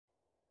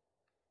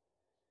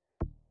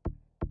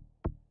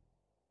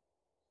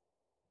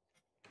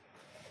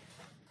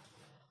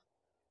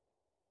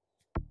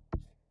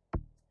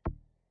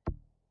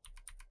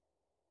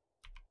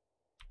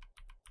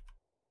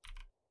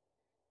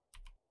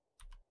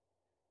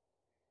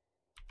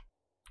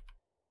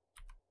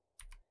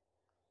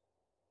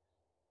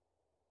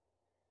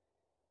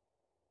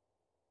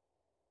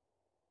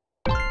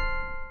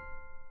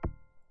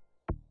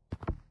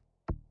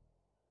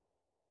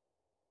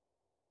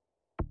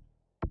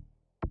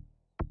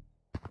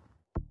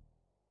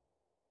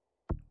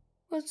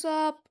What's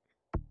up?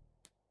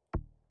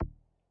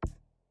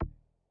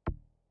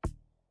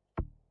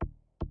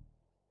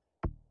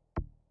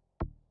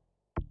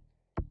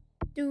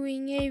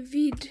 Doing a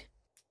vid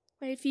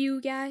with you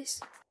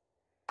guys.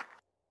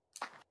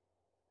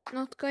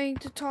 Not going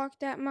to talk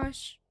that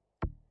much.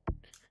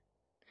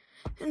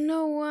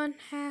 No one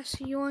has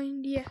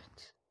joined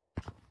yet.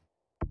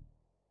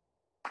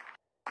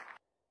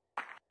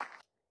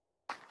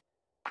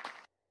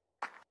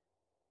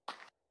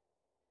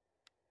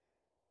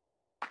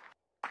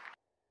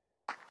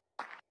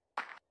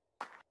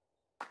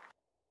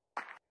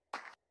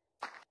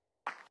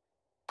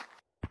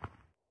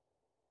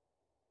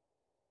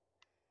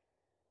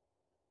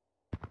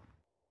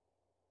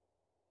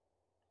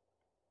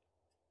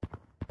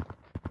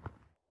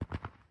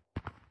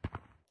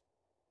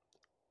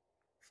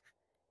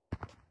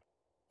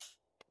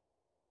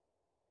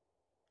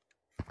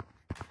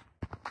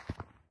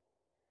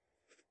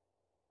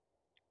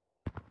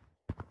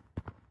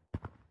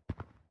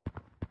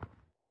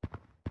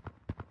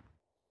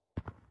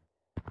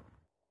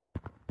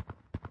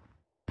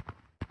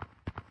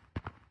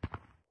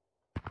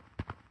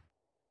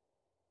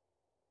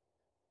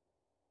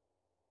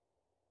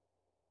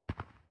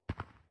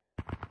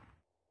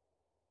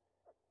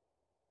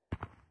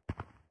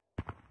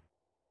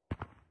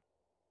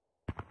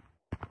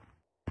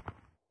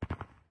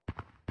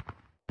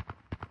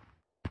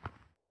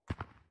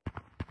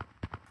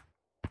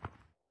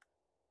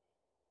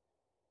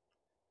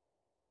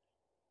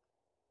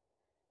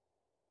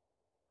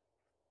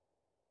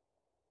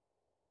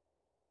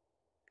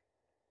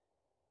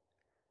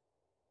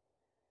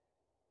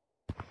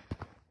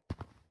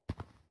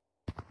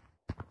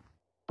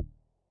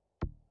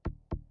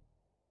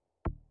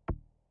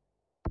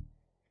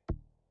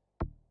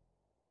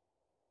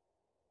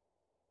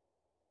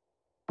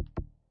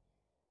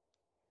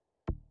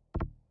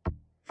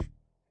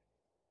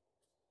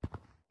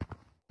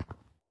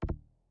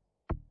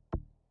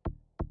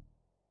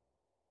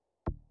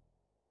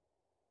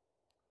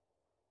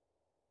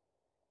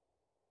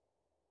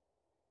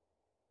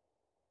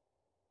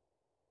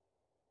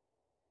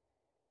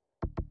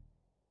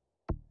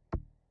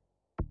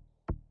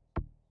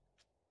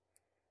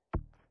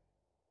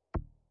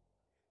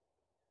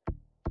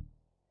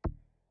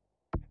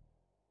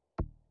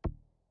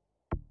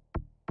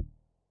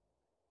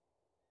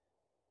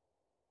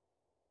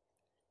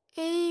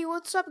 Hey,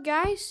 what's up,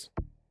 guys?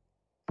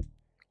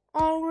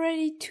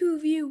 Already 2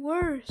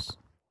 viewers.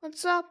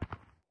 What's up?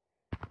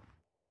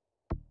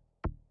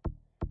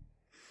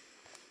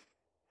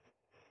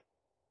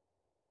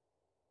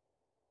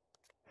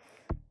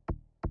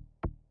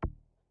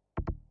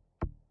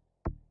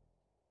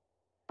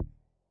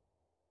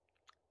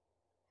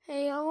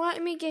 Hey,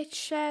 let me get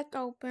chat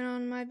open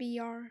on my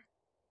VR.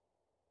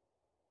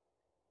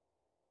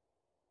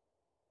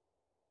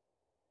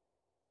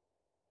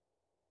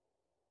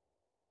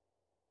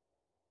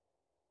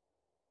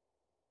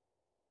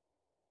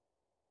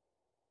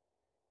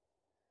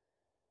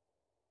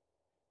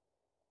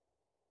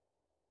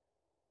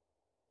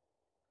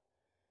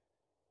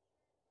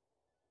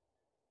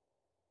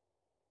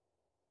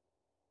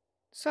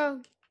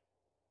 So,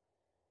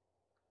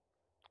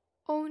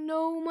 oh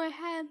no, my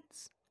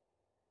hands.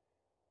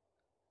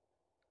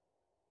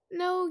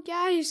 No,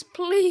 guys,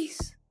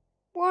 please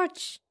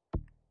watch.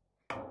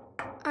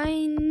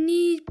 I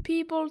need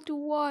people to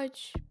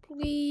watch,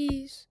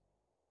 please.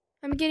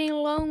 I'm getting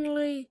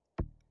lonely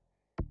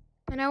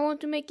and I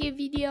want to make a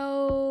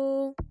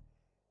video.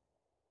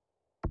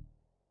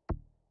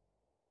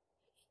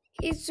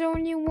 It's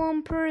only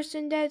one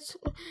person that's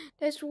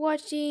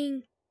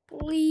watching.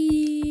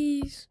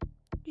 Please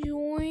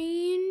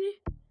join.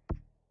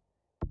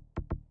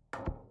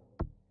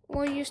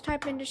 Or just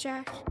type in the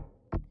chat.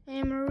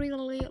 I'm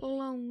really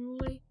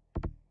lonely.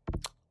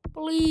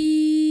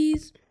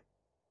 Please.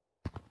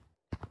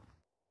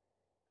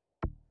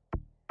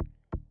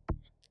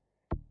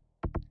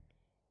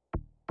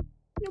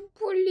 No,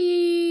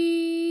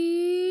 please.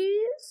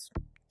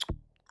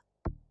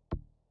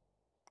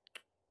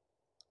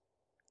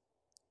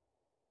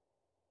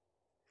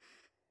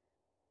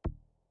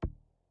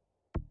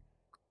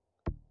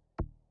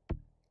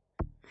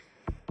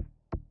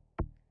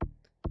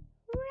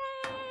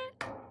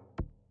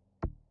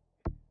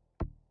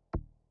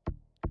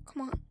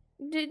 Come on.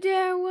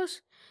 There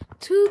was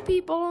 2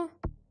 people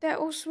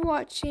that was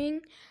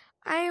watching.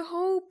 I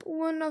hope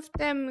one of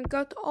them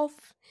got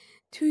off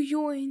to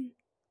join.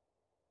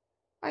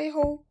 I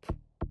hope.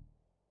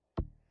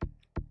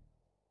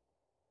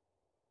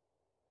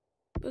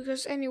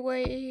 Because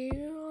anyway,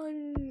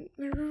 I'm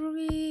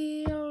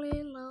really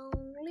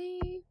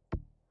lonely.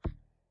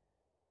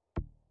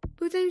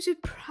 But I'm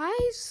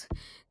surprised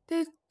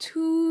that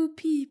 2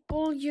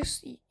 people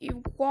just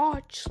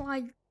watch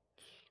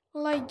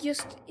like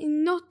just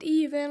not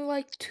even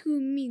like 2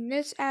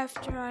 minutes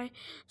after I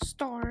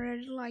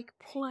started like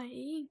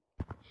playing.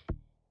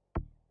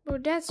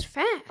 But that's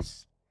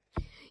fast.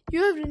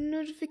 You have the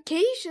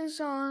notifications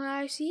on,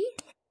 I see.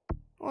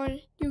 Or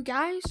you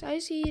guys, I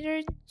see there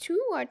are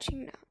 2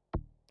 watching now.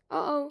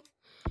 Uh-oh.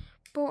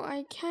 but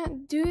I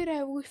can't do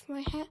that with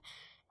my hand.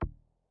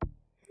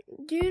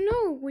 Do you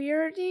know a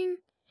weird thing?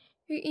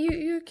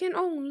 You can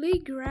only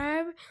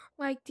grab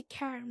like the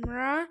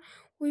camera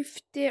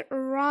with the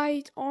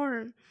right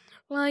arm.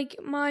 Like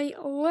my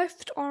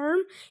left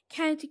arm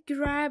can't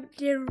grab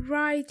the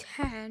right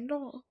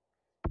handle.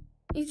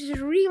 It's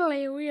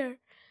really weird.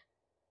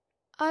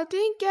 I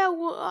think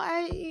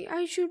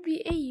I should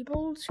be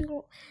able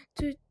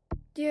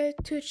to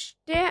touch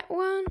that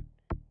one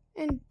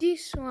and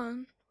this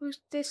one with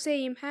the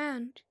same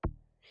hand.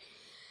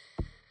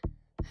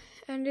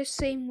 And the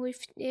same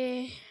with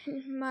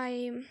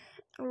my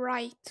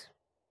right.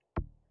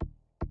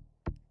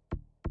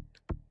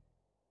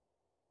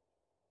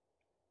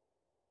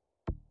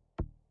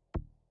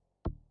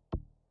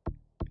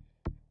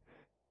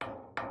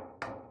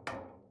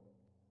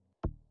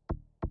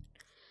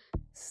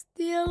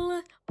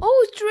 Still,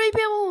 oh,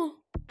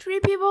 3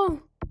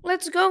 people.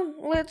 Let's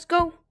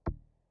go.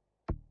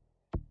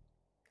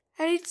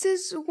 And it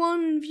says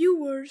 1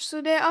 viewer,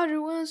 so the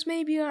other ones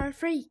maybe are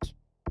fake.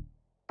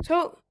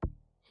 So,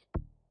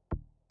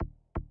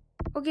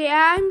 okay,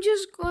 I'm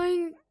just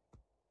going.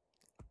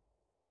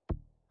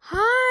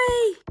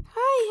 Hi.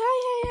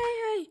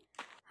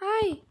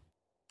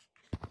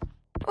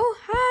 Oh,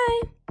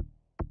 hi.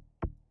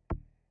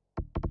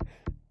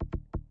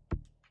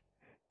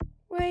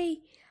 Wait,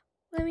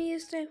 let me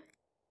use them.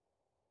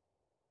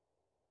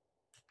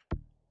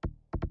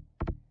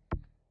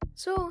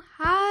 So,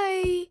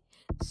 hi,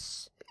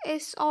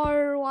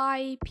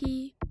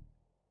 SRYP3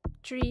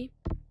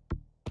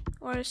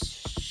 or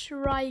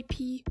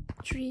SRYP3.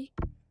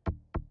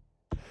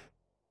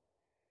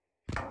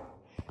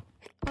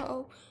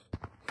 Uh-oh.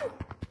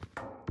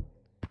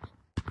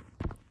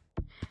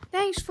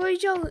 Thanks for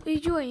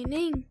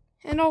joining,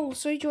 and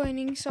also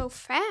joining so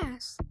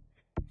fast.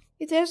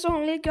 It has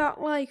only got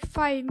like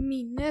 5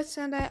 minutes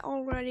and I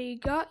already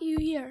got you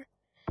here.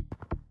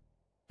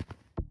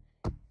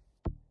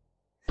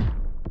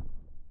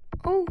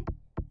 Oh,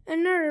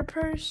 another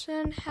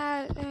person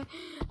has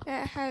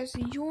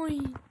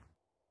joined,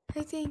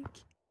 I think.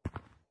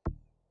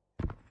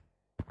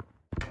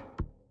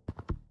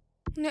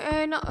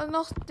 No,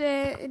 not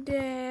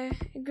the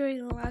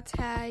Gorilla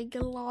Tag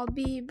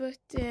lobby, but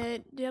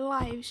the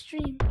live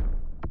stream.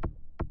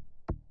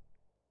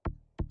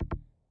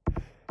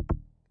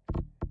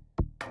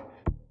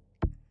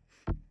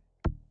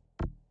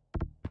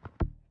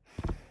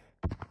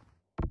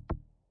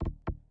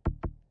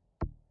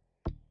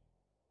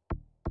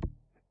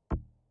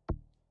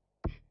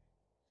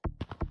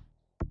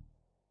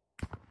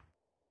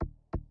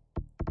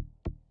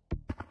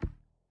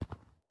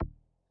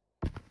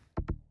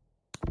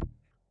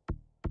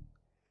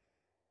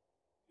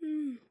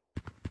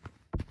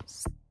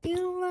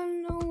 Still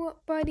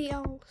nobody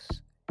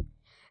else.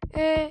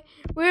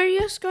 We're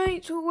just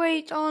going to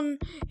wait on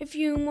a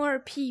few more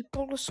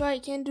people so I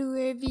can do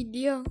a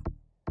video.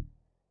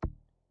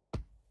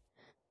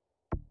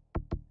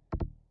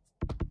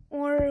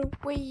 Or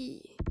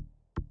wait,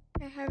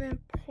 I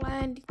haven't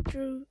planned it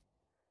through.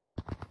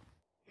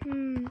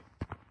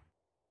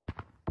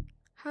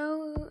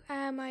 How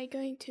am I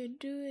going to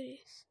do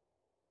this?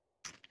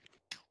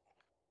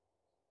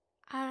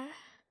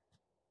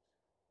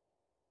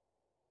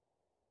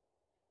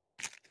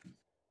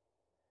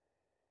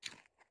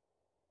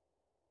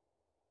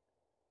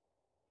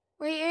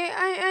 Wait,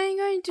 I'm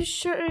going to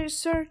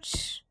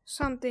search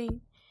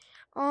something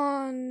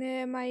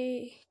on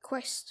my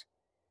Quest.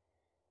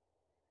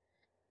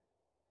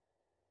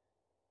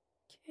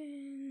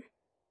 Can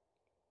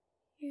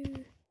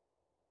you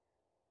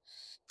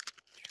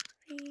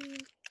stream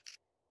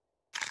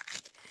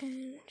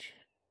and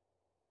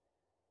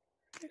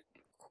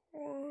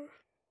record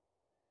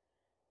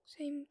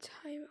same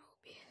time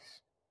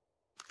OBS?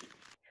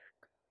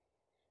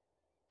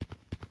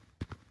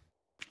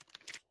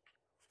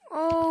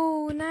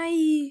 Oh,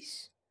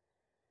 nice.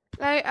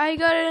 I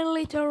got a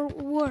little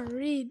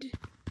worried.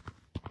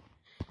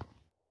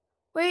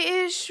 Wait,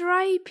 is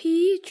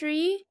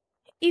SRYP3?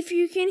 If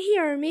you can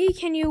hear me,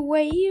 can you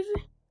wave?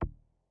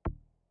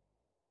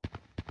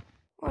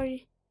 Or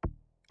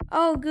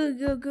oh,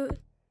 good.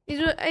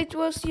 It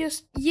was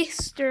just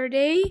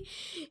yesterday.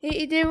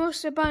 There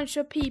was a bunch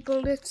of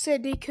people that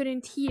said they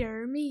couldn't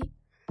hear me,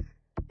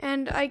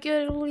 and I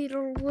got a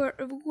little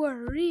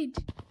worried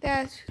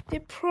that the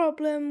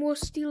problem was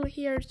still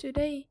here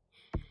today.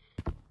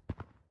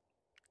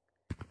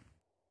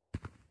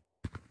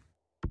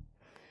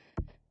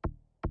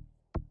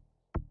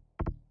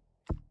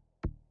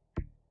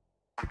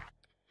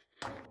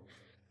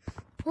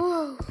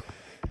 Whoa.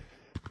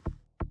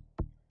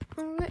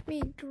 Let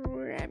me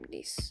grab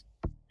this.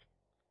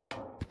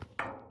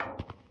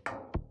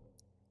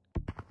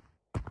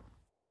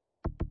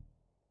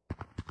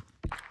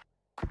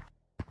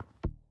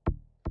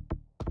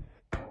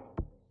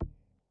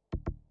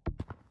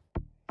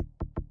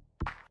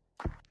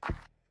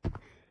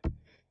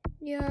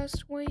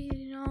 Just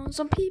waiting on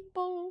some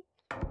people.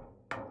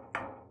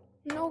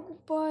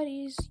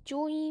 Nobody's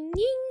joining.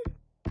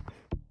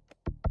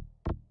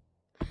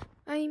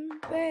 I'm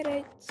bad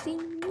at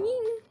singing.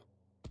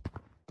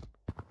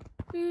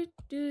 Do,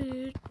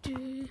 do,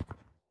 do.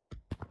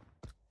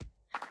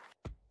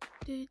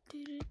 Do,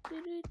 do, do,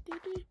 do, do,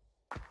 do.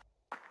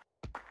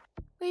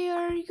 We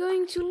are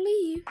going to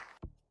leave.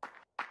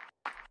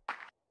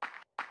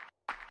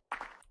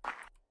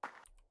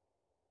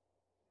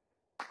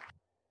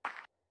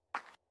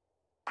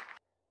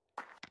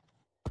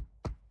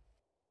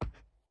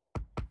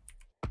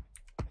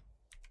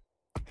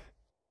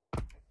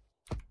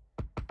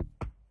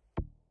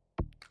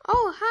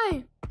 Oh,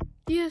 hi.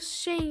 You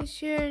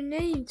changed your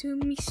name to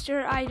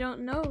Mr. I don't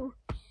know.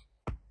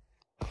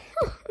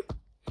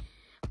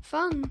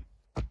 Fun.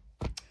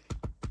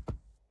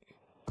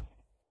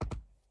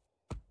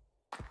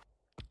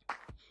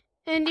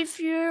 And if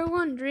you're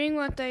wondering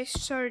what I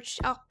searched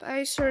up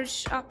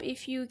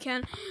if you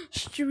can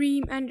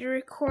stream and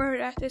record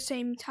at the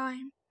same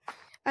time.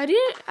 I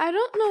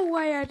don't know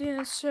why I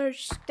didn't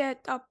search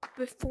that up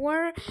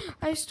before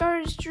I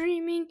started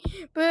streaming,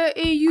 but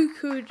you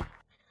could.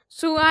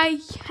 So I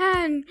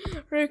can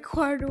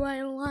record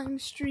while I'm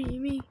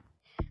streaming,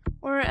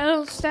 or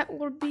else that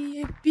would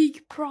be a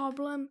big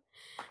problem.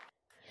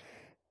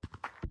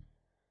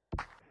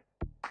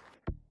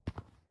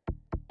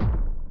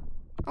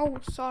 Oh,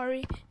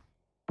 sorry.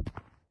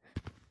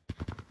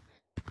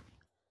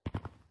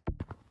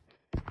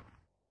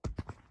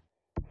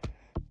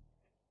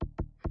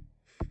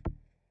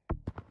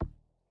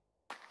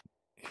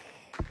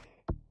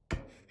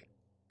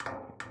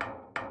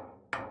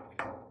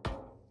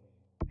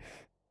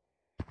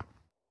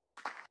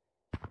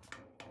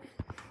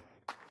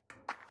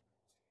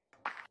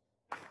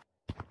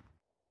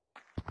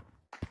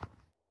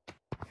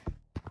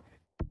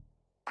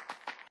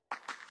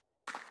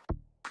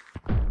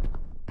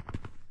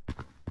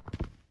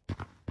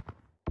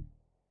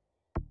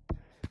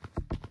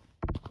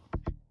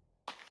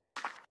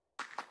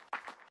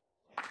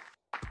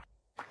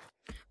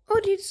 Oh,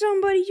 did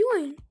somebody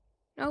join?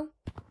 No,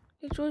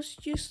 it was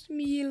just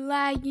me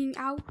lagging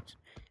out.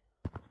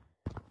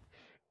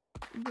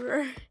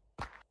 Brr.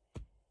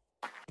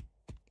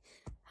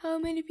 How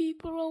many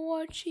people are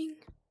watching?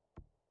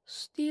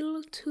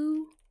 Still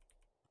 2.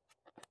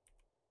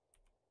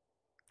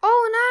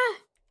 Oh,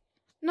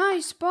 nah!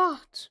 Nice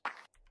spot.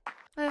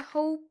 I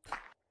hope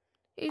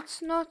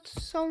it's not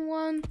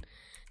someone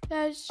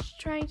that's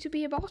trying to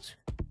be a bot.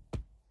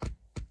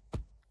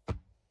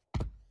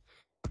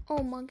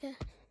 Oh my god.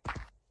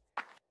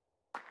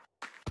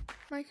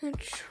 My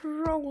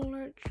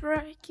controller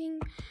tracking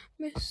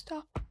messed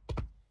up.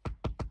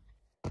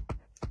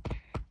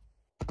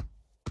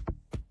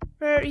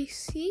 Where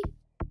is he?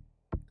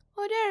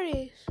 Oh, there he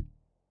is.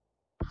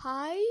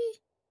 Hi?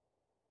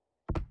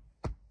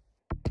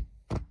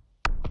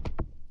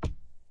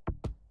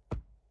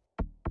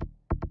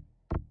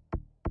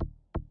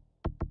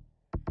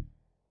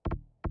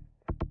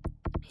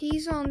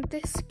 He's on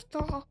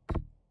desktop.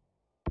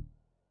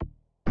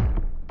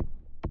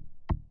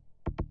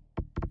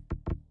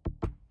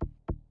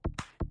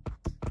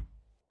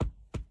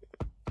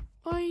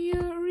 Are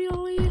you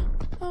really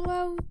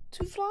allowed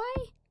to fly?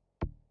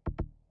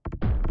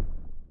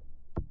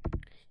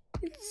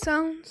 It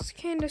sounds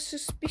kinda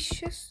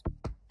suspicious.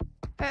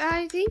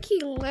 I think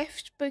he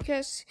left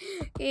because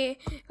he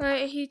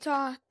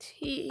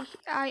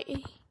thought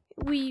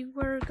we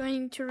were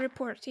going to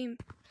report him,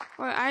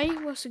 or I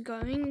was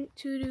going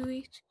to do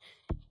it.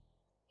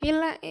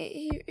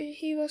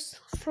 He was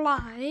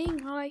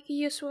flying like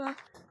he just was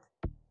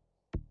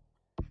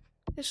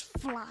just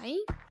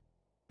flying.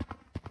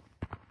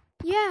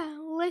 Yeah,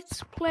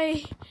 let's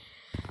play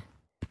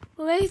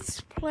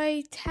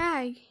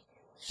tag.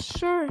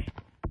 Sure.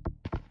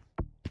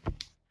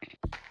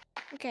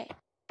 Okay.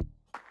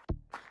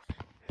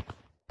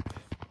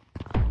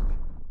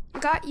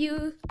 Got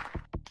you.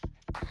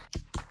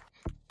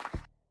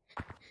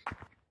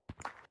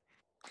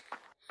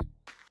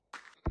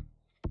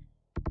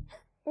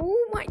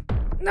 Oh my,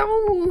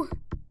 no.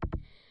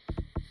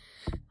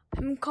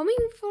 I'm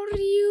coming for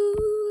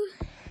you.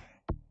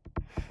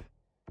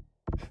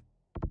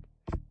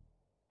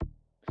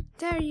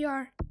 There you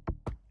are.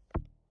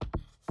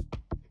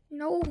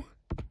 No.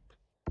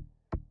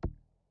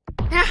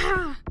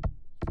 Haha!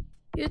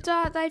 You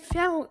thought I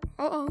fell.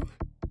 Uh-oh.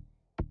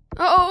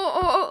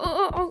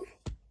 Uh-oh.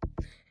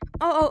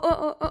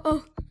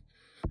 Uh-oh.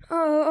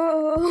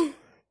 Uh-oh.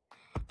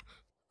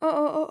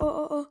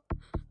 Uh-oh.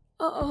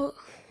 Uh-oh.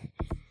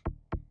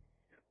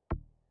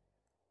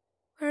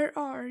 Where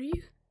are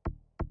you?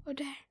 Oh,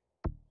 there.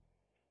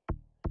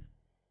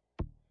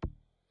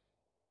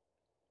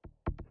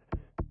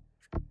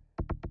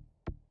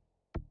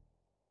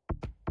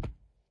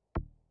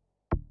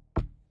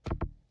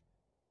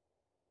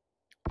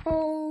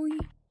 Oh,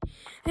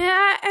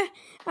 yeah,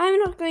 I'm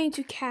not going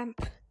to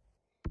camp.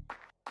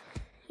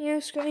 I'm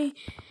just going.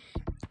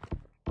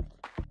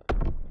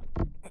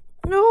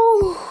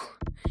 No!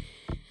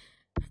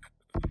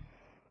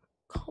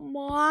 Come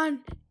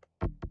on.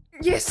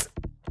 Yes!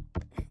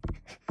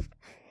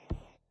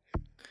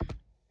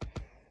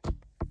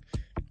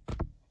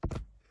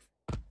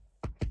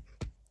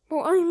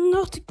 But I'm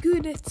not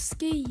good at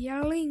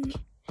scaling.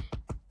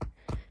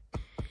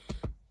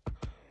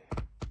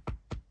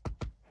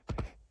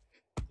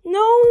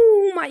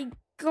 No, my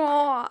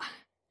God.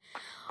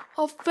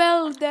 I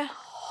fell the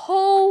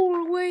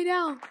whole way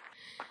down.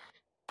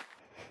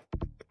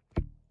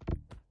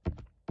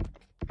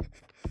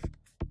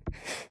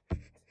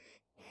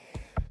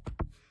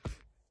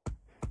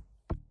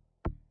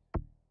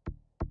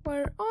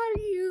 Where are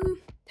you?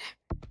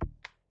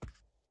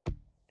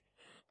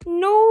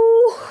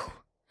 No!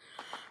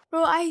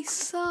 Bro, I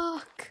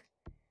suck.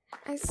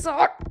 I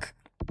suck.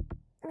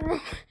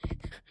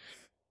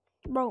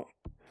 Bro.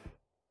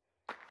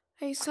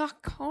 I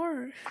suck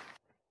hard.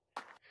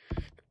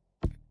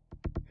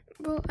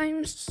 But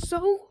I'm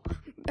so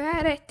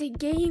bad at the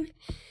game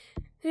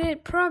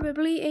that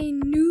probably a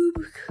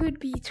noob could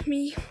beat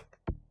me.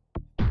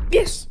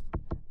 Yes!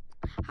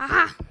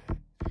 Haha!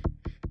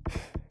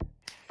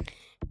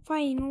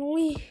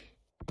 Finally.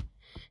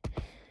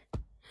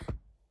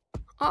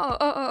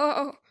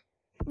 Oh.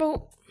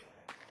 Bro.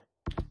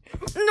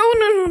 No.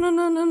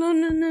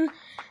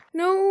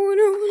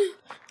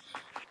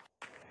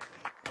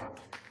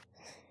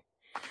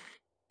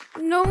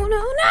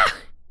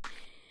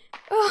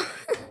 Oh.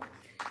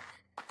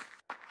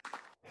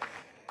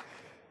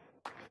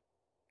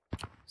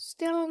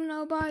 Still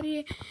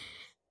nobody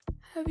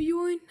have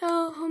joined.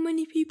 How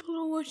many people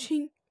are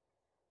watching?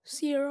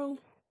 0.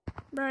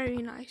 Very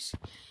nice.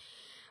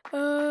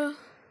 Where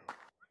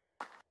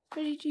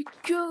did you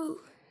go?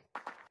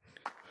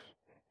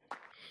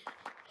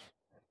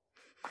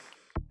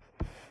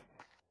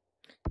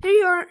 There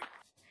you are.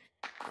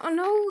 Oh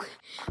no,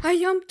 I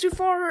jumped too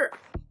far.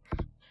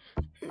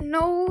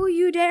 No,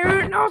 you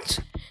dare not.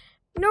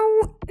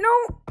 No.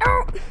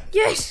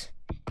 Yes.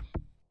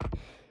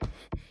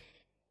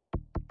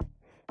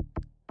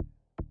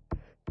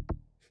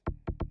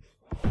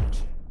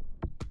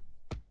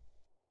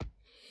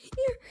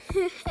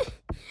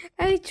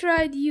 I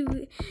tried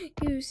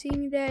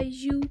using the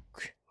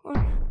juke.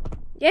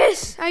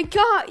 Yes, I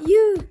got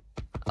you.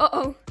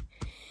 Uh-oh.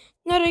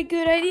 Not a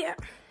good idea.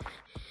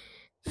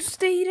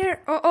 Stay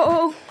there.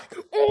 Oh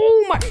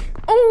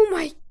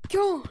my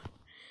God.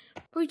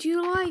 Would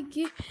you like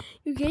it?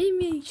 You gave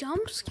me a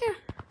jump scare.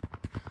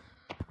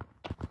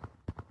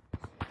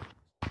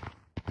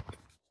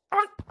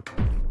 Oh,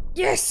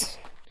 yes.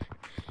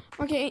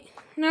 Okay,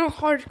 now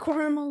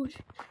hardcore mode.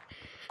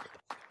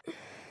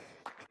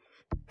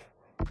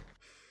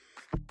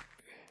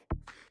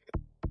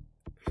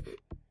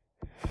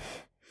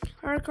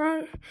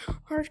 Hardcore.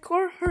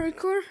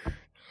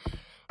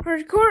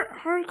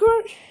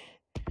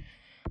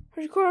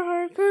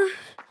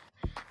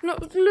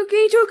 Not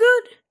looking too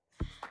good.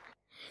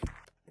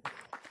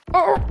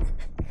 Oh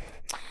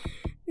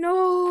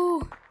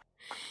no!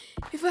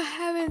 If I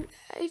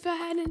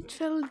hadn't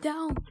fell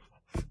down.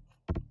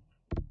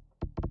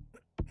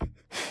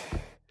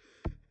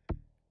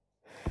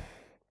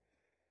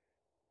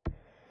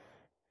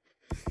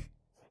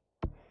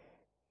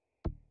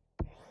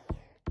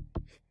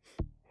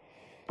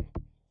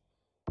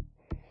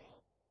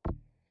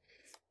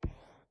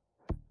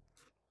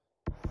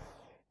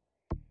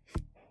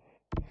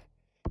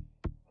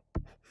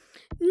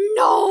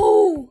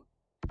 No!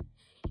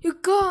 You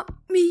got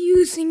me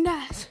using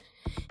that.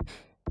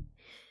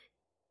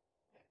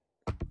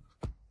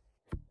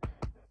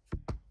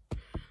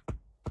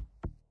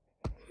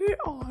 Where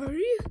are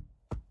you?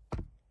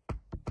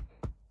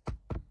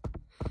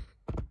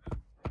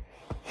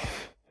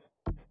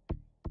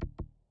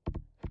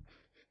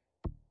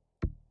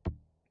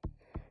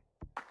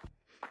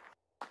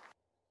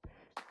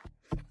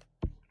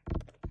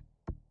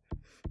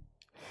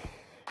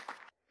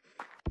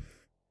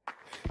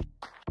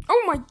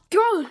 Oh my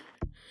God!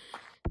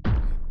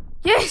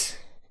 Yes!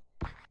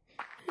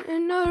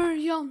 Another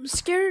jump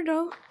scare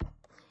though.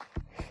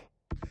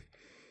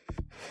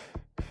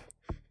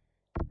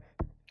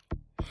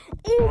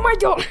 Oh my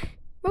God!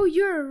 Oh,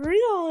 you're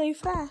really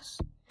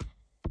fast.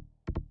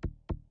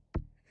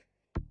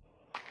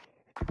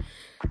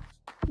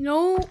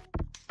 No.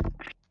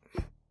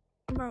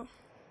 Bro.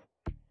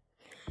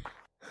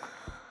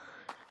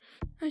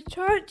 I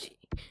thought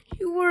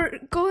you were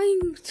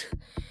going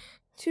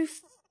to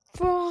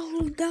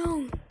fall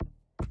down.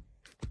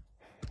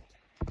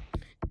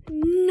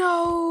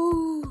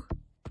 No.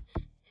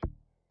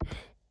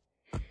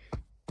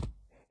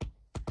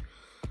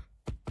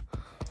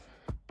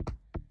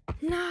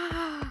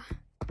 Nah.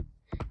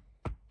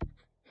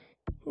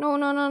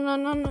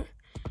 No.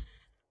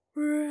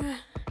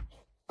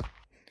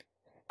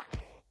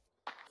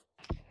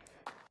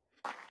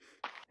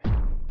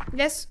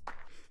 Yes.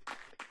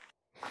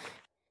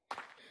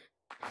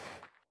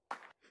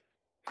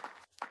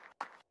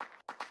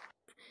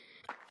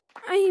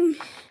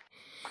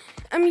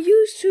 I'm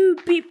used to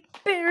be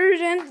better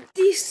than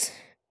this,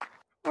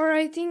 or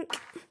I think.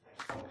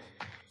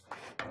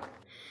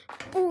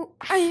 Oh,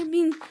 I have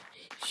been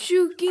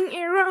joking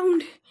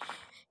around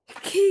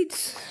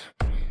kids,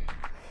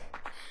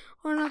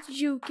 or not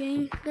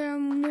joking. They're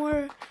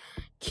more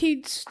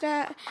kids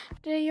that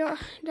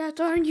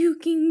are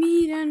nuking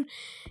me than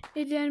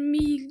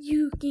me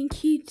nuking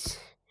kids.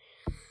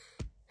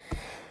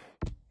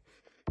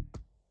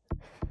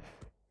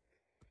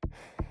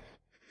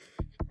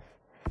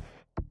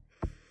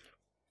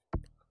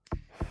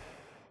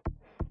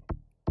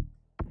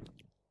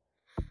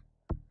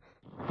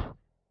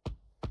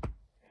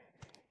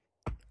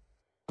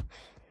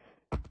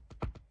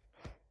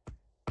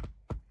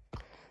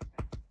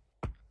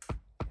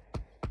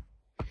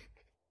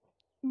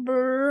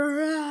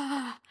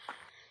 Bruh.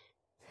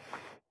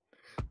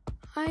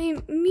 I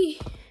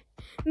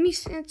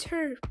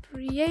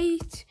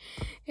misinterpret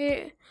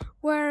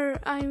where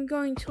I'm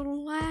going to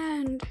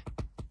land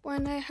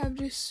when I have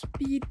this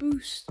speed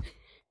boost.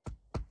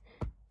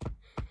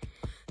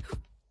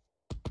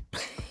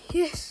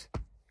 Yes.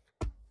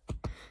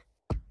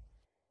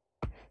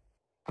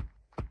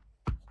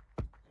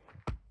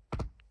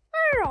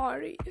 Where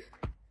are you?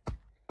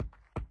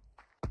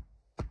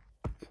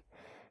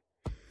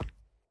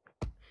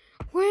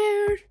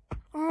 Where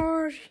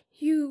are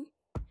you?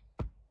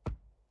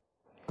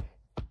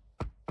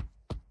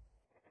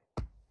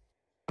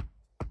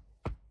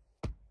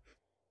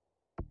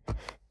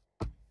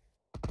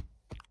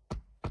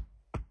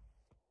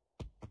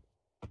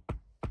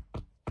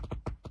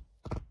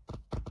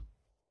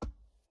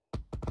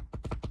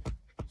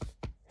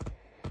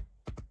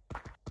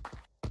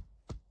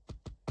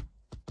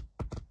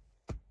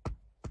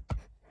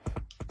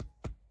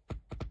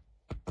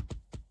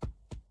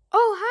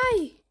 Oh,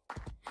 hi!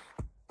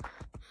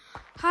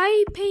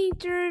 Hi,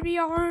 Painter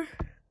VR.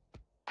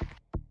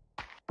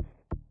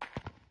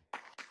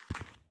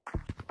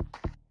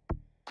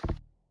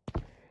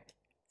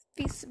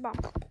 Fist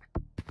bump.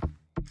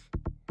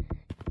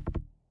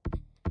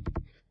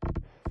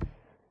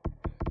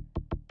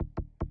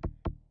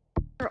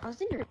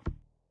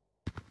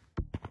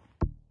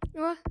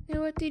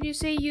 What did you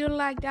say? You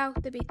lagged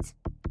out a bit.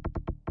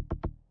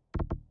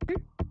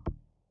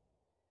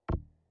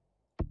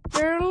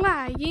 You're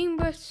lagging,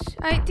 but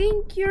I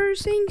think you're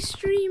saying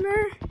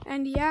streamer,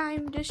 and yeah,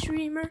 I'm the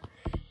streamer.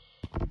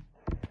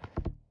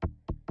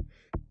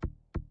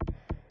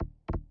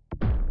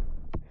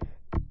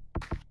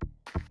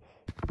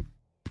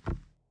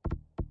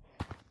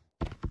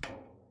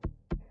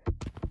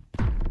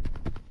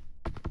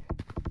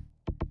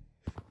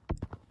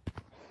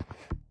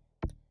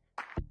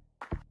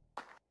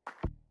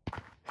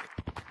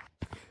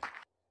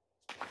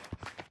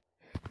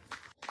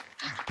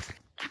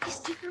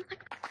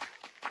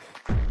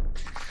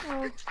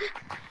 Oh.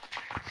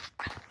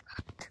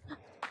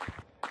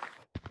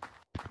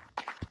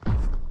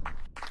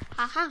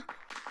 Haha.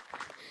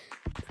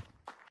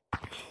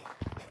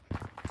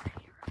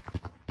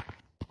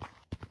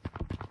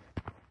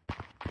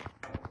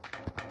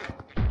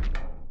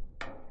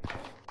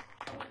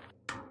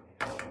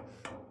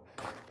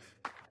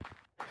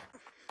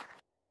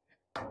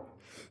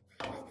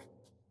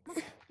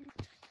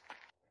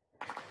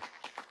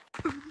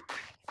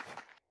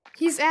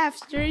 He's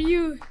after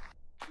you.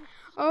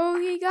 Oh,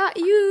 he got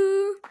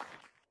you.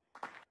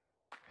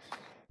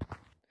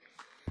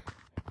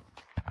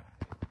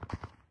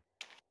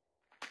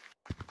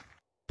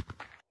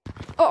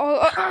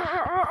 Oh.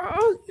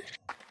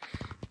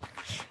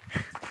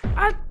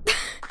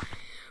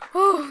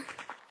 Oh.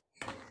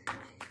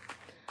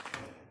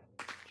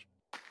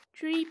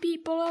 3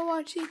 people are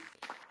watching.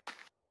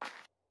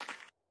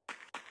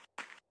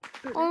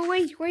 Oh,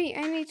 wait,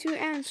 I need to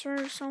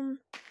answer some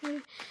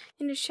in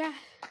the chat.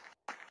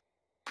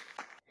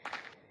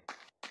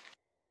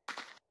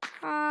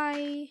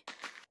 Hi.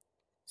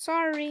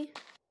 Sorry.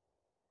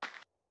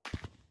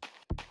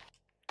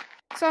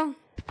 So,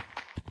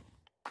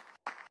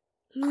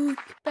 look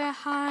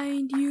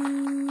behind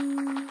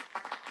you.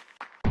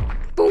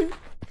 Boom.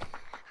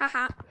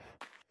 Haha.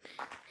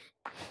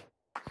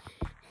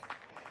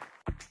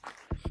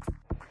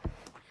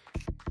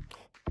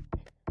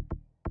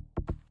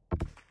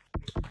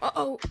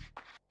 Uh-oh.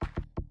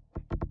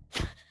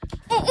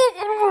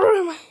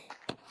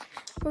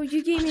 Oh,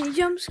 you gave me a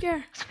jump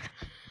scare.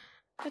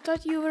 I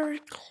thought you were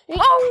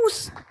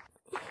close.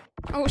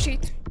 Oh,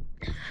 shit.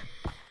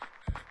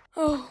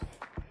 Oh.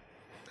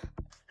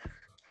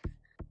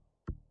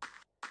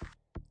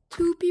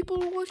 2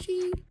 people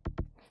watching.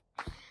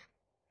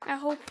 I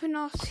hope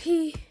not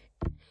he.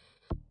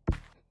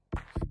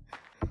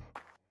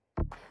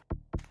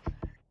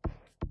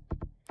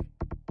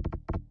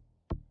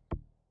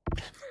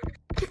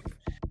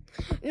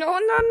 No.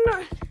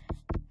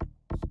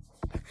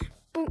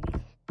 Boom.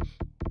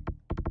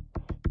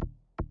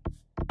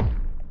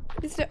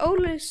 It's the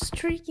oldest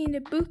trick in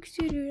the book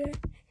to do that.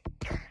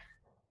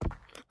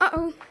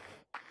 Uh-oh.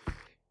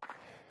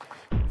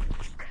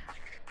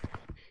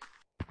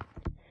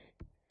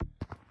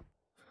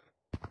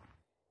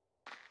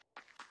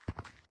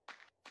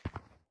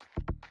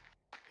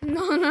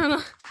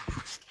 No.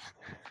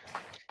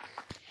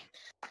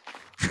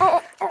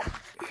 Oh.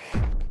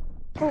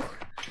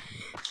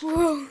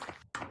 Whoa.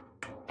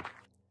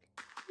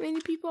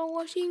 Many people are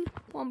watching?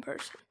 1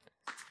 person.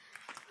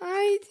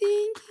 I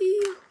think he...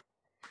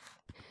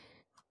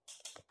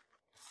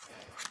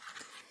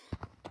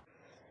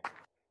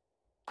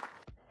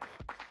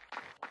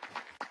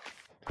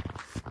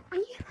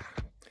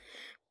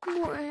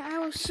 I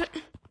was.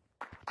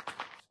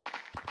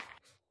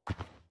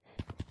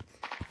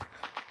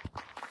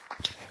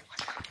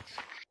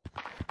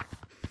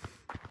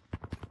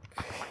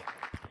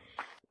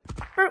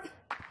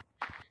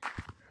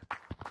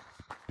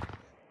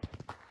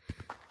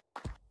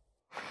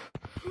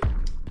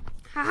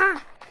 Haha.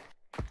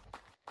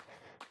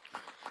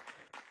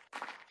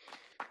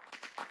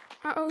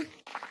 Uh-oh.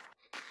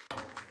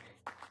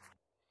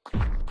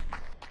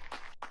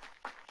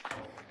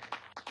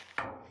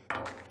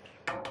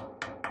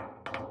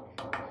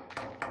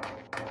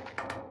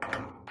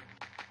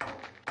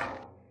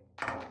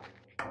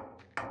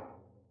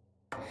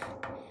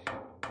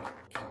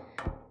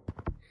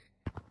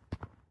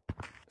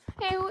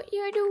 Hey, what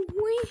you doing?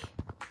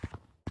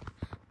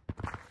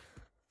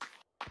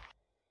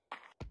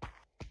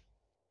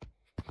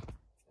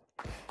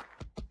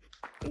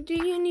 Do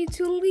you need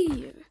to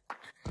leave?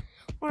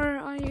 Or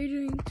are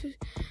you going to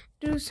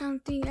do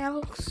something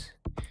else?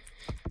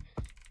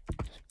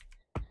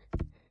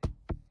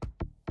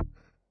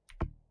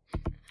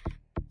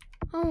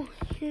 Oh,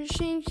 you're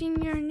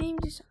changing your name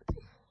to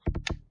something.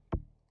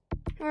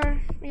 Or,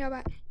 yeah,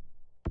 but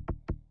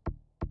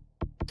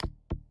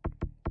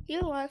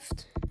you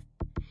left.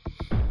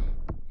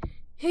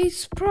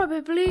 It's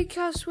probably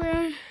because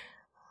we're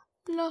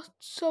not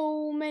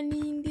so many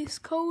in this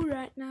code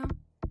right now.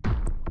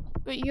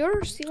 But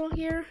you're still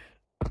here.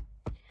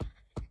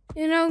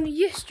 You know,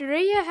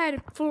 yesterday I had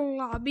a full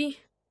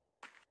lobby.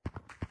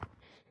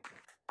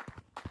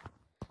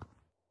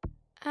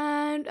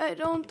 And I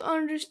don't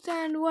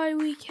understand why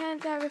we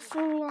can't have a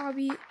full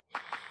lobby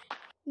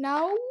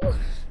now.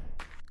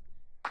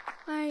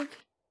 Like,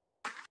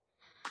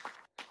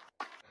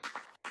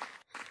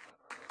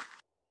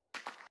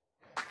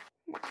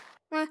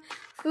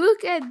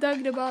 look at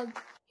Doug the Bug.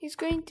 He's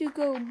going to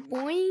go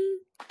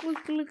boing.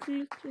 Look.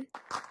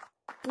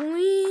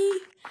 Boing.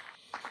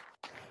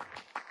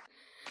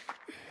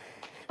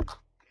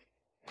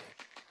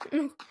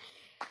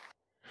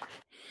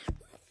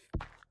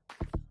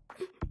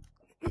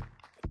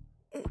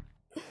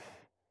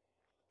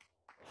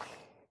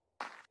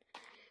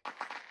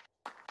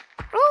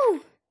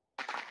 Oh,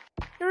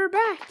 you're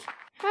back.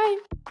 Hi.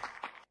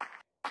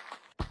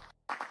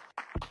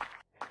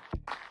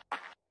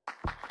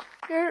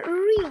 You're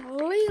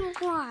really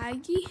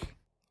laggy,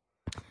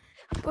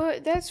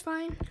 but that's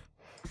fine.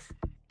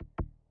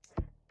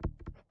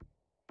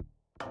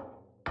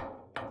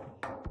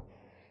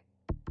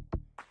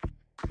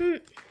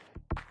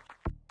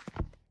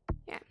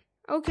 Yeah.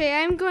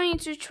 Okay, I'm going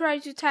to try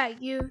to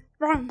tag you.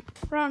 Run.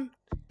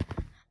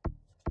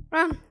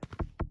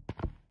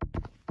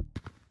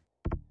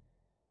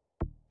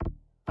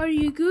 Are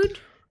you good?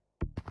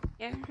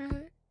 Yeah.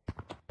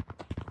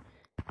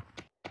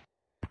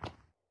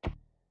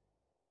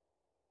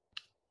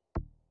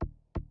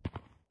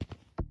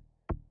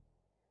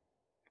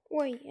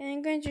 Wait,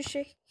 I'm going to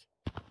check.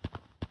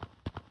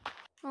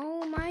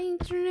 Oh, my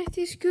internet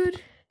is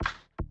good.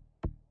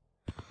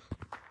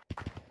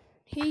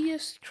 He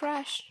just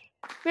crashed.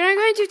 But I'm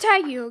going to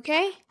tag you,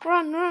 okay?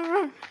 Run.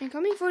 I'm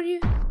coming for you.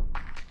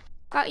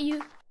 Got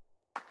you.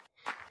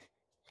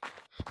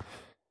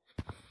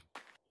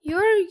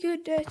 You're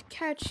good at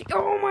catching.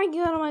 Oh my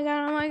god.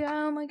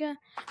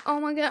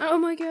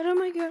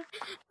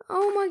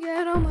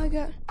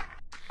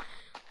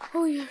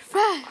 Oh, you're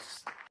fast.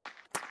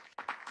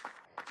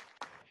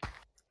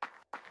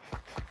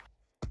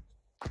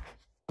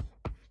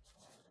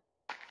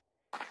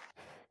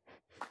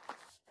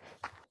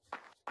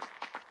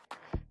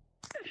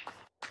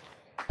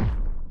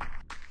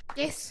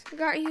 Yes,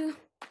 got you.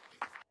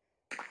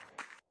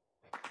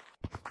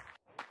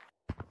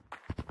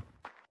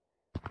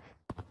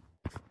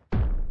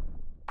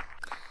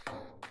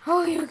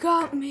 Oh, you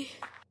got me.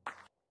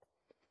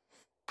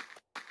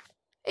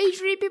 Hey,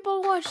 3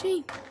 people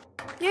watching.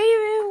 Yeah,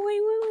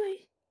 wait.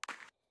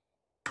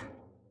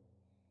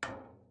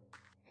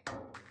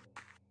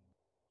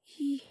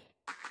 Hey.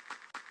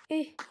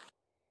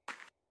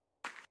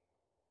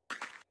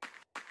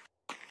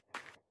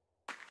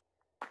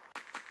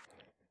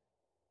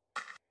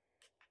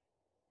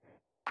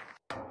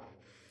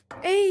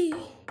 Hey.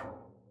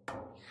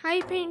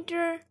 Hi,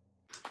 Painter.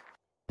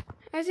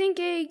 I think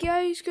a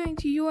guy is going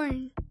to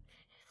join.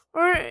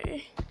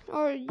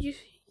 Or you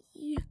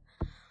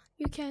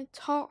can't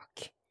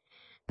talk.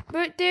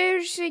 But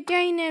there's a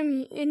guy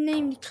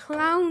named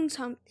Clown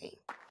something.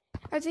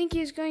 I think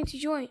he's going to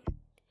join.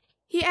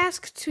 He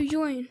asked to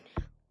join.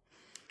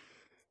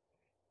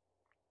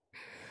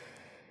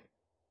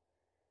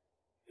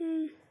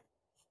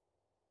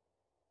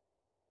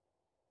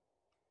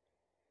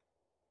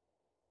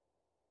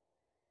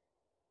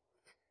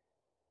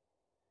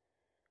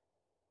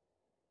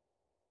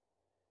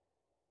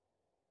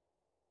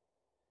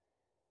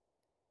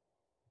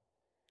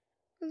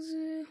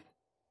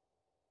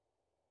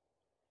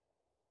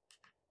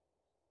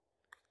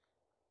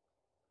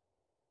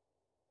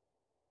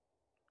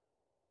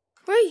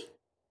 Wait.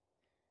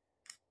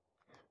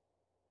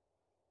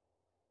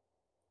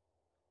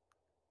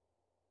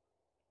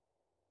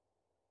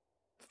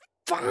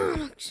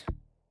 Fox.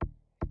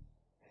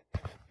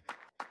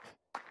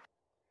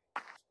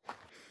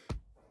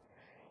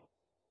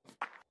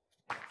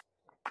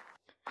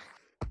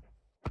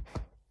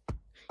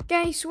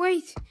 Guys,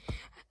 wait.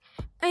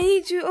 I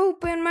need to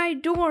open my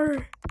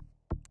door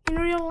in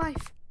real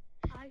life.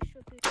 I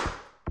should be.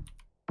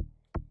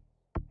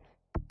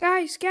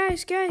 Guys.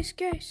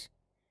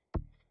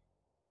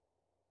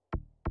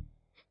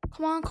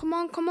 Come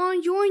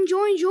on. Join.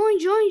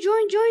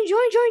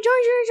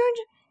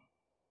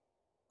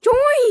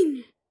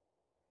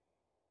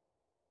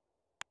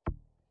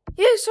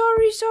 Yeah,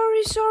 sorry.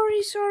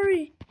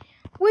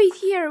 Wait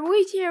here.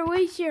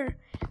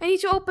 I need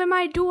to open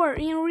my door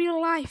in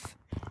real life.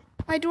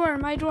 My door.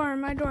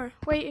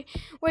 Wait.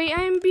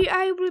 I'll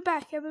be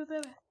back.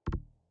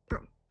 Bro,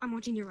 I'm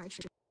watching your live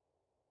stream.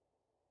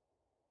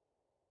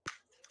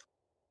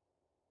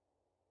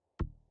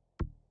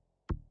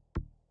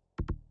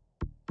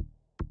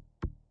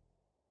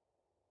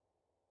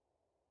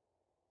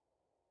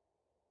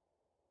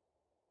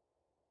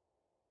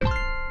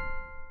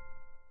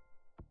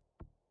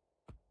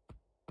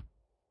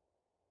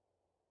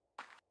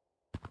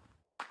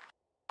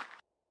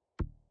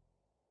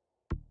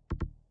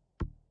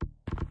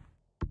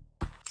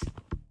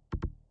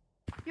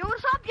 Yo,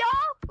 what's up,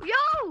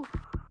 yo?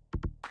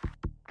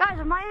 Guys,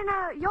 am I in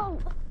a yo?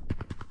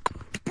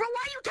 Bro,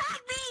 why you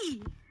tag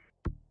me?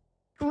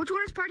 Which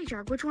one is Party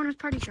Shark?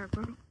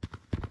 Bro?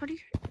 Party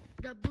Shark?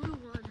 The blue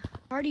one.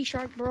 Party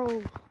Shark,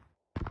 bro.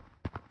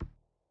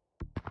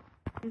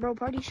 Bro,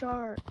 Party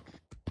Shark.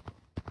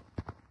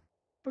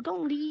 Bro,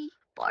 don't leave.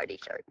 Party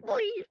Shark,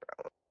 please,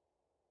 bro.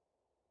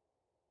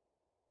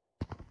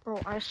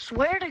 Bro, I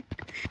swear to... Yo,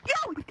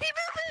 he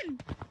moving!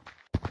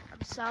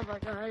 I'm Saba,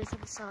 guys.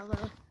 I'm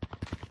Saba.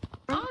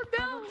 Oh,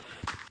 no!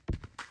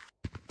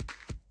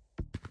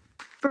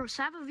 Bro,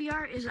 Saba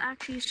VR is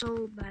actually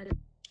so bad.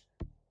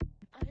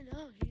 I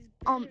know,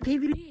 he's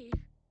PvP.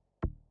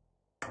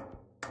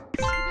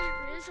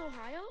 is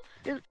Ohio?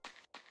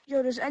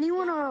 Yo, does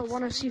anyone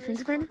want to see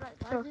fingerprint?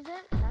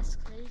 That's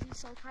crazy.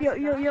 So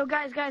Yo,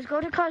 guys,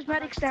 go to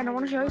cosmetic stand. I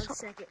want to show you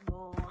something. 1 second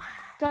more.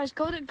 Guys,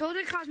 go to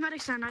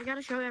cosmetic stand. I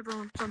gotta show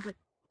everyone something.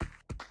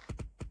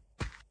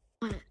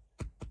 What?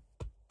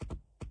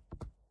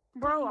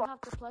 Bro, You have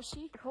the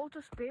plushie? hold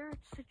the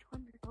spirits to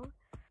join the code,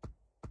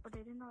 but they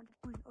did not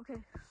join. Okay,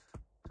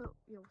 so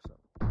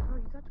bro,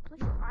 you got the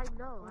plushie. I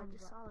know, I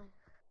just saw it.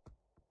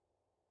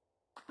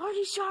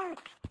 Party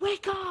Shark,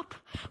 wake up,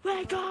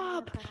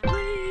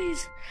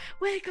 please,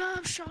 wake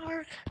up,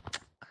 Shark.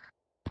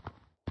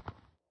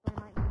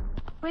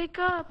 Wake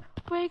up.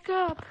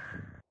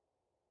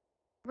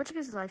 What's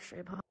his live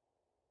stream, huh?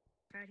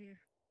 Right here.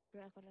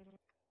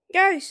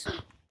 Guys.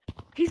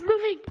 He's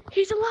moving.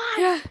 He's alive.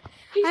 Yeah.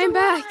 He's I'm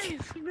alive. back.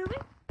 He's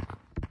moving.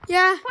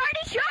 Yeah.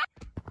 Party Shark.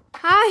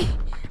 Hi.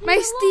 My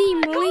He's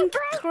Steam alive. link Go,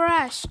 bro.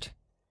 crashed.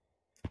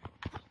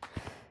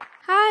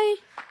 Hi.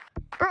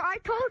 Bro, I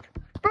told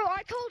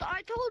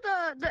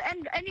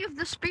any of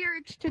the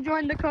spirits to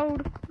join the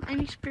code.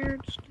 Any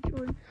spirits to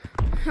join.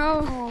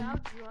 Oh. Now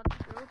you want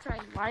the girl try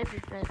live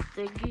event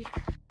thingy.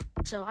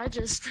 So I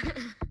just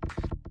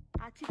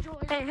had to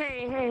join.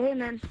 Hey,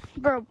 man.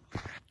 Bro,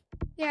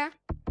 Yeah.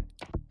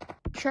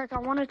 Shark, I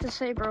wanted to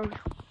say, bro,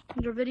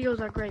 your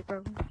videos are great,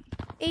 bro.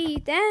 Hey,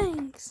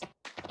 thanks.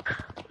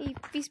 Hey,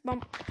 fist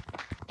bump.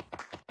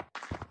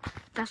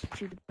 That's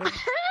what you did, bro.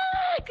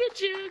 Good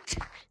joke.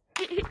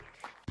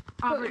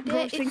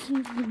 Bro, thinking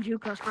you can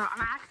juke us, bro.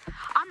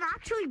 I'm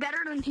actually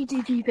better than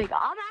TTT Pig.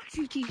 I'm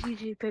actually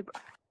TTT Pig, bro.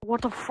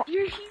 What the fuck?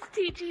 He's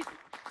TT.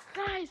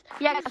 Guys.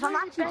 Yeah, he's I'm way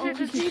actually better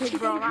than TTT Pig,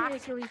 bro. I'm TTT.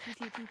 actually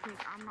TTT Pig.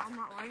 I'm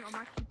not lying. I'm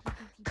actually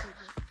TTT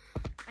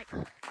Pig,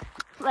 bro.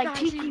 Like Guys,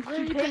 he's way TTT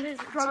better Pig, than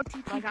bro.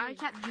 TTT Like, I Pig.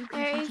 kept juking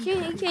Hey,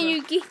 TTT can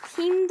you get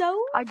him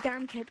though? I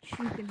damn kept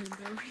shooting him,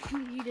 bro.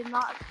 He did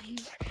not.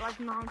 He's like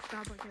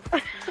non-stop. I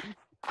kept shooting him.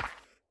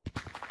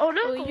 Oh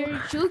no! Oh,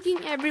 you're joking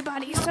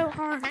everybody so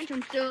hard.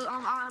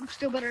 I'm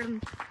still better than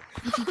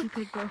TTT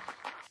Pig, bro.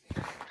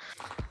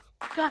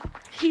 God,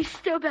 he's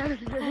still better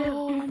than him.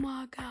 Oh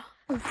my god.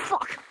 Oh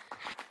fuck!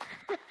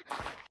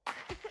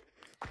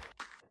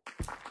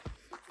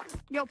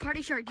 Yo,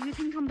 Party Shark, do you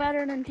think I'm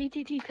better than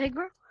TTT Pig,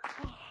 bro?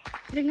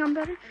 You think I'm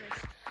better?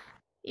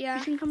 Yeah.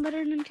 You think I'm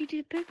better than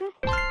TTT Pig, bro?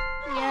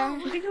 Yeah.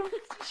 You think I'm...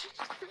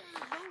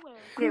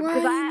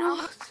 Nowhere. Why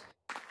not?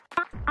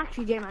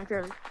 Actually, J-Man,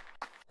 clearly.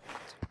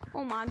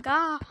 Oh my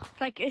god.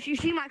 Like, if you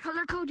see my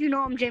color code, you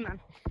know I'm J-Man.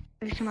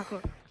 If you see my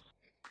code.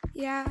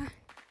 Yeah.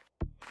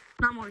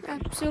 Not more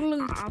than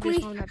Absolutely.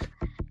 obviously not.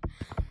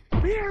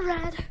 We're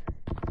red.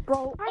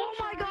 Bro, oh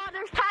my god,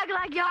 there's tag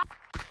lag, y'all.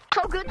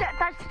 So good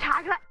that's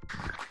tag lag.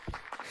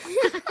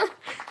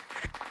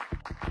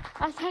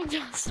 I tagged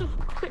you so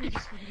quick.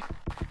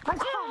 Come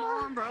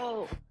on,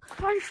 bro.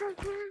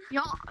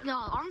 Y'all,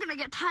 I'm gonna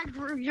get tagged.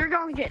 You're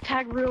gonna get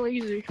tagged real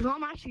easy. Cause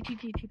I'm actually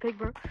TTT Pig,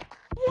 bro.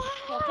 What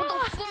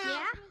the fuck?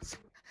 Yeah?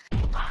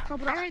 No,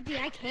 but I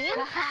can't.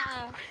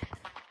 Haha.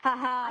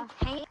 I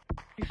can't.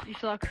 You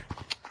suck.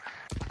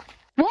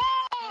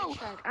 Whoa!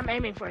 I'm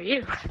aiming for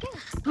you.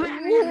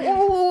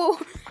 Oh.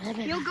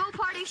 Yo, go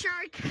Party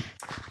Shark.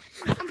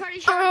 I'm pretty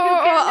sure you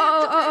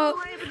can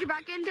away, but you're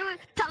back into it.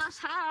 Tell us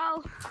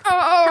how.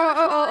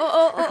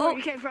 That's where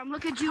you came from.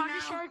 Look at you Party now.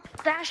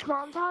 Shark Dash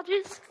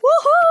montages.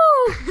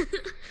 Woohoo!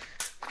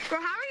 Bro,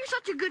 how are you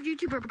such a good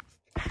YouTuber?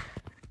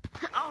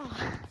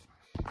 Oh.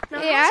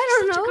 No, Yeah,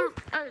 I don't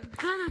know. A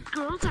good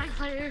girl tag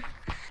player.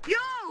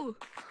 Yo!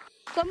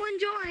 Someone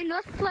join.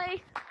 Let's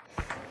play.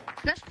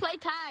 Let's play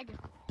tag.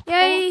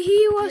 Yeah,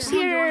 he was Yeah.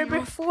 here Join, yo.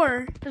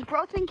 before. Does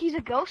bro think he's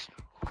a ghost?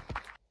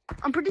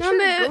 I'm pretty No, sure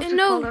but, the ghost is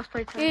no, called Let's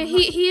Play Tag.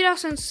 he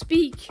doesn't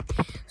speak,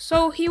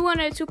 so he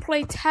wanted to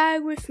play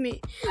tag with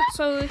me.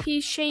 So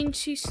he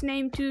changed his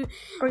name to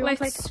Or you wanna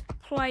Let's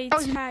Play Oh,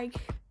 you- Tag.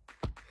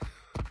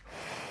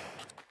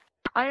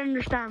 I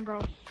understand,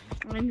 bro.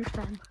 I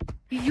understand.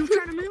 You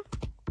trying to move?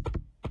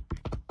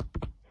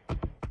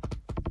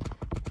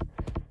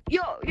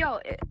 Yo,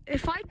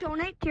 if I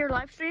donate to your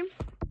live stream,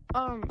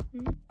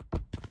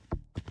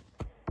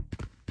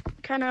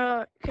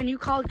 can you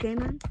call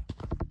Gaiman?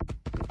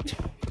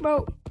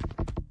 Bro,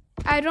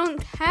 I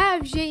don't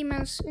have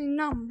Jamon's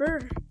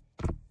number.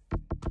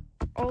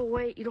 Oh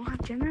wait, you don't have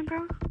Gaiman,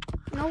 bro?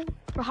 No.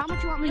 Bro, how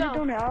much you want me Yo, to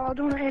donate? I'll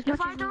donate as much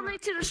If I as you want.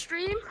 donate to the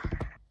stream,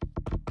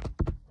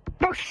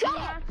 Bro, shut you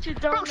up! have to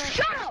Bro, donate.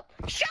 shut up!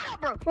 Shut up,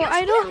 bro! Well,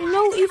 I don't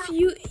know if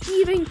you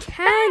even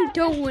can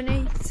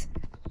donate.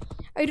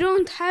 I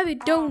don't have a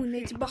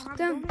donate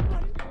button.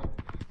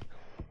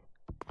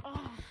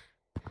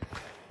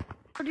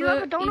 Do you have a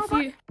But donate if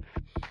button?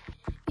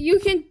 you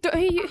can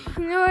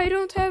no, I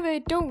don't have a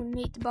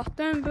donate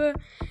button, but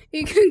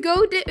you can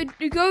go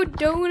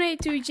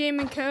donate to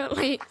Jamon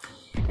Curley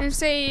and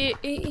say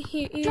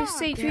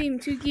say to him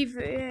to give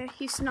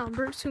his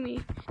number to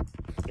me.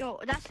 Yo,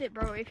 that's it,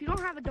 bro. If you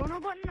don't have a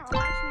donate button, I'm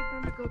actually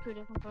gonna go to a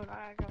different phone.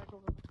 I gotta go.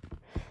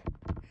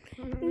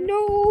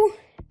 No.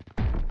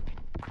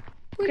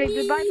 Okay,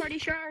 Please. goodbye, Party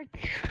Shark.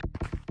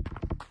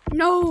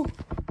 No.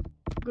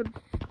 Good.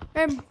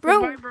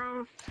 Bro, Goodbye,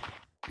 bro.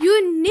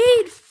 you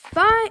need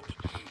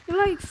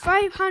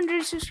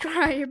 500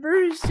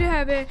 subscribers to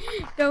have a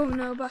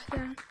donate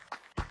button.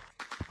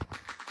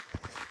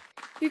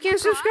 You can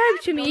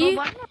subscribe to me.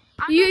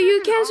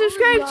 You can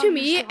subscribe to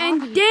me,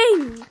 and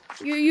then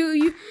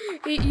you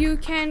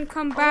can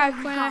come back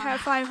when I have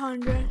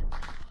 500.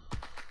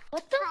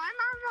 What the?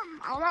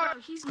 Oh,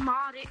 he's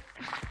modded.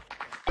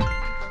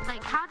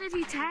 Like, how did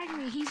he tag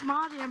me? He's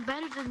modded. I'm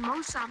better than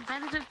Mosa. I'm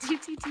better than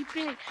TTT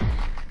Pig.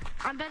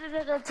 I'm better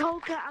than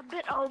Atoka.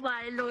 Oh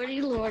my lordy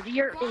lord,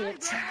 you're it. Bro,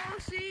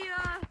 see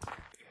ya.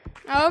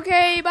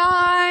 Okay,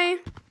 bye.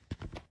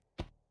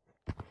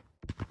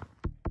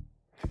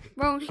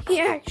 Well, he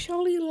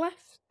actually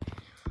left.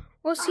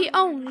 Was he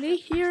only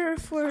here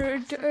for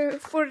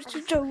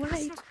to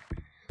donate?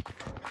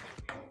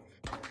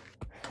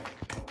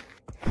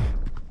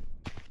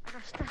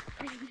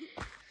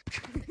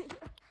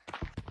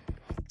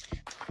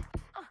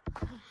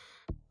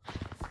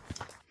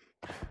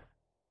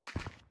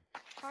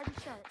 Party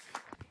Shark.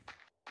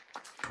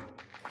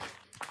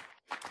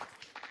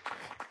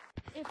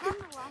 If I'm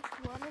the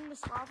last one in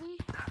this lobby,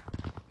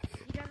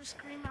 you gotta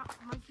scream out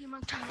monkey,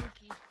 monkey,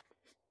 monkey.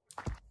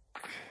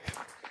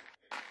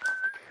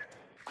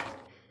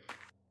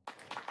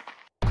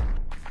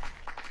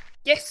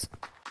 Yes.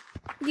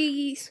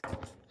 These.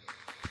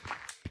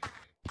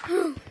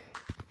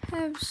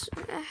 Has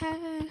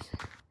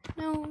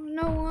no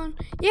one.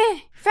 Yeah,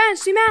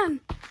 Fancy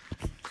Man.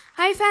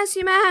 Hi,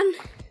 Fancy Man.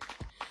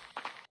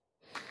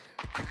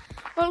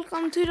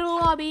 Welcome to the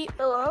lobby.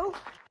 Hello?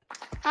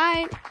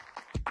 Hi.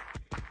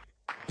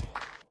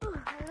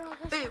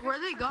 Wait, where are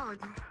they gone?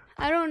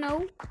 I don't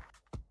know.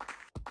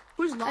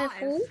 Who's I live?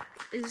 hope.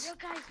 Is Yo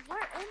guys, where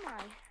am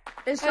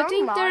I? is I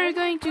think they're live?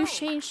 going to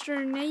change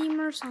their name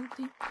or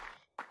something.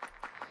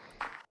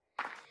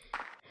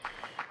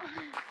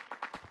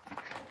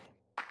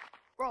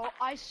 Bro,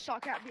 I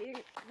suck at being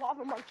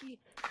lava monkey.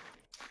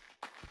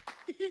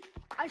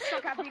 I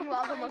suck at being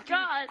lava Oh my monkey.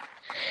 god.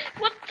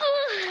 What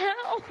the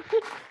hell?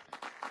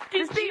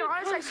 Just being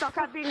honest, I suck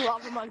at being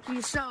lava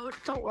monkey, so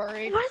don't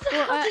worry. Where the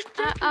Well, hell did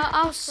that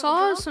I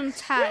saw some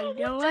tag.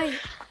 Like,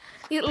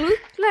 it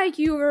looked like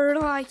you were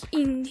like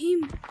in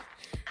him.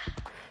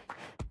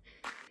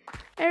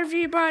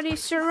 Everybody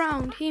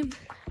surround him.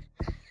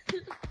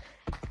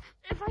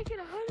 If I get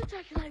a heart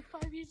attack in like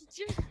 5 years, it's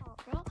your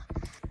fault, bro.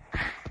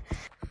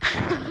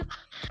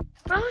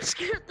 Bro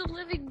scared the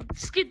living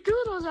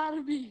skidoodles out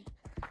of me.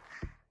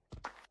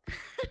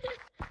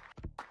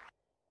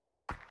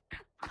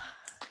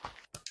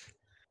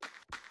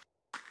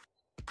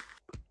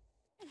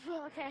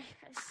 Okay.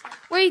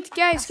 Wait,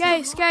 guys,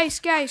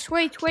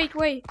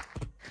 wait.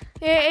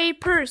 A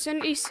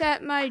person is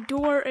at my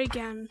door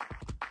again.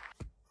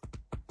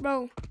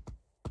 Bro.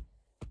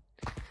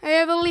 I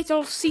have a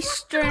little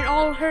sister and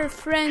all her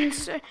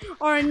friends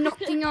are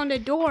knocking on the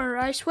door,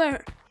 I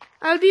swear.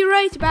 I'll be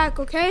right back,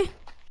 okay?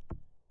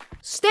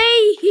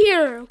 Stay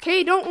here,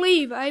 okay? Don't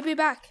leave. I'll be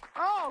back.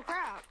 Oh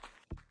crap!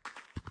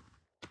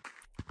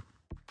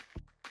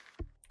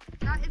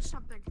 That is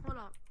something. Hold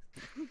up.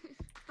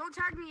 Don't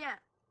tag me yet.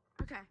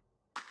 Okay.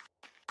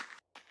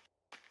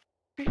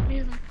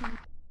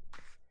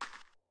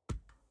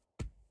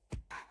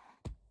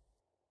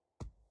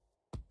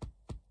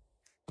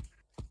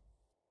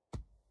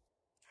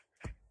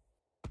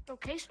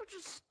 Queso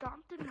just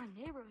stomped in my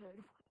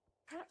neighborhood.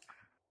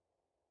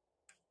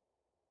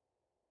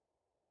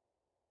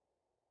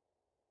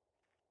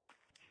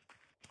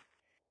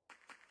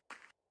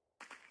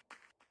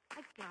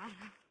 I got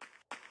him.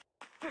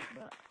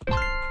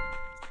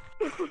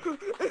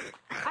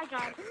 I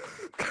got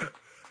him.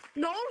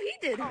 No, he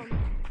did. Oh,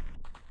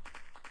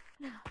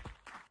 no.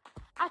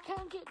 I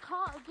can't get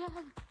caught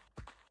again.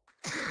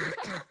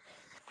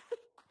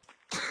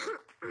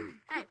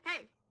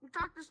 Hey, we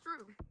talked this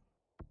through.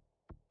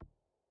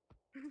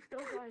 Yo,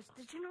 guys,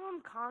 did you know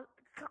I'm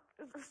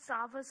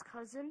Sava's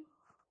cousin?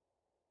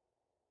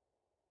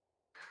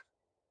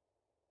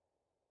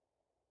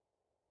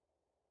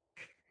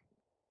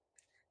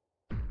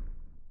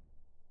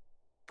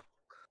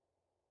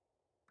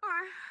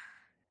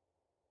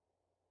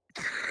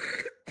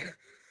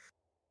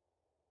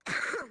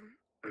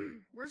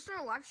 We're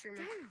still live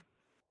streaming.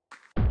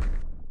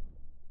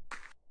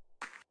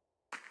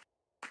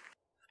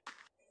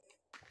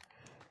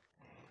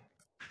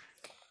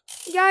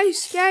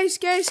 Guys.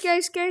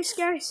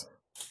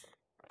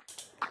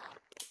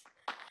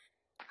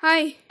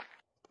 Hi.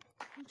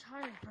 I'm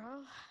tired,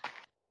 bro.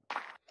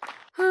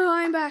 Oh,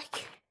 I'm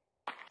back.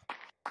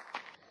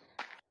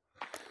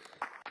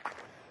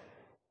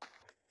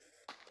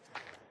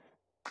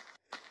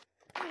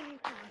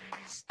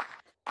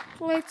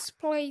 Let's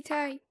play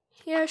tag.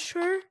 Yeah,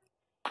 sure.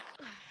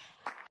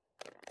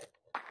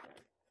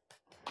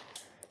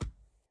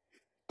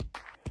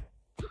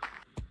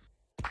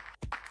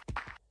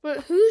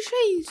 But who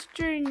changed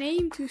their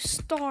name to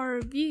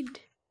Starvid?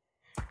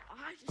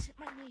 I just hit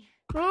my knee.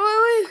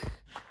 Oh,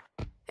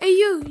 hey,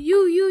 you.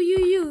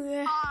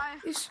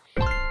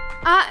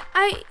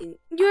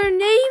 Your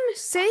name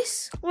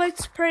says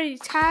Let's Play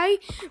Tag,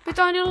 but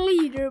on the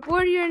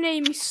leaderboard your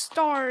name is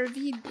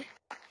Starvid.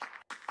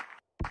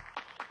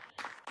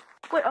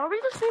 Wait, are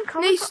we the same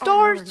color? They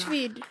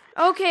Starvid.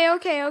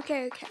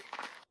 Okay.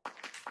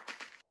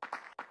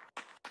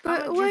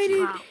 But why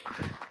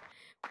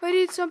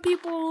did some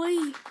people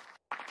leave?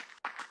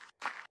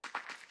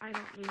 I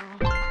don't know.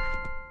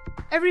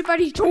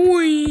 Everybody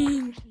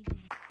join!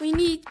 We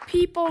need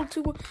people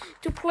to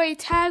play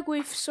tag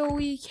with so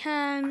we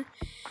can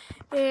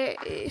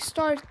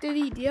start the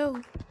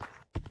video.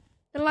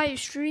 The live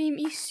stream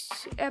is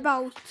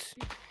about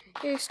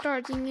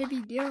starting a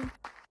video.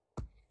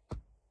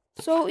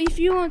 So if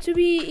you want to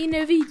be in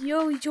a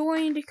video,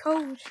 join the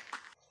code.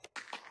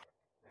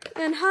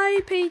 And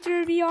hi,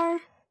 Painter VR.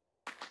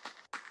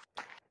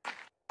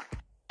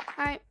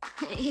 Hi.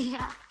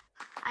 Yeah,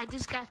 I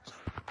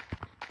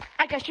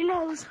got your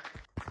nose.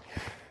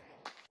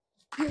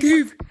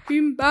 Give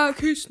him back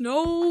his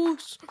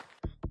nose.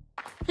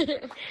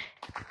 No,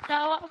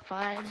 I'm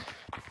fine.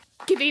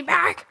 Give him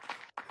back.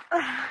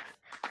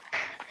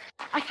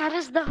 I got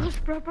his nose,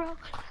 bro. No,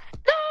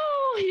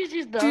 here's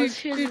his nose.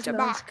 Here's his nose.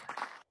 Back.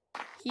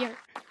 Here.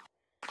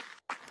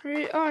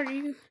 Where are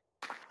you?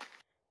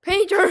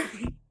 Painter!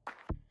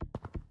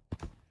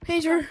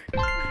 Painter!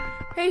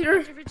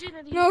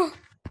 No!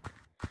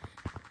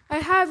 I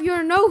have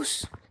your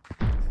nose!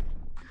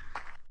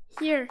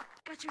 Here,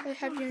 I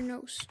have your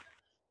nose.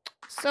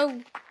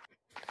 So,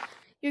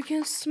 you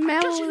can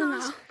smell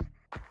now.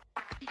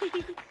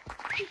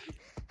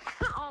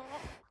 Oh.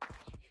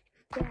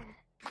 Yeah.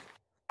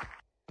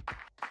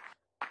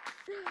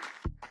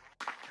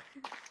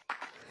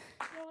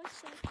 No, I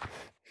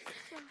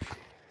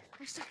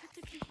suck at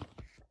the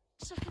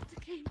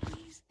game.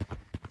 Please.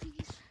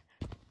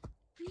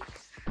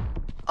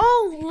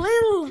 Oh,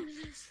 Lil!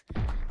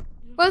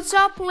 What's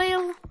up,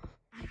 Lil?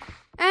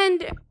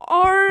 And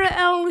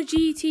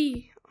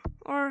RLGT.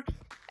 Or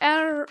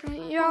L,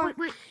 yeah.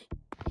 Wait.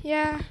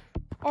 Yeah,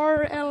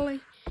 RL.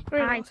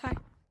 Hi.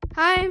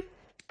 Hi.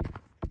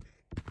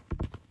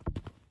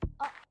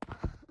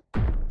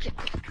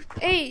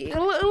 Hey,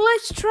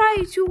 let's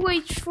try to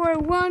wait for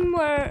one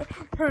more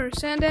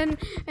person, and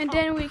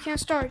then we can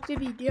start the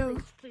video.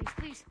 Please.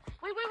 Wait.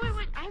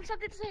 I have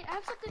something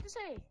to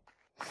say.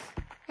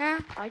 Yeah?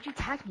 Why'd you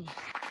tag me?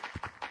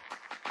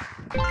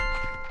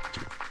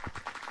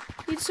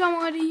 It's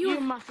somebody You're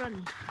my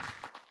friend.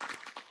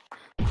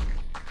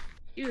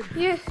 You.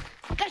 Yeah.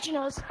 Got your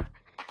nose.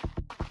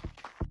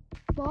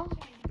 What?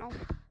 No.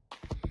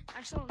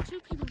 I saw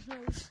 2 people's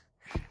nose.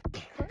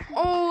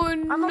 Oh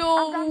no. I'm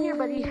down here,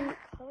 buddy.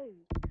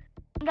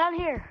 I'm down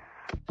here.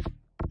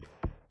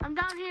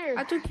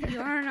 I took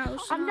your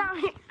nose. I'm down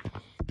here.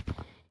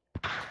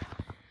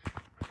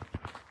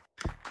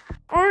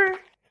 Or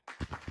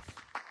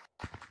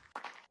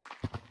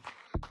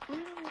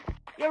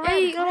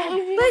hey,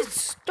 let's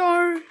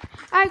start.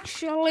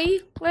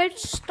 Actually,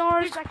 let's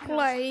start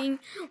playing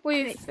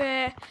with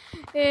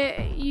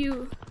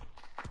you.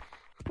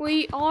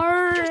 We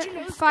are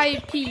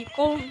 5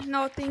 people,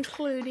 not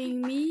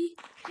including me.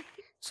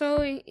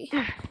 So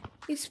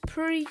it's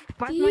pretty.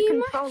 My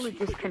controller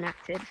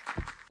disconnected.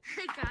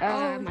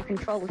 My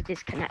controller's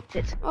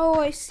disconnected. Oh,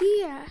 I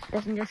see.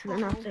 Doesn't just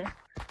enough to.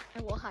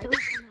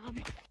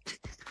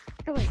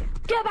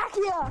 Get back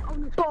here,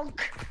 bonk.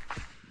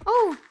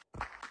 Oh,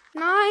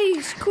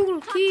 Nice,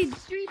 cool kid.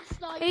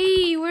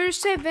 Hey, we're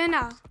 7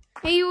 now.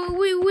 Hey,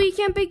 we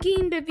can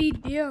begin the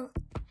video.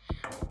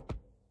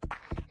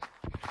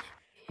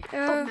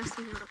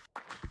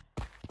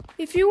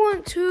 If you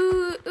want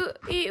to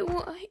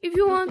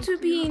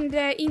be in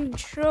the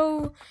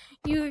intro,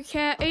 you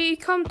can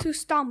come to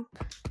Stump.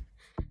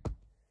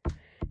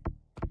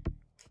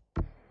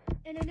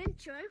 In an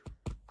intro?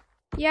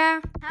 Yeah.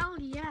 Hell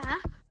yeah.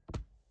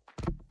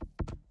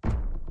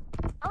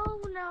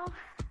 Oh no.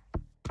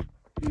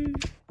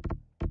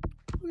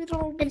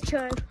 Little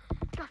intro.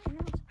 Gosh, no.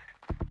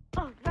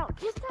 Oh no,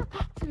 give that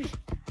back to me.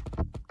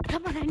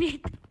 Come on, I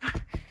need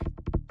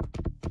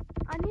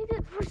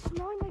it for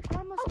smelling my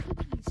grandma's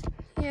cookies.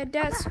 Yeah,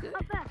 that's good.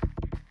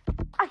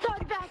 I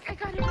got it back.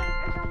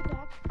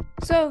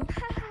 So,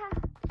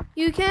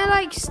 you can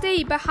like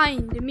stay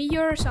behind me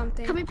or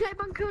something. Can we play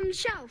Monkey on the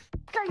Shelf?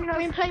 Can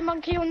we play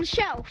Monkey on the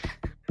Shelf?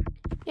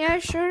 Yeah,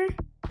 sure.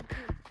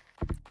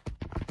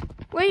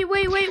 Wait.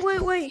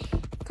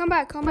 Come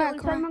back.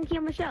 Play Monkey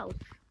on the Shelf.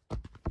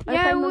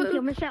 Yeah, Monkey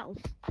on the Shelf.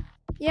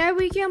 Yeah,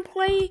 we can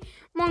play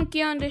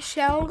Monkey on the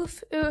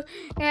Shelf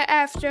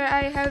after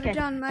I have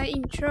done my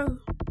intro.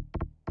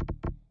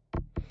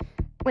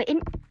 Wait,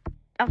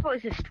 I thought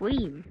it was a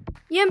stream.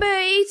 Yeah, but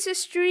it's a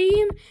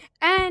stream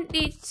and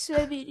it's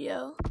a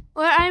video.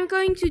 Well, I'm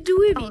going to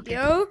do a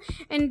video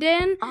and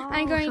then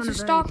I'm going to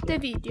stop the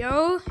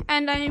video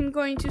and I'm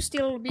going to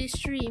still be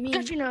streaming.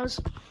 Got your nose.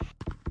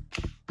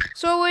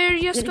 So we're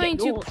just going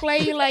to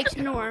play like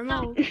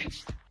normal.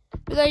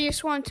 But I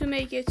just want to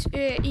make it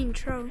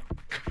intro.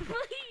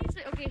 Please.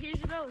 Okay, here's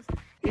your nose.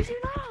 Here's your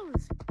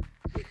nose.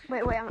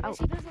 Wait, I'm out.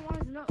 He doesn't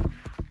want his nose.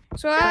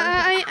 So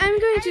I'm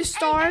going to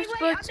start,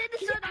 but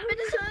I'm in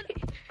the sun.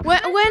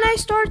 when I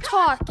start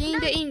talking,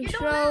 the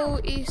intro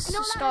is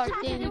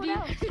starting.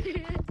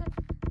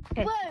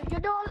 Whoa,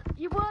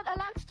 you weren't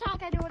allowed to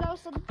tag anyone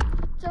else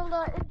until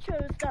the intro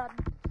is done.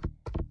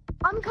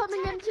 I'm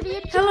coming into the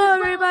intro.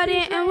 Hello everybody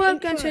and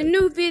welcome to a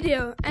new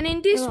video. And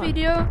in this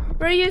video,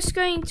 we're just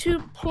going to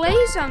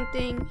play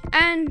something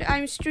and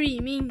I'm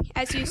streaming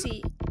as you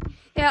see.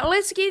 Yeah,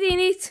 let's get in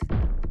it.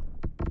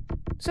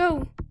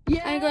 So,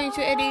 I'm going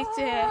to edit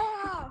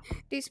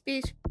this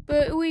bit,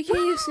 but we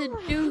can just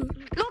do.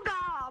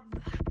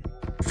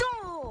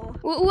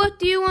 What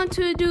do you want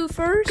to do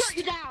first? Cut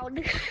you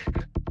down.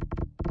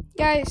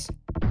 Guys.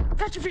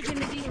 Got your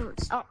virginity.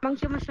 Oh,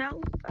 Monkey on the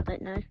Shelf? I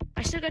don't know.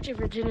 I still got your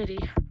virginity.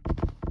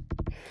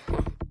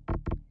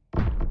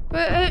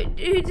 But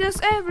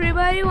does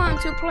everybody want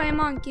to play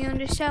Monkey on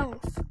the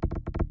Shelf?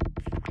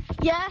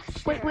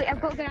 Yes. Wait, I've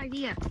got a good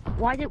idea.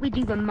 Why don't we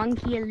do the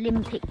Monkey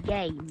Olympic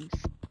Games?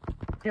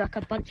 Do like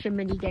a bunch of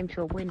mini games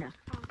for a winner.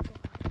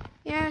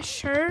 Yeah,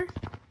 sure.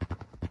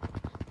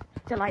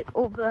 So like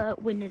all the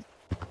winners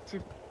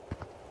to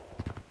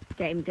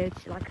game go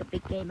to like a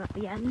big game at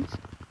the end.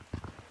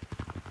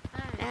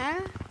 Yeah.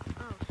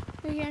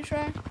 We can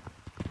try.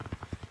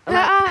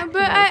 But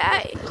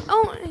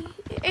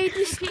a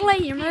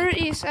disclaimer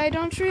is I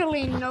don't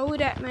really know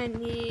that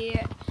many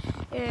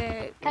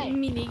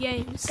mini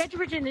games. Get your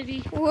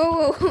virginity.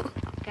 Whoa.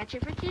 Get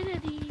your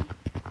virginity.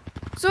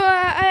 So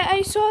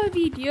I saw a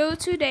video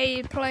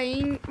today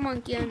playing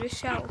Monkey on the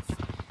Shelf.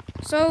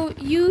 So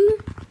you,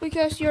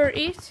 because you're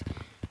it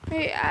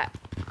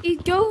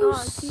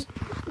goes.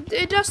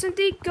 Doesn't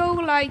it go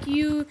like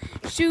you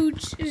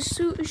choose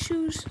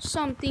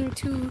something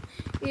to?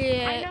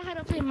 I know how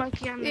to play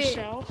Monkey on the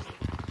Shelf.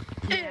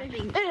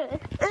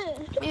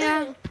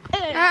 Yeah,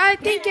 I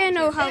think I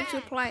know how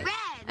to play.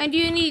 And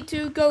you need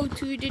to go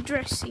to the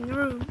dressing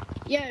room.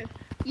 You,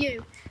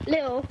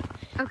 little.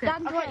 Okay.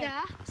 Stand right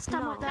there.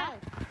 Stand right there.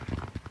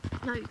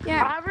 No,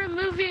 yeah. I'm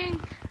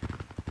removing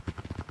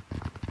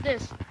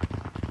this.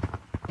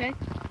 Okay.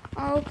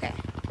 Okay.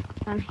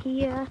 I'm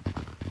here.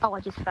 Oh, I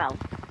just fell.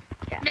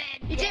 Yeah.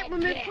 You didn't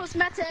remove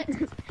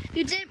cosmetics.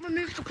 You didn't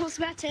remove the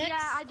cosmetics.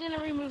 Yeah, I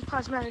didn't remove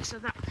cosmetics, so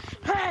that.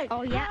 Hey!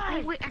 Oh yeah.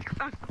 Hey. Wait, I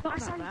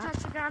saw you touch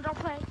the ground. Don't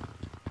play.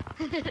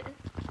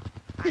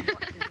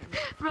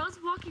 Rose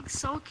walking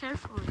so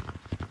carefully.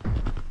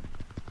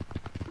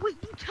 Wait,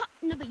 you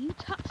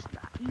touched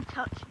that. You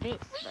touched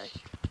this. Though.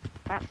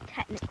 That's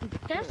technically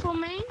careful,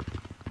 man.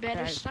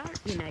 Better start.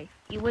 You know,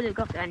 you would have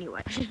got it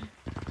anyway.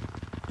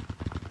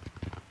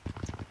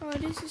 Oh,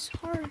 this is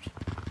hard.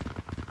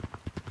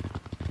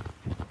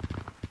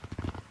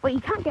 Wait,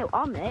 you can't go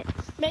on it.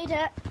 Made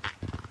it.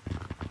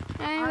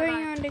 I'm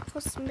going on the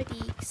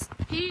cosmetics.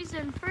 He's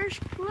in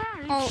first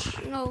place. Oh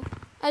no,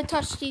 I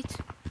touched it.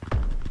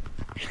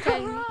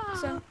 Okay,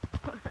 so.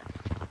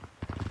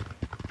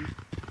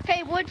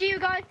 Hey, what do you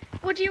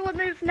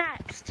remove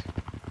next?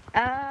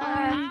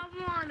 I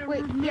want to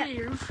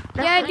remove.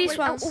 Yeah, this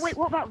one. Oh, wait,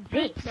 what about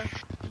this?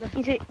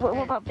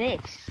 What about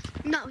this?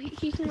 No,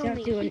 he can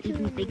only do an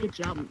even bigger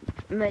jump.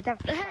 The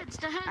heads.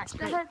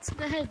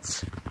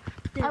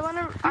 I want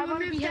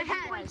to be heavy.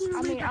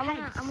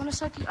 I want to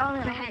suck you on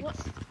the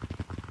heads.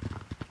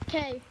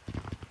 Okay.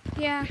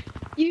 Yeah.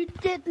 You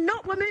did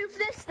not remove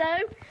this though.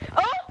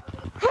 Oh!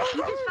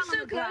 You just fell on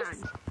the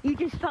ground. You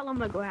just fell on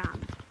the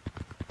ground.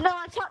 No, No,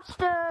 I touched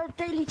the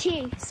Daily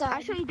Tea. So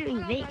I saw you doing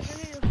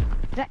this. Does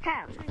that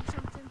count?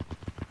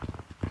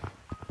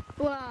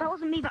 Wow. That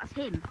wasn't me, that's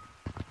him.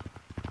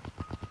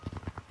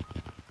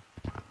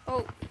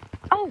 Oh,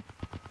 Oh,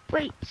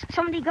 wait,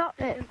 somebody got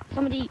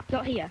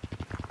here.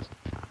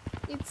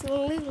 it's a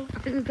little. I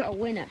think we've got a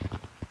winner.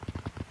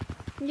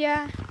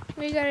 Yeah,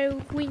 we got a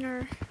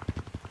winner.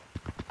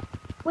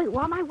 Wait,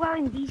 why am I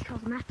wearing these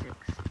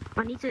cosmetics?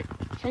 I need to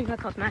change my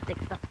cosmetic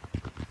stuff.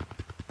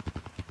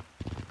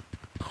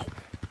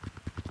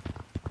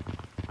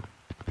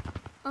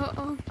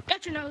 Uh-oh.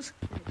 Got your nose.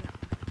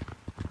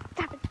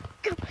 Tap it,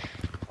 go.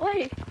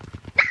 Wait.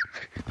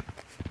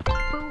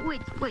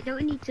 Wait, don't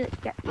we need to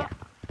get, yeah.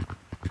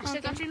 I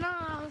still got your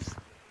nose.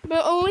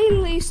 But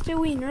Lil is the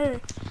winner.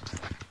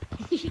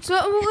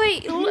 So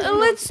wait,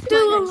 let's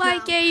do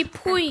like a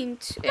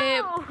point,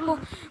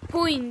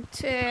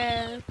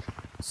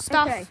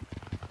 stuff. Okay.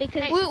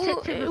 Because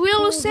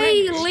We'll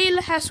say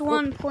Lil has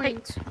 1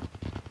 point.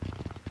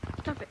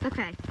 Stop it.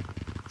 Okay.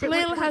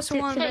 Lil has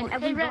 1 point.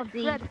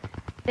 Everybody,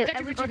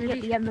 everybody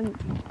at the end.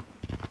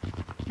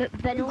 But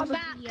then all of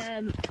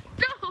the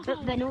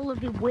but then all of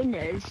the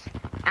winners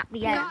at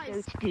the end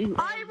go to do.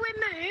 I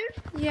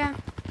remove Yeah.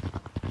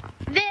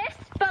 this,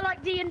 but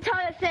like the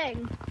entire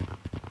thing.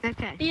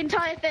 Okay. The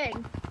entire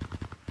thing.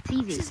 It's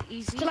easy. This is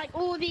easy. So like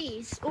all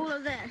these, all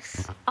of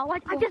this. Oh, I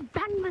just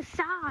banged the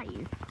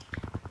side.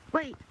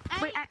 Wait,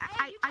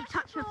 I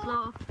touched the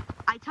floor.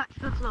 I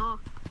touched the floor.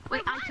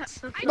 Wait, I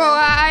touched the floor. Well,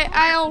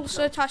 I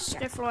also touched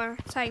the floor.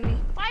 Tag me.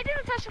 I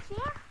didn't touch the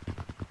floor.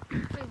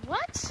 Wait,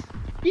 what?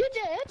 You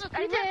did. Look,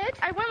 you did.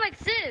 I went like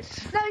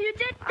this. No, you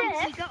did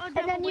this. you got a and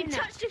then double you winner.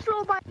 touched the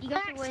floor by You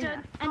got a winner.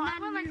 accident. And No, then I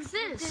went like you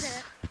this. did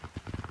it.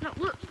 No,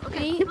 look.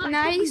 Okay, Okay, look,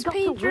 nice got the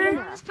painter.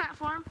 winner. on this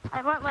platform.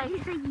 I went I like.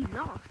 didn't say you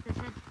lost. I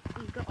said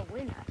you got a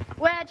winner.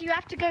 Where do you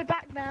have to go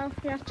back now?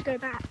 You have to go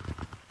back.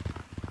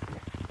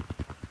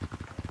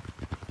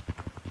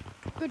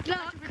 Good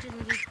luck.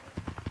 Virginity.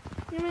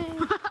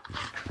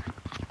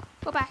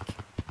 Go back.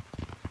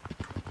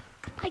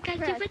 I got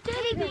Fred. your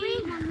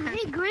virginity.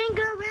 Hey, Green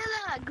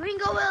Gorilla. Green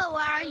Gorilla,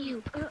 where are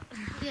you?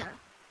 Yeah.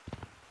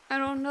 I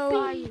don't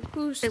know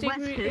who's the West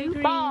who?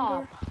 green.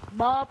 Bob.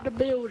 Bob the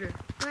Builder.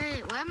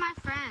 Wait, where my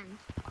friend?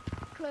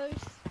 Close.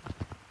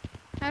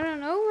 I don't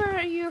know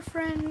where your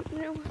friend You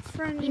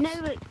is. know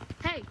what?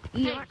 Hey,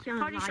 You're hey, actually on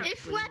a party live shark. If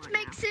stream Wet right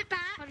makes it back.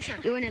 Party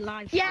shark. You're in a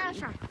live Yeah.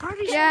 stream.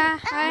 Yeah,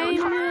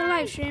 I'm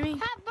live streaming.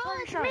 That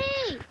ball's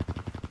me.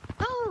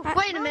 Oh, Uh,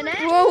 wait a minute.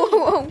 Whoa,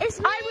 whoa, whoa. It's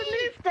I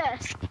removed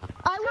this.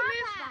 I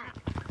removed that.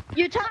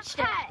 You touched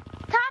it.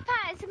 Top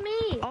hat, it's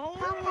me.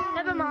 Oh.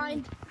 Never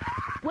mind.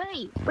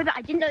 Wait,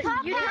 I didn't know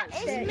you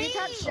touched it. You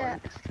touched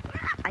it.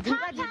 I didn't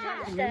know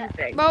you were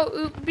moving.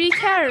 Well, be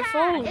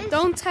careful.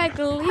 Don't tag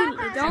Lil.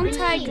 Don't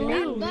tag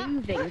Lil.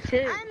 Moving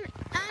too.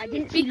 I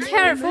didn't Be see you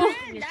careful.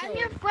 moving at all. I'm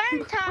your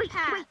friend, Top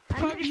Hat.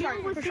 Party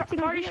shark was sitting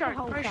Party here shark, the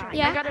whole party time. shark.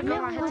 Yeah. I gotta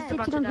go. My No, was head's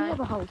about sitting to on here die.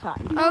 the whole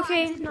time.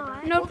 Okay,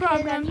 no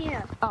problem.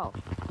 Here. Oh.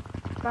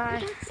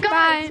 Bye.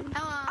 Bye.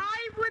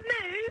 I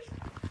removed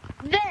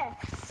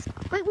this.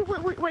 Wait,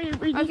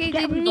 we need Okay, to the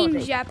get everybody.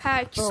 ninja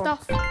pack Oh.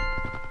 stuff.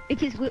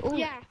 Because we're all...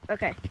 Yeah.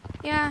 Okay.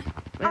 Yeah,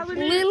 I removed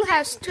Lil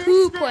has this,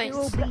 2 this, We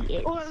all points. beat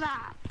it. All of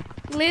that.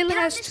 Lil Get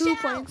has the 2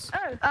 shell. points.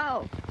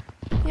 Oh.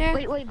 Yeah.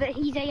 Wait, but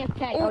he's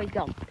AFK. Oh, he's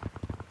gone.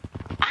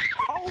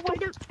 Oh, why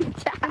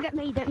don't get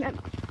me, don't get me.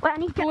 Wait, I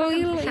need to get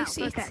Lil myself. is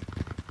it. Okay.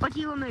 What do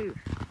you remove?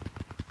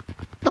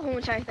 The whole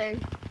entire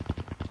thing.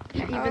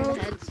 Oh.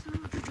 heads.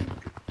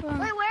 Well,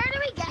 Wait, where do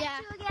we get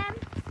to again?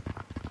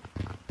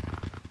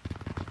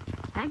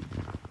 Hey?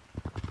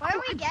 Where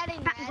are we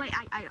getting, Red? Wait,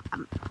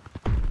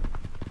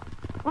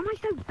 why am I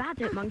so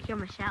bad at Monkey on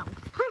the Shelf?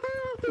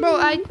 bro,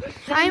 I'm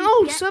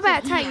also get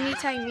bad. to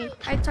Tag me.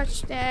 I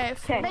touched the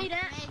phone. Made it.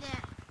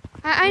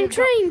 I'm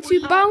trying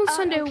to bounce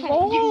on the okay.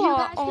 wall You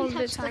guys can all the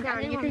touch the time.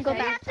 ground. You can go back.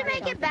 We have to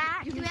make it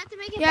back. Do we have to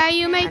make it Yeah, back?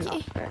 you make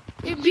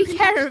it. Be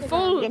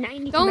careful. Yeah, now you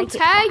need to Don't make it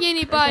tag back.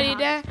 anybody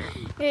Okay.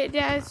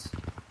 that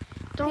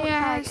Don't tag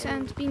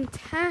hasn't been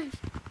tagged.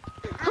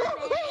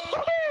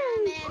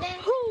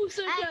 Oh,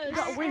 so You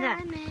got a winner.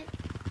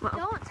 Well,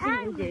 Don't what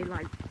tag do you do?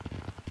 Like,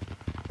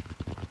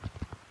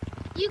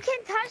 You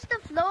can touch the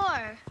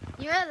floor.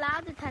 You're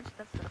allowed to touch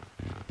the floor.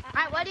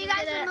 Alright, what do you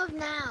guys remove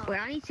now? wait,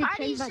 I need to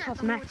change my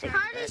cosmetics.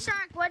 Party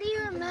Shark, what do you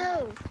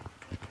remove?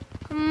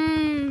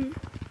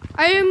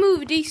 I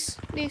removed this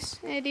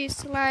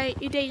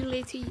like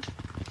utility.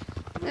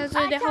 That's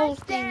the whole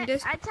thing.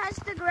 This I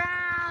touched the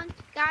ground.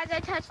 Guys, I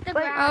touched the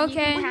Wait, ground.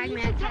 okay. You can tag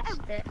me, I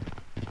touched it.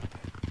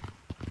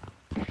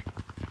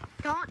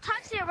 Don't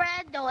touch it,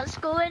 Red. Don't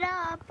screw it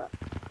up.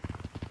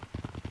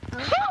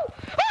 That's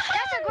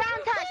a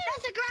ground touch.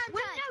 That's a ground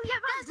touch. No, yeah,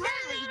 That's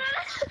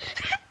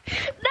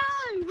no.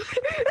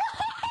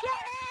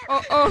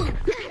 oh.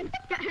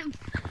 Get him.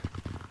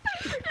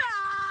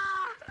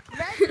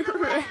 Red's the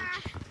winner.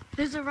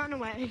 There's a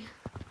runaway.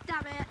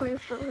 Damn it.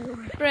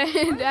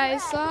 Red, I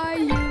saw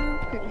you.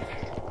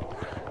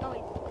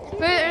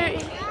 But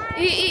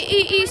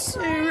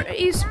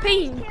is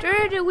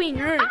Painter the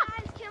winner? Guys,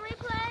 can we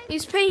play?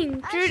 Is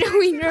Painter the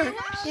winner?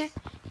 Yeah.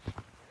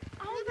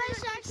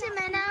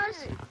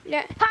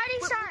 Yeah. Party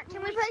Shark.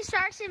 Can we play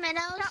Sharks and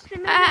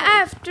Minnows?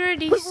 After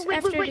this. Wait.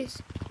 After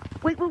this.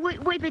 Wait,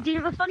 but do you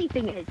know the funny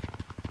thing is?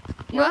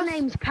 Your What?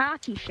 name's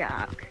Party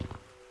Shark.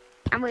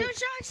 And we're Do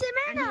Sharks and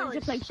and we're Minnows.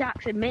 to play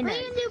Sharks and We Minnows.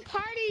 can do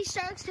Party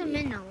Sharks and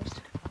Minnows.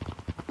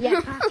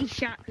 Yeah, Party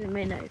Sharks and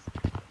Minnows.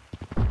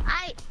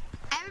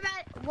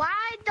 Everybody,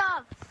 why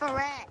the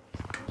frick?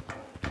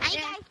 You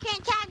guys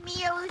can't tag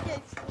me or lose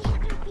it.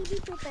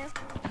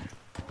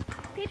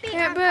 Pee-pee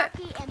Yeah, on but-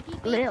 Poppy and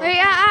Pee-pee Lil. on Hey,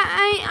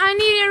 I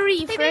need a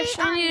refresh.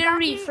 I need a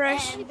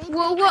refresh.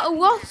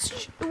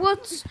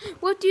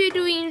 What do you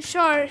do in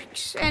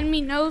Sharks and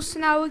Minnows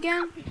now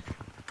again?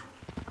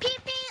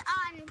 Pee-pee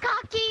on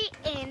Cocky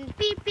and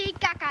Pee-pee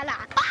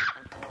Kakala.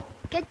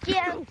 Get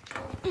you.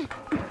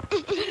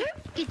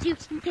 Get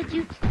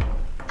you.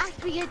 I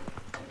forget.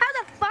 How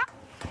the fuck?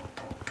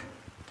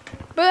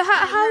 But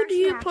how do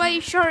you play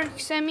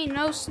Sharks and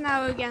Minnows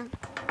now again?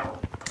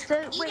 So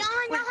You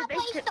don't know how to play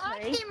Sharks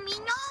basically, and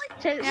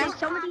Minnows? so Yeah. if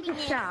somebody's a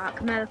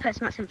shark, another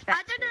person that's infected.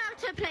 I don't know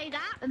how to play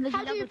that. And there's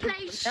How do you another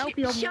play person. They'll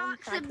be on one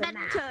Sharks side and of the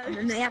map, Mentos? and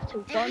then they have to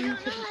If run you to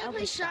don't know the how to other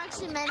play side Sharks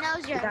and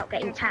Minnows, you're without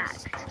getting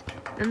tagged.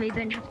 And they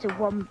then have to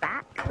run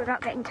back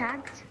without getting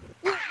tagged.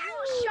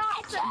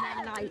 Sharks And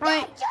then like,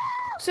 Right.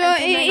 So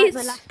and then, like, the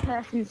it's last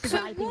person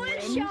surviving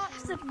wins.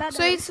 Sharks and Minnows.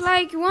 so it's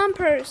like one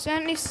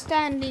person is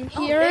standing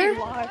here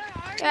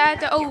at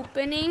the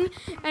opening,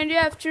 and you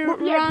have to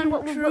run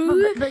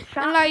through the and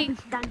shark like is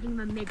standing in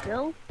the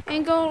middle,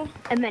 and go,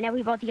 and then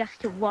everybody has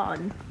to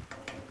run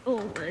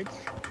forwards.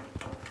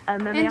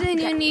 And then, they and have then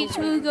to you get need to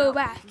forward. go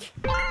back.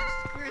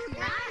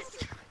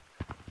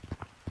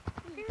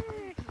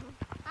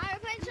 Alright, we're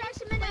playing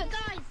Sharks and Minnows.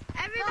 Guys,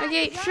 everybody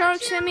Okay, go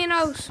Sharks to- and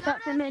Minnows.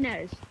 Sharks and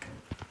Minnows.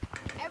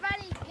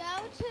 Everybody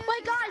go to...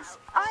 Wait, guys,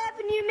 I have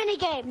a new mini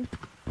game.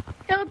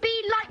 It'll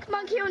be like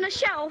Monkey on a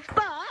Shelf,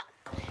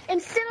 but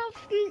instead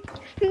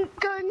of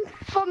going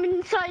from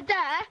inside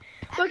there,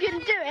 we're gonna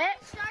do it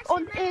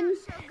on in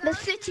the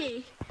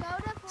city.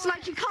 It's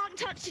like you can't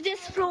touch this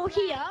floor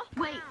here,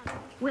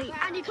 Wait,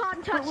 and you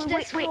can't touch Wait,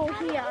 this wait, floor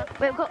here.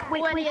 wait,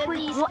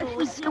 these what if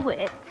we do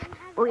it?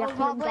 But we have to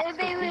get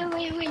to the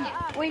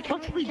beach. Wait,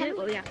 What if we do it?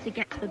 But we have to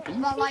get to the beach.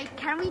 But like,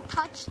 can we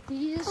touch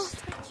these?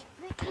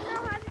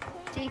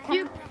 you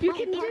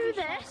can do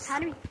this.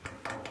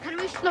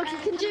 Look, you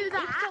can do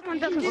that. You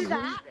can do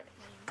that.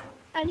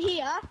 And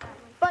here,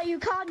 but you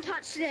can't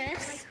touch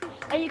this,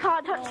 and you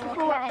can't touch the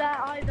floor up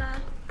there either.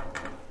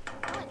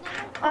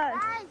 Oh,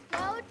 Guys,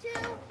 go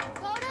to...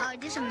 Oh, it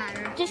doesn't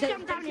matter. just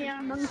jump down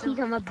here. Monkeys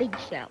on a big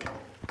shell.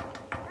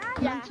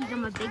 Yeah. Monkeys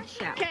on a big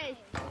shell. Okay.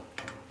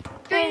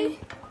 Hey,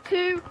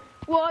 3, 2,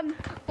 1,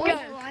 go.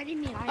 I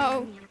didn't mean.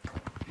 oh,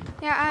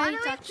 yeah, What I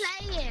are touched.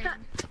 we playing?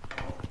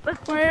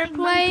 We're Monkeys on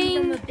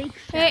playing a big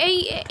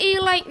shell. a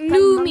like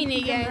new monkeys mini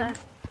on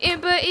game.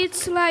 But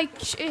it's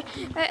like an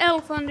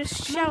elf on the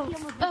shelf.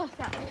 Oh,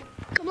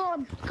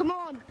 come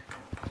on.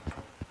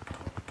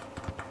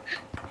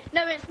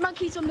 No, it's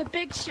monkeys on the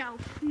big shelf,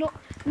 not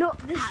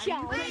the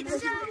shelf. Wait, so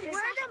we're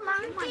the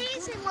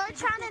monkeys and we're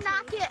trying to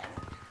knock it.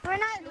 We're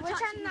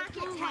trying to knock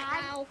it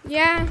tag.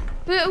 Yeah,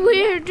 but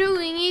we're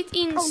doing it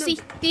in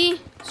city,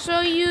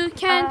 so you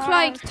can't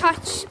like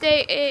touch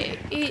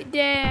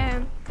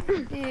the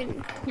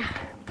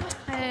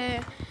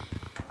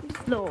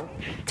Floor.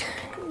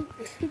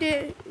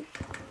 the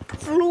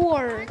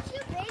floor. Aren't you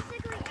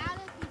basically out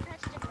if you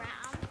touch the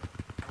ground?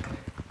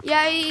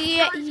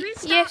 Yeah, Guys,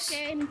 restart yes.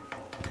 game.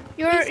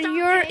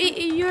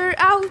 You're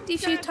out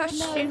if you touch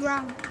the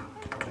ground.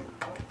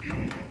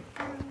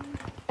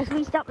 As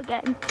we start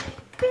again.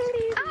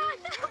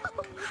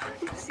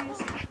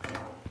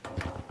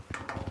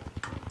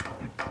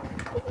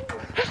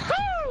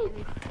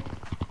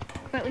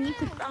 But we need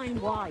to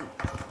find white.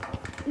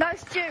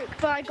 Nice joke,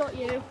 but I got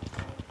you.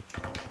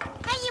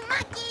 Hey, you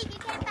monkey! You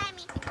can't find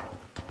me.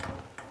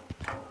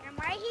 I'm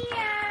right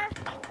here.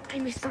 I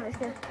missed it.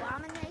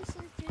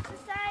 Abominations to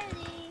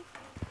society.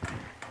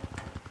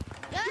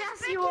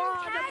 Yes, you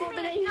are an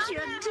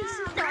abomination to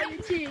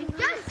society.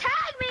 Just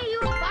tag me, you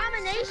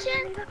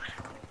abomination!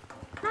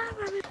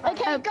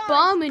 Okay, guys,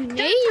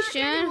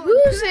 Abomination?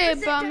 Who's the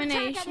don't tag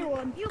abomination?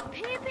 anyone. You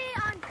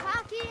pee-pee on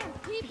Cocky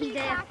and pee-pee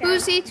Cocky.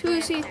 Who's it?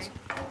 Who's it?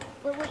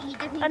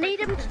 I need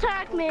him to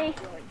tag me.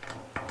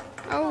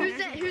 Oh, Who's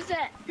it?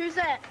 who's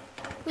Don't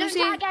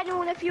it? tag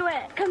anyone if you're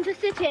it. Come to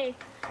city.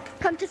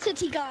 Come to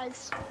city,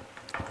 guys.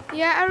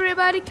 Yeah,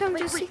 everybody come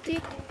to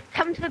city.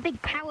 Come to the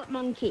big parrot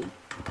monkey.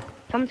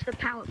 Come to the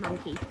parrot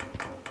monkey.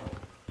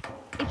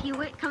 If you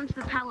wait, come to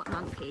the parrot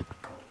monkey.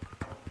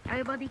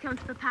 Everybody come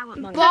to the parrot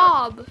monkey.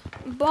 Bob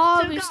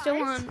So, is the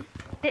guys, one.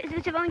 This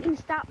is the one we can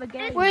start the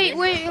game. Wait,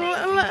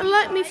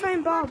 let me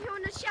find Bob. Monkey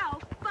on the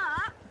shelf,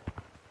 but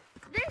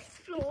this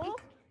floor,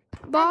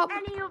 Bob,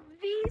 any of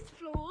these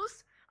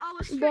floors are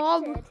restricted.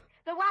 Bob.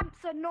 The ramps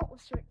are not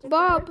restricted.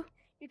 Bob. though.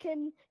 You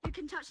can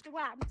touch the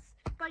ramps,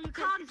 but you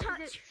can't touch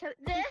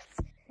this.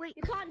 Wait,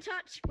 You can't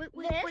touch wait,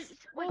 this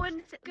or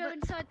go but-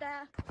 inside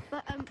there.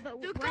 but The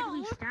where do goal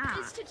we start?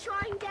 is to try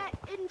and get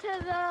into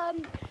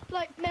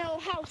the middle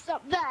house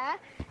up there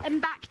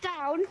and back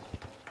down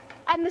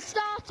And the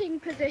starting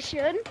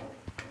position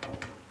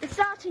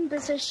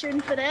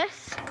for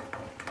this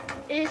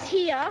is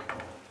here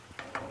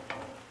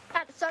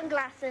at the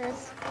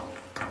sunglasses.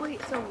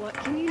 Wait, so what?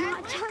 Can you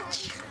not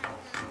touch?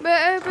 But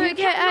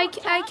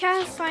I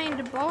can't find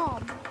the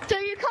bomb. So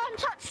you can't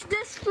touch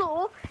this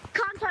floor.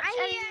 Can't touch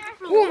any of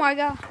the floor. Oh my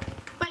god.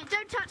 Wait,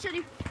 don't touch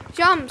any.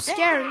 Jump,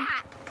 scary.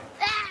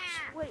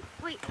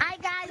 Wait.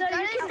 Alright, guys, So go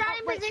you to can-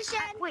 starting wait, position.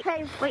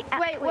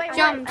 Wait.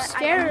 Jump,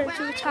 scary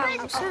to the top. Ricky,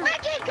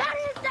 go to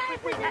starting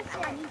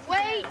position.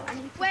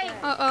 Wait.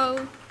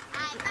 Uh-oh.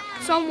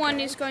 Someone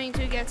is going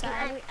to get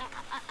tagged.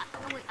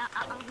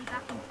 I'll be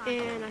back in 5.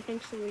 And I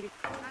think somebody.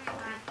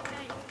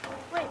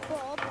 Wait,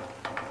 Bob.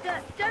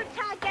 Don't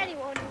tag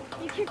anyone.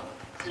 You can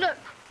look.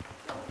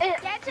 I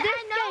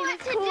know what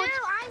to do.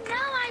 I know.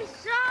 I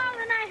saw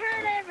and I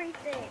heard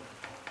everything.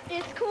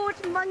 It's called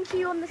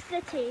Monkey on the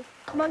City.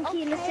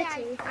 Monkey in the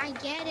City. I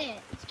get it.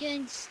 It's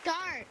going to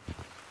start.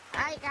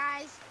 Alright,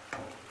 guys.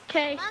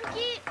 Okay.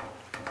 Monkey.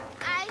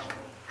 I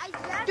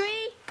just.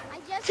 3, I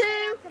just 2,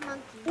 set up the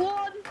monkey.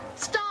 1,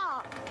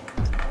 start.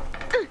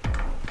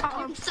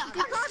 I'm stuck.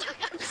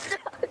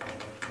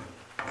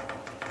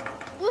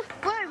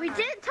 Wait, we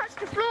didn't touch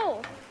the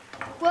floor.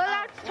 We're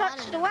allowed to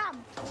touch the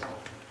ramp.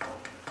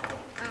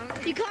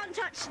 You can't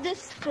touch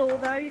this floor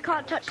though. You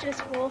can't touch this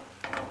floor.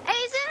 Hey,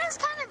 isn't this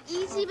kind of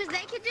easy? But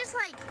they could just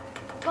like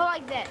go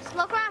like this.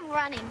 Look where I'm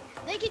running.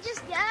 They could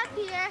just get up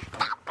here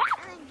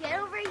and then get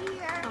over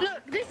here.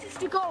 Look, this is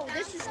the goal.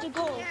 This is the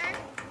goal. Here.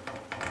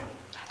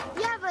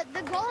 Yeah, but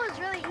the goal is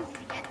really easy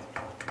to get to.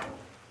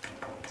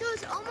 So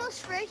it's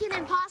almost freaking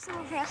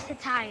impossible for us to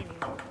tie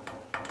anyone.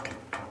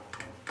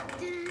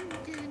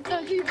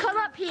 Look, you come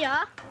up here,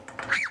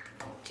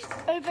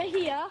 over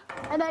here,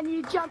 and then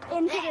you jump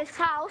into this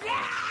house,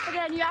 and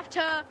then you have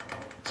to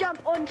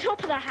jump on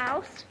top of the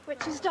house,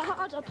 which is the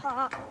harder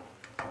part.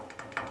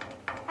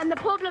 And the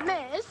problem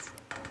is,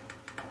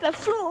 the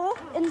floor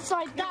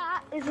inside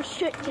that is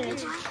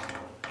restricted.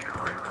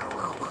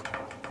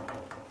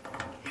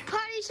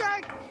 Party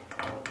Shark.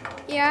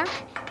 Yeah.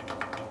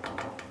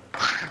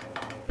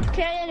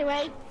 Okay,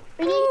 anyway,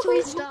 we need to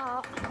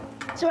restart.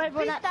 So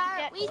everyone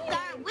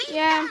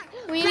Yeah.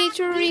 We need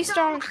to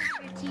restart.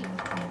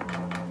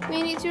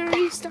 We need to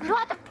restart.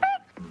 What the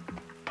frick?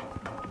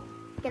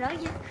 Get out of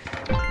here.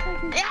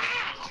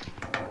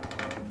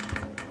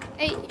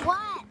 Hey,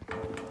 What?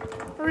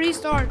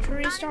 restart.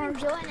 I'm not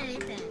doing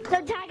anything.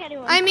 Don't tag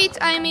anyone. I meet.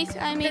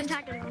 Don't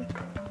tag anyone.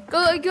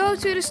 Go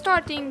to the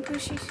starting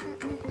pushes.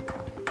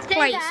 Stay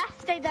Twice. there.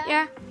 Stay there.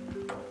 Yeah.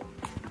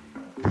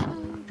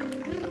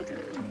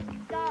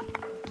 Start.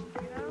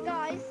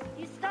 Guys,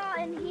 you start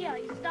in here.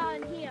 You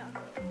start in here.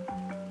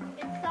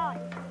 Inside.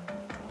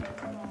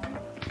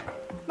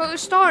 But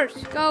start.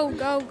 Go.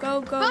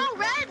 Oh,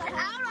 Red's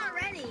out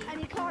already.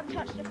 And you can't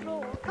touch the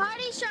floor.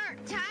 Party Shark,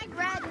 tag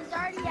Red is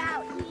already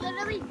out. He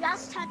literally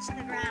just touched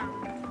the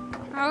ground.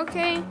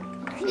 Okay.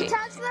 He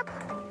touched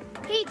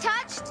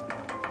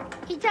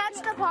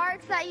the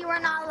parts that you were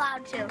not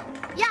allowed to.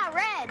 Yeah,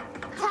 Red.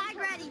 Tag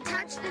Red, he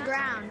touched the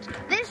ground.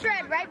 This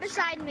Red right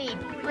beside me.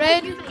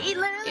 Red. He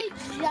literally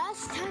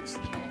just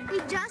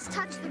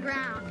touched the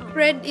ground.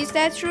 Red, is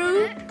that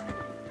true?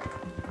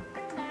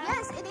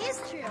 Yes, it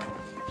is true.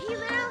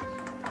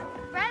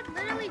 Red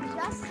literally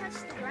just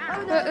touched the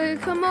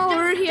ground. Come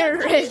over here,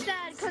 Red.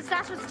 Because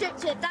that's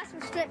restricted. That's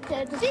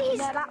restricted. Jeez.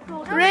 Yeah, that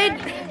floor. Red.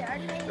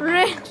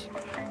 Red.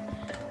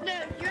 No,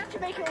 you have to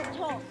make it on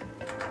top.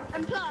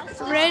 And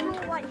plus, Red. this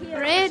floor right here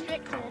Red. is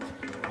restricted.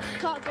 You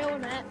can't go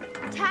on it.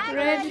 Tag Red.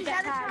 Red, he's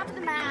at the top of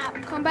the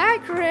map. Come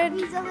back, Red.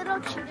 He's a little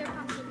cheater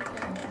pumpkin.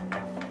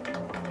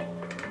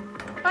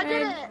 I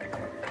did Red. it.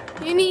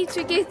 You need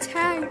to get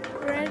tagged,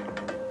 Red.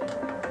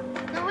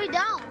 No, we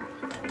don't.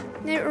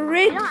 No,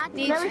 Red don't have to.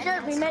 needs. No, we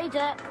don't. We made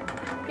it.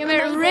 You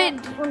mean Red.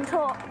 It on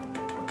top.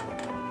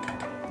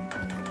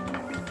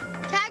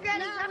 Tag Red,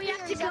 Now we he's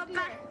have to up come here.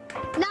 back.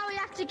 Now we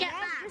have to get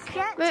back.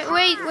 Get Wait.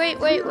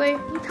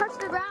 You touched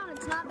the ground,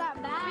 it's not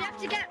that bad. We have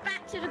to get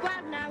back to the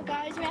ground now,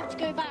 guys. We have to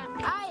go back.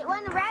 Alright,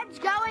 when Red's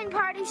going,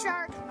 Party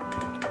Shark.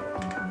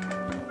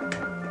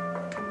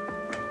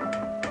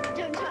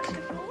 Don't touch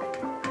the floor.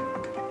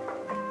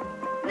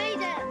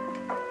 Made it.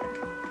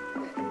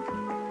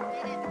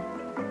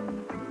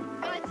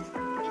 Guys, it's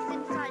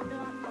inside,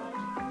 not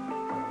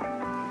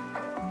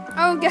outside.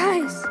 Oh,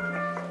 guys.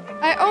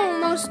 I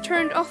almost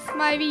turned off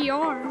my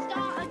VR.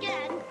 Start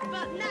again,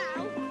 but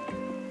now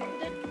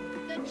the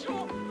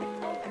top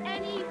of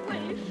any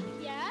roof,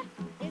 yeah,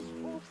 is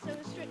also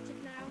restricted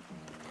now.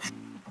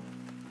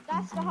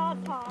 That's the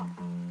hard part.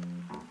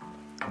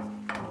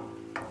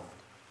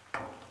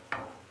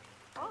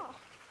 Oh.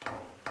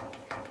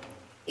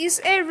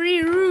 Is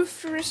every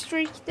roof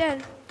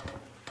restricted?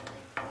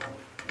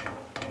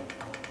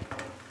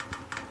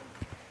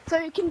 So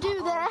you can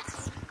do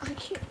this.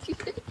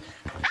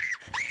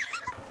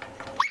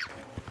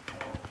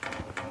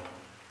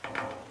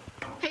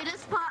 Hey,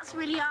 this part's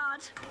really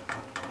hard.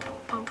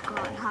 Oh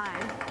God, hi.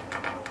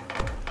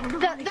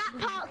 That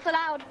part's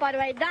allowed, by the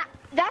way.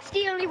 That's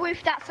the only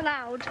roof that's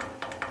allowed.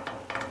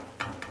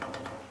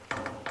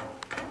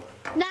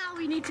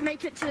 need to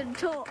make it to the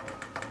top.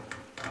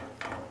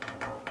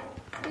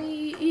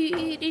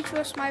 It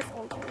was my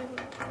fault.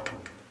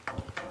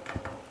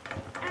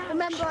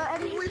 Remember,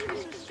 every roof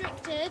is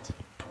restricted.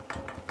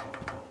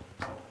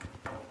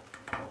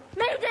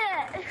 Made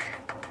it!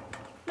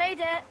 Made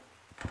it.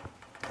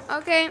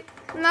 Okay,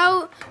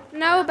 now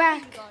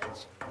back.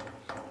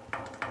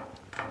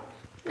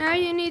 Now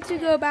you need to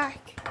go back.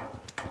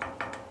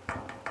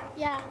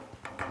 Yeah.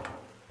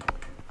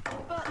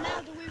 But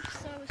now the roof's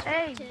so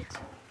restricted.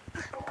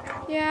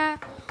 Yeah.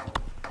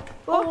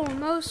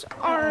 Almost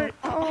are.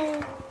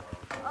 Oh.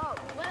 Oh,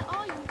 where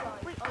are you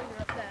guys? Wait. Oh,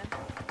 you're up there.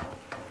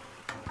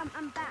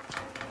 I'm back.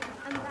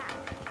 I'm back.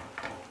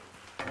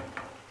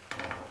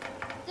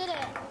 Did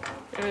it?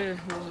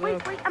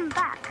 Wait, I'm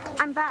back.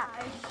 I'm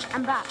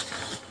back.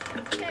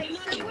 Okay,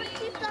 so once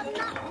you've done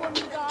that one,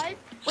 guys.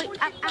 Wait,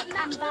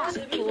 I'm back.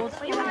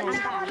 You are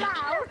now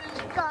allowed,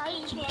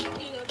 guys.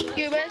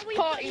 Yeah, where's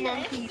Party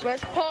Monkey?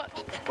 Where's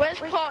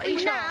Party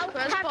Shark?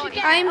 Where's Party?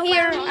 I'm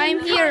here.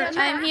 Behind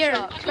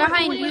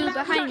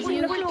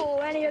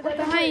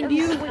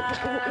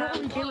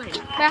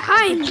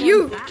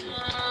you.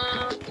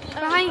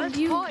 Behind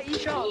you. Party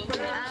Shark.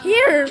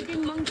 Here.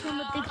 Monkey on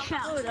the big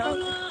shell.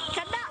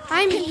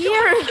 I'm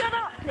here. Shut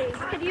up, please.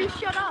 Can you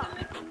shut up?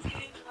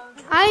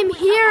 I'm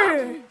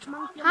here.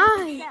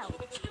 Hi.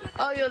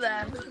 Oh, you're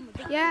there.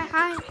 Yeah.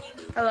 Hi.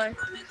 Hello.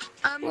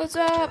 What's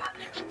up?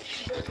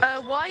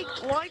 Why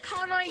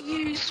can't I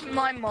use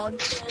my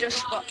mods?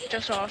 Just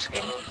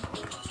asking.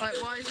 Like,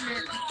 why isn't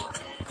it?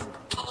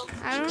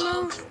 I don't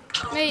know.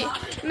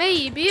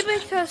 Maybe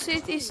because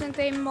it isn't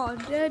a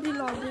modded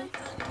lobby.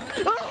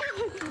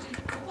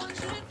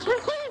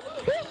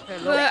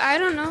 But I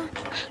don't know.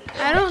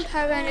 I don't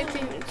have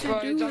anything to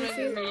do with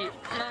it.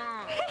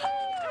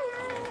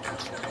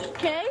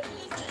 Okay.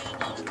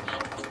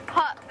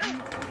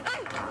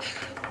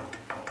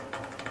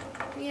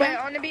 Wait, Yeah.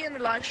 I want to be in the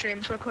live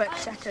stream for a quick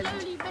second.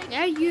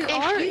 Yeah, you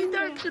are. If you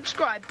don't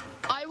subscribe,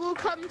 I will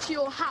come to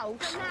your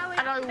house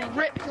and I will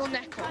rip your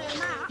neck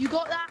off. You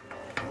got that?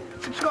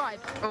 Subscribe.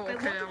 Oh,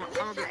 okay.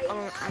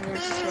 I'm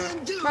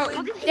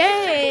Well,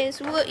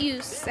 that's what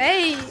you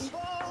say.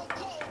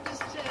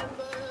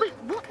 Wait,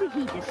 what did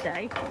he just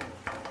say?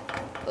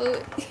 Uh,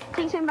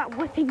 Say something about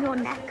whipping your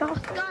neck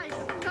off. Guys,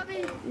 come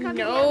in.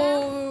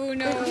 no.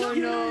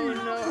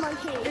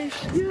 Monkey.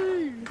 It's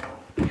you.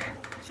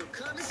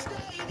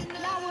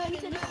 Now we're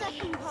into the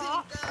second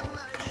part.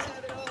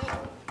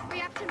 We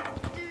have to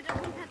do the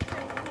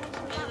competitive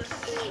rules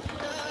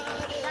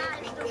That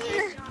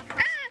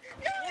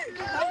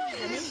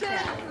is the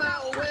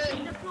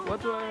What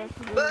do I have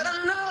to do? But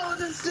I know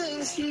the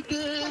things he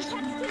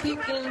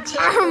can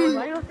tell.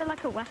 Why do you feel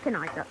like a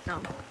weaponize that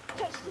song?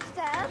 touch the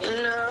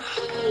stairs.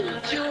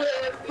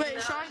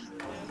 Wait, sorry.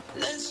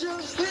 Let your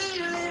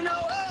feeling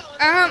know.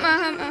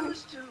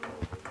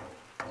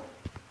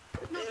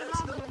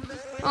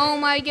 Oh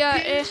my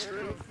god.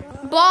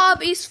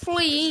 Bob is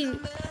fleeing.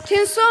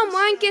 Can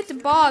someone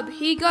get Bob?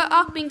 He got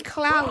up in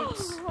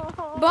clouds.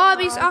 Bob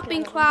is up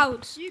in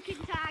clouds. You can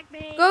tag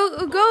me.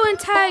 Go and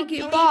tag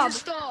You Bob. need to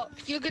stop.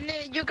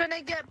 You're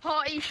gonna get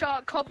Party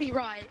Shark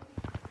copyright.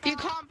 You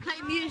can't play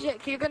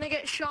music. You're gonna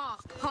get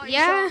Shark. Party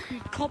Yeah.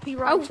 Shark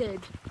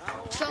copyrighted.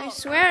 I Stop.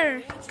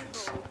 swear.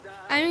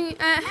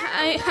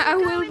 I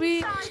will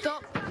be.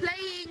 Stop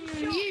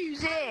playing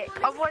music.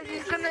 Otherwise,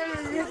 he's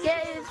gonna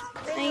get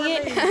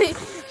his.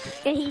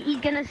 He's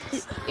gonna.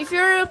 If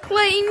you're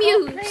playing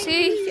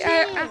music,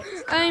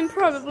 I'm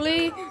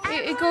probably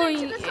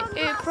going.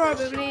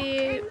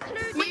 Probably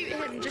Mute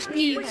him. Just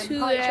need mute him. to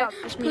Party Shark,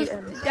 just mute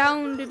him. put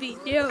down the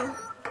video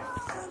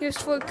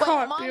just for Wait,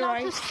 am I allowed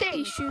to copyright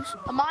sing? issues.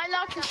 Am I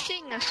allowed to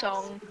sing a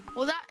song?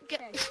 Will that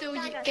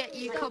get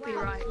you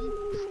copyright?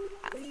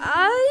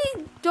 I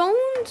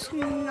don't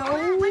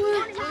know.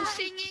 Will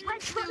singing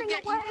still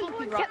get you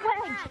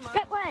copyright?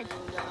 Get wedge.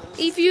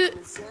 If you,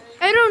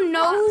 I don't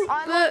know,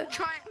 I but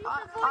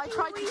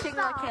tried to sing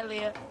like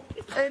Elliot.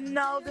 And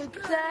now the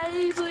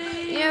day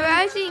bleeds. yeah, but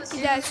I think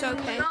that's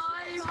okay.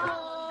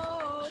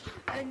 Nightfall,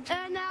 and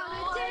now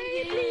the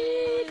day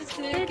bleeds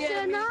to It's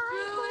get a me nightfall,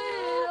 through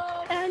it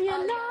all. and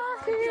you're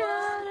not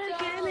here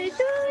to get me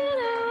through it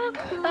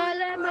all. I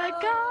let my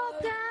guard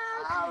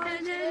down,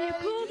 and then you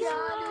pulled the rug.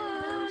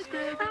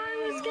 I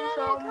was scared.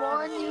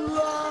 Someone you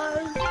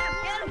love.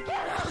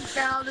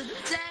 Now the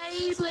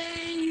day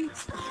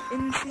bleeds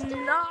into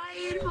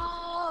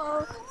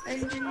nightfall,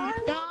 and you're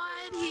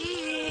not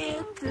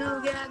here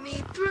to get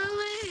me through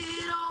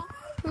it all.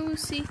 Who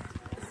see?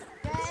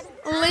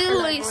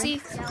 Lily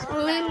sit.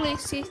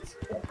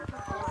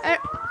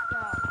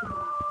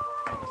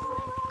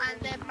 And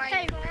then my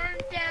phone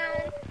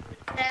down,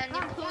 and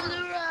you pull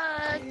the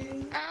rug.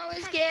 I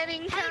was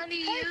getting kinda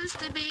used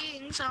to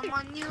being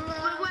someone you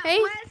love. Hey,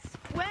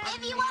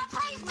 If you want to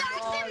play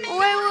Thursday,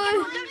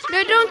 wait.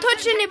 No, don't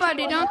touch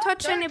anybody. Don't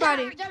touch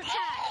anybody. don't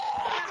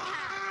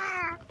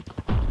tag.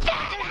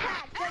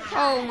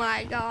 Oh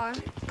my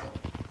god.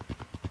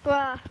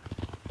 Bruh.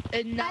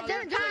 And now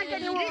Don't tag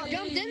anyone. You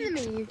jumped into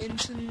me.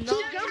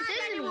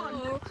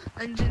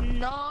 And you're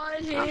not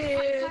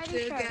here to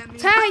get me.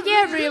 Tag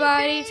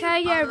everybody,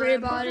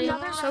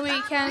 so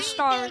we can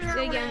start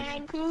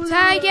again.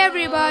 Tag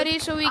everybody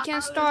so we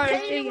can start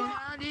again.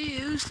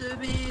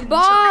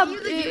 Bob,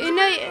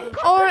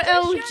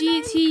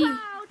 RLGT.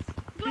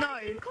 No,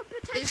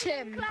 it's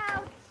him.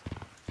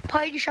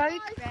 Party Shark.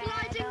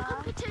 Gliding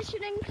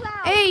competition in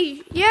cloud.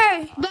 Hey,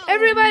 yeah,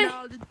 everybody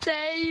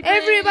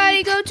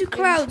go to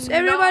clouds.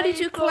 Everybody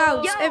to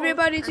clouds.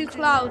 Everybody to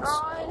clouds.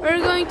 We're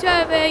going to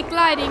have a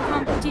gliding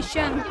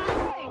competition.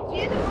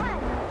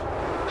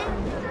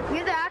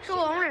 You're the actual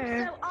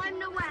owner. So I'm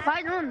the one.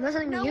 Why no one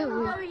listening to No you?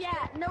 one go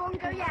yet. No one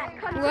go yet.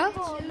 Come What?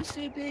 on. Used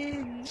to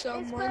be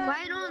someone.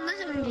 Why no one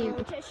listening to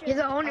you? You're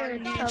the owner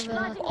of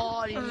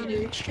Body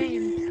to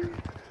extreme.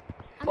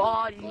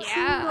 Body.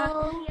 Yeah,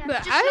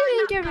 but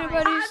I think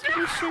everybody's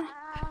listening.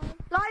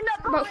 Line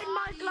up behind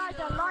my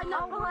glider. Line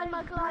up behind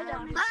my glider.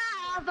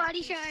 Ah,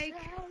 Party Shark.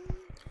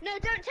 No,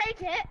 don't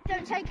take it.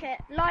 Don't take it.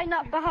 Line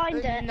up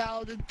behind And it.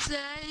 now the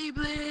day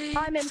bleeds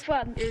I'm in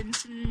front.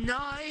 into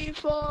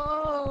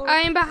nightfall.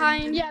 I'm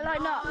behind. Yeah,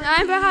 line up.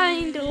 I'm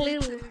behind a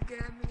little. To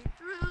get me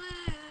through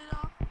it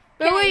all.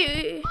 But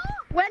wait,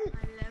 When? I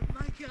let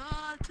my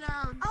guard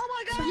down. Oh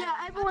my God. Yeah,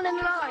 everyone in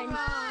line.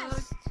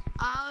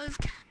 I was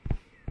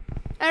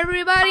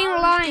everybody in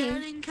line.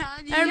 getting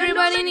kind.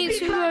 Everybody needs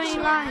to go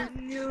in line.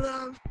 You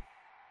love.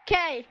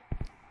 Okay.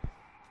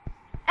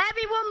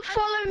 Everyone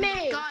follow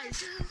me.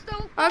 Guys,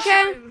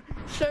 Okay,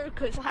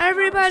 circus.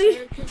 everybody.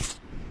 Circus.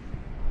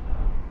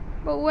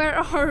 But where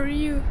are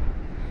you?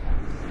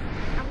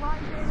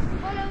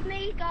 Follow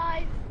me,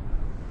 guys.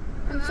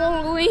 I'm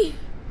following.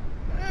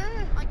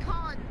 I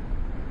can't.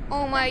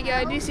 Oh my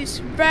God, this is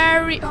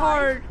very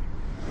hard.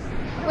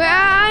 Well,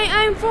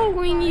 I'm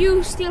following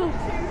you still.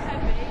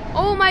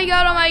 Oh my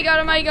God, oh my God,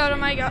 oh my God, oh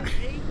my God.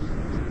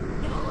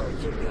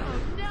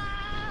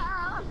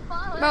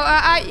 But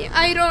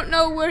I don't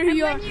know where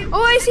you are.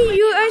 Oh, I see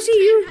you, I see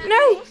you.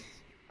 No.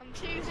 I'm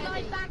too Slide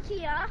heavy. back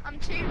here. I'm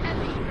too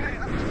heavy, bro.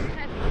 I'm too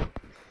heavy.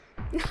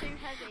 Too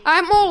heavy.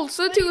 I'm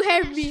also too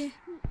heavy.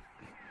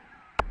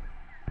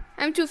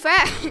 I'm too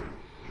fat.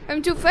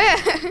 I'm too fat.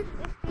 Am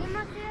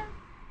I here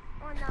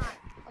or not?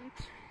 I'm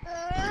too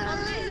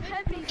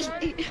heavy,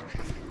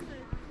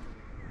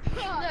 bro.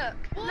 Look,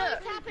 What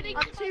is happening?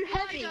 I'm too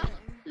heavy.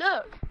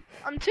 Look,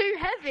 I'm too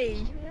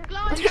heavy.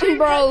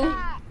 Bro.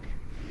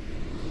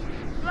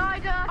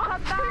 Glider,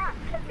 come back.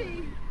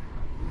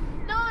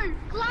 No,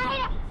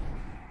 Glider.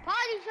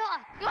 Party shot.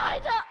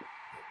 Glider.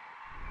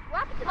 What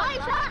happened to my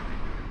shot?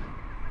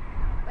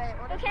 wait,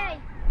 what? Okay.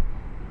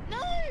 No.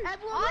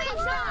 Everyone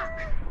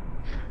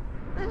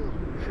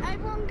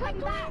come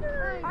back.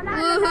 Everyone come back.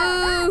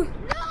 Woohoo.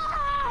 No.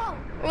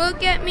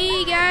 Look at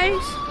me,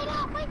 guys. Get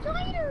out my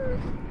gliders.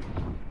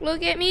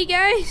 Look at me,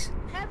 guys.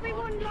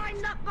 Everyone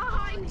line up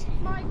behind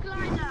my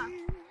glider.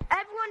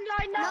 Everyone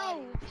line up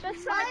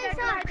beside the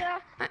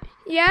glider.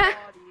 Yeah.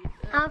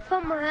 I'm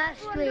from my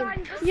stream.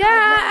 Yeah,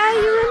 I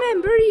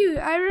remember you.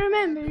 I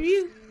remember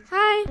you.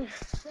 Hi.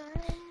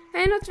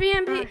 I'm not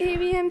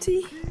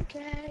VMT.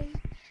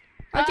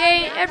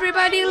 Okay,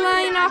 everybody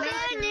line up.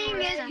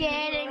 Morning is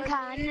getting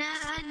kinda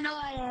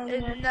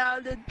annoying. And now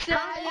the day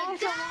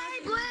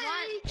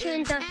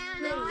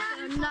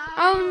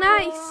Oh,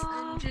 nice.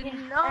 and you're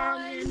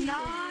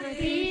not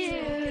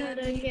here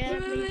to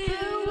get me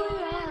through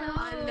it. I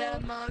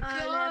let my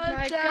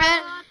guard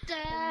down.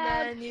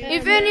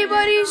 If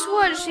anybody's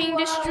watching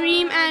the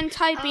stream and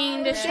typing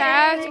in the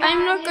chat,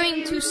 I'm not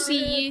going to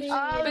see it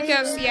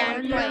because yeah,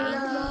 I'm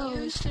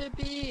playing. Used to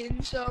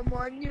being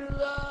someone you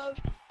love.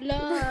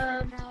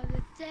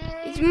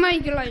 It's my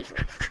glider.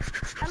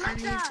 I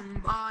need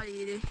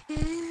somebody to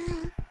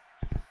hear.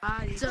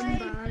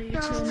 Somebody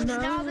to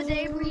Now the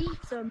day we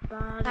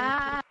somebody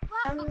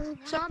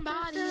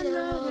to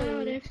love.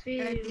 And it's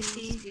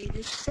easy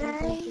to say.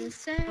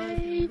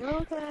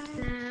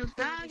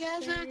 I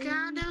guess I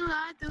kinda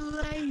like the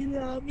way you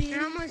love me.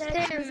 I'm gonna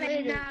stay and say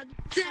And now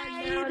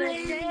the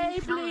day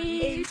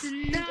bleeds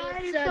and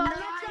night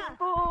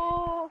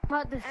fall.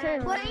 What the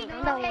same? Wait,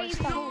 And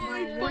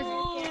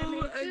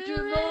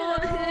you're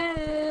not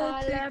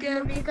here to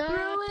get me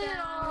through it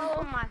all.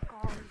 Oh my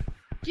God.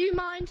 Do you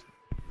mind?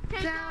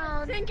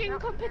 Down. Thinking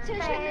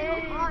competition.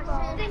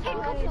 Thinking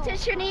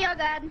competition here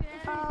then.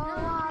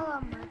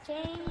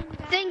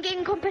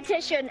 Thinking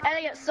competition.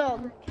 Elliot's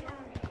song.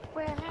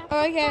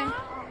 Okay.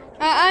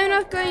 I'm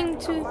not going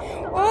to.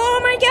 Oh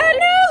my God,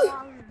 no!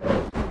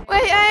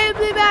 Wait, I'll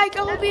be back.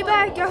 I'll be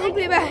back. I'll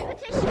be back.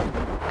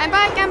 I'm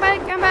back. I'm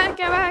back. I'm back.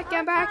 I'm back.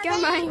 I'm back.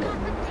 I'm back.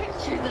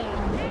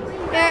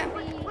 Yeah.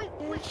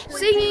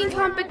 Singing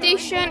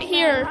competition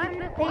here.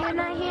 They're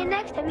not here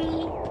next to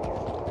me.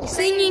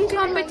 Singing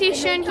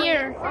competition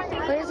here.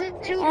 What is it?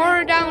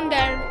 Or down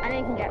there. I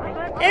think you can get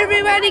me.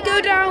 Everybody go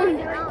down.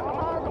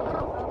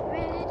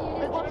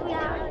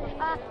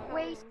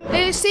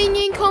 A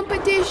singing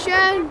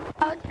competition.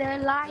 Out the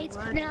lights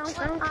now.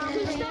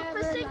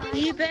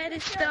 You better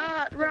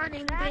start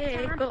running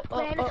big. We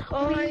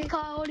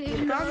called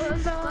him.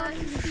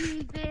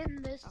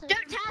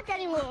 Don't tag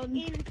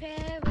anyone.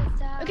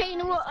 Okay, you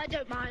know what? I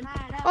don't mind.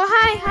 Oh,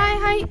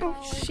 hi. Oh,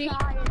 shit.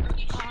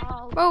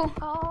 Oh.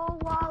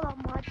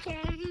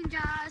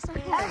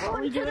 What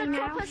are we doing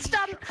now?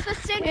 Stump for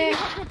singing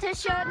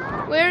competition.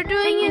 We're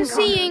doing a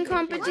singing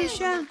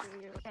competition.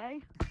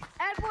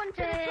 Everyone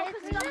to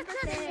stump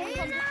for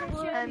singing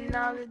competition.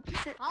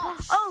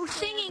 Oh,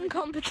 singing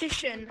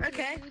competition.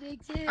 Okay.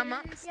 I'm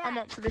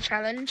up for the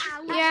challenge.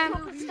 Yeah.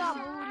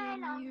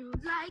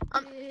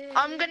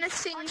 I'm gonna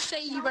sing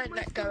Say You Won't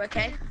Let Go,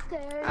 okay?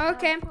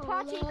 Okay.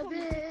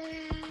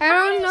 I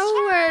don't know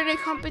where the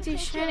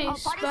competition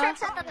is, Party but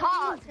Shark's at the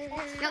top. Yo,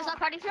 is that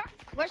Party Shark?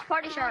 Where's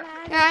Party Shark?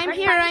 yeah, I'm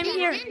here.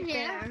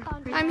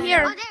 I'm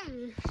here.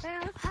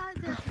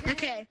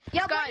 Okay,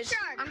 Yo, guys, Party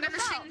Shark, I'm gonna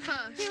sing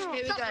first. Here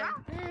we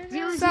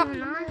go. Sup?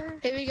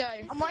 Here we go.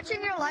 I'm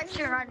watching your live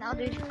stream right now,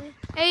 dude.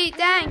 Hey,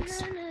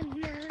 thanks.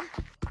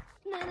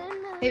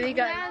 Here we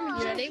go.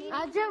 You ready?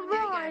 I just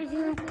realized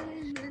you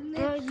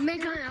was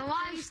making a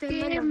live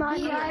stream in my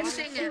life.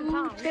 Sing it.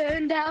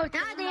 Turned out. I've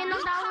got it playing in the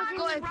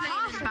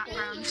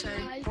background, so.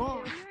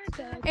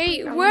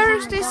 Hey,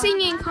 where's the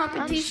singing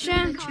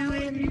competition?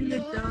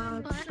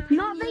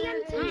 Not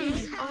being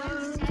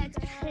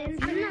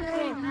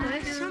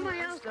somebody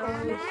else.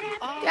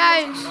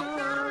 Guys,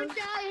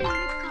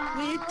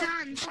 We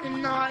dance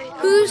tonight.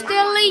 who's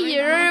the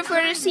leader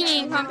for the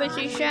singing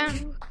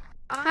competition?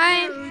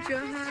 Hi. Hold your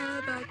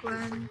hair back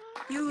when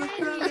you were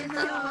growing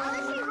up.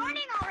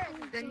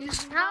 Then you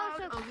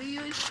smiled over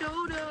your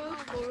shoulder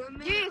for a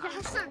minute. Dude,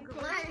 that's so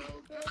good.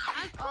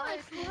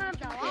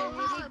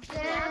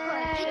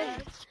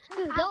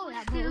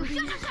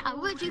 I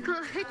wish you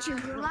could hit you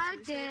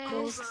like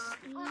this.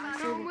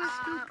 I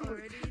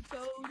already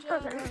told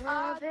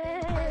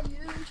you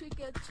you should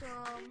get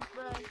some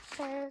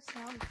rest.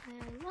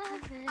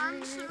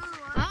 I'm so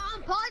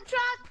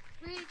Podcast?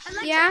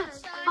 Yeah?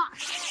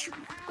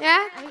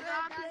 Yeah?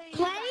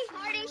 Play?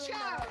 Party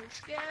Shark.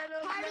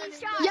 Party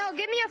Shark. Yo,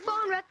 give me a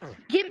phone,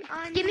 give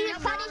me a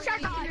Party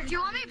Shark, do you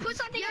want me to put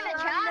something in the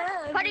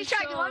chat? Party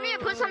Shark, do you want me to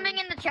put something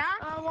in the chat?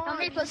 Want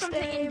me to put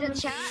something in the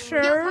chat?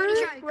 Sure.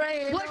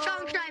 What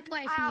song should I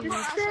play for you?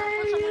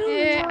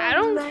 Yeah, I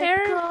don't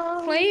care.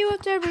 Play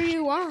whatever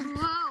you want.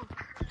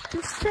 Yo,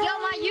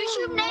 my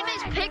YouTube name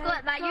is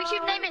Piglet. My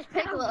YouTube name is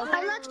Piglet.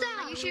 Okay, let's do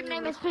my YouTube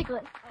name is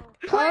Piglet.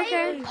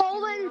 Okay.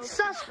 Poland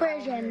sus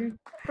version.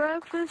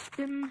 breakfast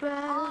in bed.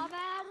 I'll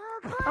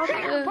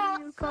bring you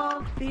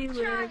coffee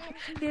with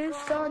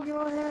kiss on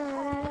your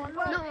head.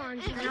 No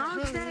one's And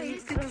I'll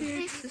take the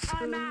kids to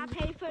school.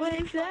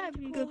 Wave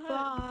them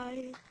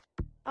goodbye.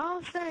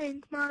 I'll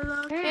thank my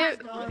lucky Hey,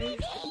 stars.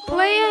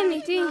 play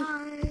anything.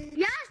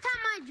 Last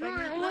time I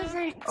joined, it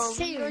wasn't Over your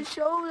serious.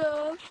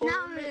 shoulder for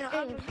Now a minute. it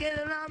I'm is.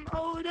 getting I'm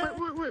older.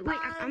 Wait,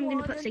 I'm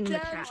gonna put singing in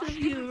the I chat. want a touch of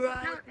you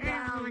right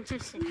now.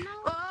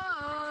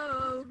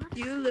 Oh,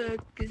 you look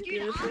as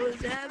beautiful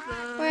as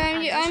ever.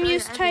 Wait, I'm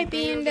just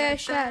typing in the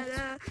chat.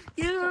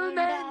 You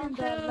made me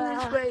feel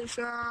this way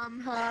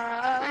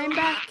somehow. I'm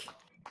back.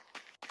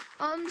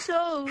 I'm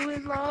so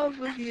in love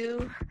with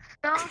you.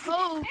 I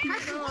hope you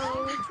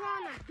know.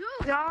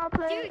 Y'all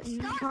play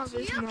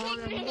covers more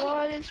than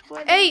what is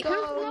when Hey. it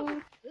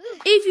goes.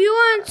 If you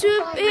want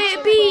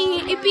to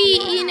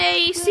be in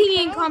a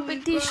singing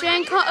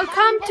competition,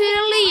 come to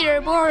the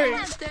leaderboard.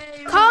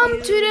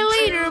 Come to the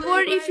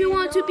leaderboard if you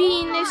want to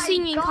be in a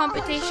singing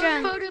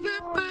competition.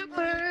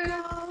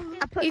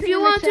 If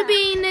you want to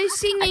be in a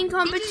singing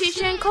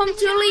competition, come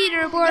to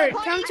leaderboard.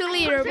 Come to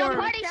leaderboard.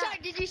 Party Shark,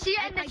 did you see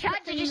it in the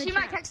chat? Did you see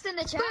my text in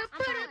the chat?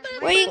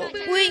 Wait,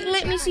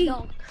 let me see.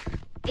 Oh,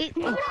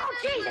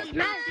 Jesus,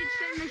 man.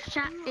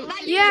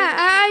 Yeah,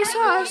 I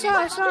saw.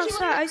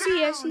 I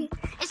see.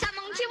 It's a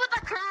monkey with a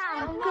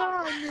crown.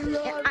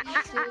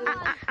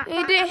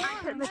 It is.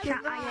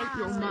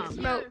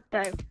 No.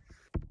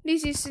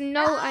 This is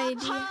no idea.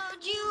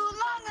 Told you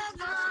long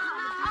ago.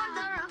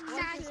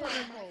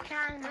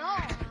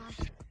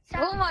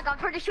 Oh my God,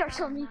 Party Shark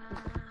saw me.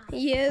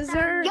 Yes,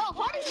 sir. Yo,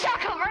 Party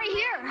Shark, I'm right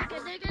here.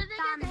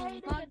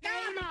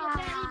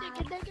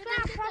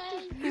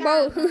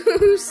 Whoa,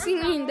 who's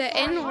singing the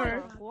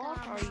N-word? What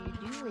are you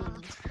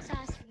doing?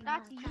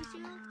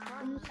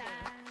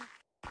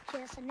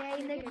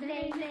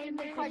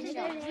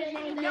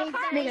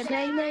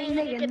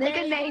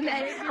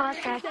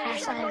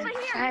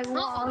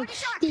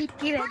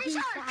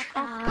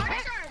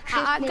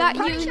 I got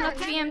you, not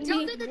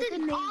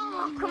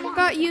VMT.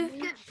 Got you.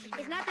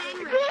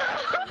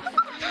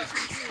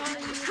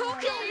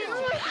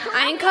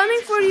 I'm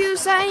coming for you,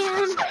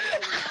 Zion.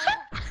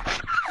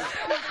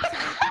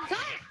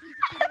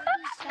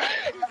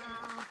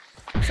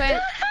 Zion.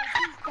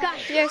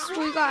 Yes,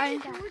 we got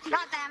it.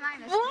 Not that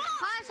minus.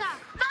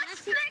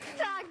 That's sneak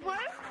tag, bro.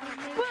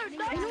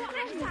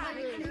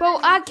 Bro,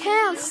 I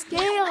can't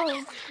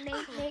scale.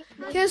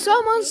 Can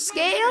someone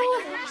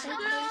scale?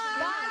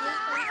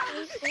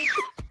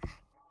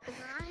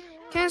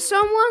 Can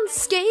someone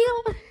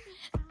scale?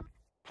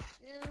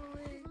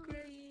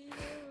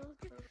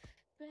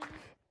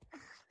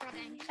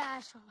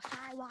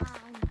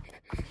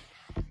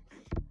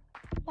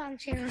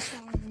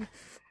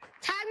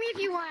 Tag me if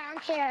you want, I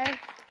don't care.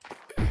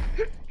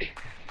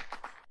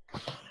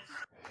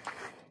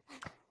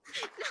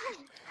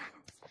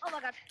 Oh my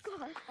god.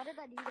 What did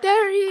I do?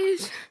 There he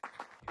is.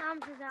 I'm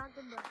just out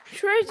the book.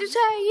 Try to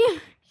tag you.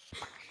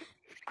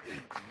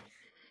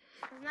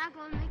 I'm not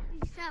gonna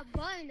make these stop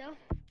button though.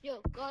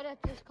 Yo, God, that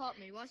just caught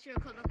me. What's your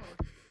color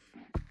code?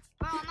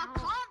 Bro, I'm a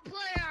comp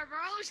player,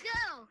 bro.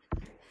 Still.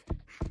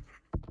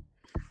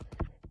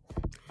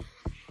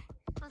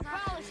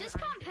 Bro, is this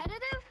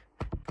competitive?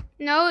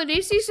 No,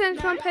 this isn't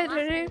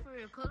competitive. For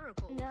your color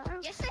code. No.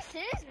 Yes, this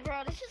is,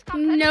 bro. This is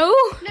competitive. No.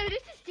 No,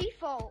 this is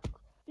default.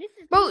 This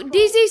is Bro, default.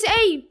 this is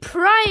a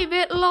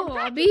private So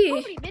lobby.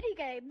 many mini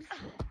games.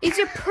 It's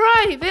a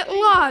private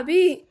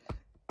lobby.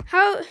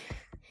 How Bro,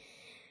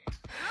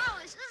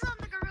 this is on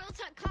the Gorilla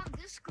Tech Comp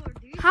Discord,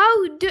 dude.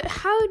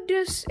 how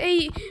does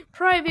a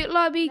private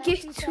lobby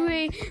get to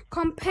a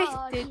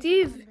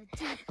competitive?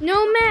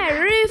 No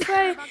matter if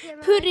I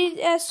put it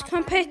as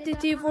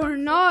competitive or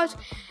not,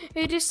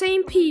 the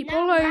same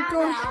people are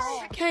going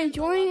can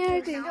join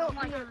it.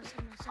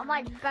 I'm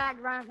like bad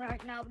rank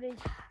right now, dude.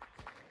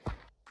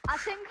 I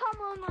think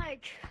I'm on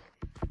like.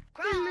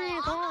 Bro,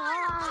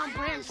 I'm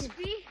on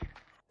speed.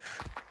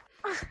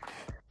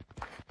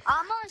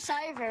 I'm on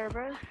Cypher,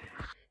 bro.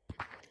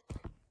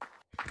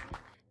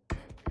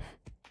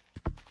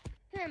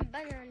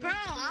 Bro,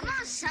 I'm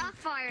on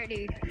Sapphire,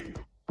 dude.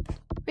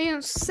 We on My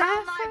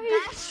Sapphire?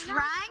 best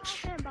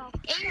rank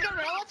in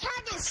Gorilla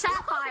Tag is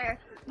Sapphire.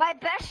 My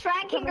best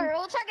rank in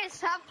Gorilla Tag is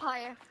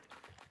Sapphire.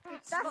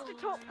 That's the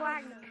top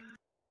rank.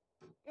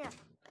 Yeah.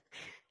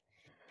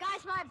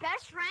 Guys, my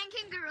best rank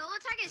in Gorilla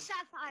Tag is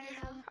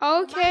Sapphire.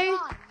 Okay. My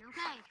God,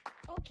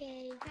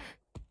 okay.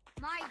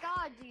 My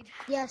God, dude.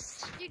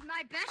 Yes. Dude,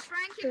 my best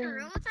rank in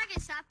Gorilla Tag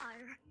is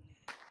Sapphire.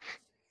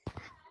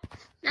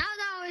 Now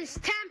that was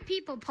 10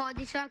 people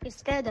party, so I can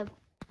scare them.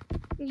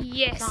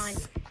 Yes. Fine.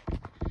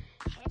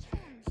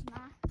 Headphones,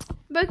 nah.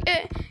 But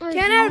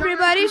can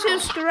everybody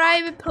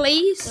subscribe,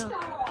 please?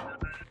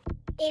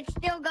 It's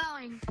still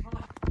going.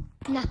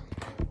 No.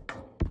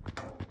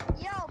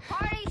 Yo,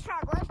 Party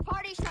Shark, where's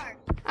Party Shark?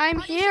 I'm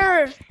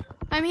here.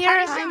 I'm here.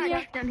 I'm Sorry.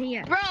 here. I'm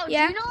here. Bro,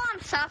 Yeah? do you know I'm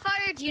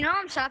Sapphire? Do you know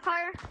I'm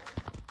Sapphire?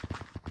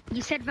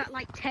 You said that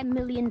like 10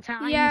 million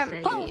times. Yeah,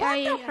 so-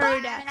 I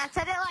heard And I that.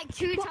 said it like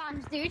 2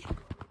 times, dude.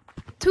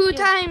 2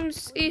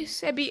 times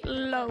is a bit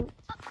low.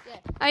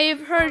 I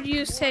have heard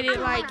you said it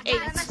like 8.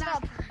 I messed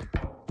up.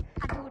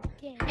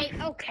 Hey,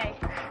 okay.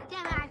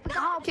 Damn it, I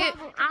forgot. Okay.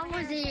 I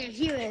wasn't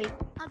here.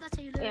 Oh, that's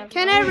how you do it.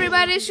 Can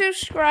everybody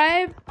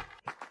subscribe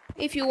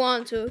if you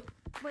want to?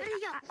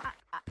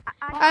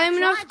 I'm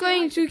not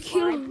going to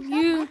kill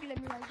you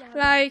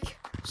like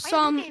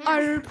some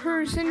other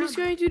person is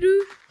going to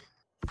do.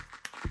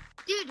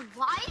 Dude,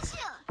 why is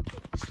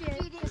it?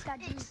 Dude, it's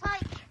like,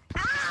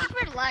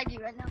 super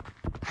laggy right now.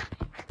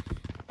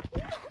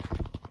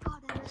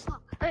 God, I messed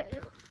up.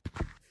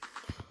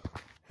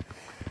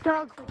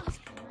 Dog.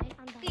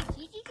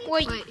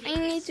 Wait, I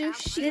need to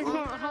This shoot.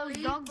 one holds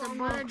dog the I'm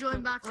ball. gonna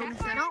join back in.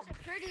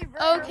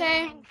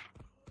 Okay.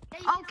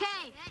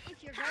 Okay.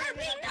 If you're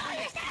very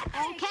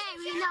Okay,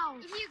 we know.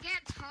 if you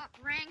get top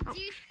rank,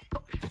 dude,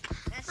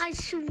 I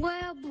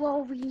swear,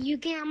 bro, you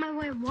get on my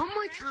way one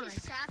more time.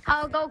 it's Sapphire.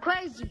 I'll go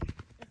crazy.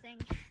 The thing.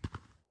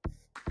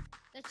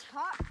 The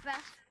top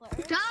best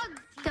player.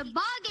 Dog, the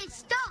bug is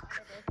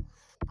stuck.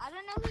 I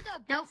don't know who the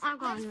Nope, best I'm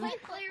going. Let's Play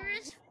player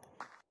is,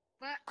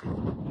 but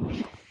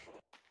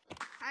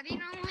I've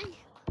been only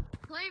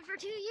playing for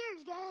 2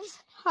 years, guys.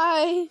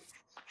 Hi.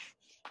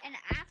 And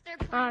after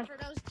playing for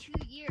those 2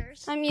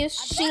 years, I'm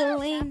just I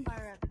chilling. better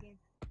Sapphire up again.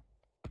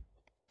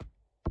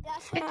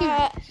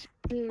 That's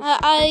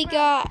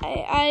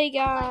I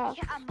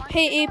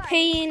got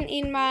pain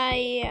in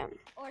my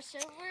Or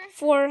silver,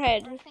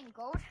 forehead. or I think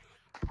gold.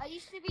 I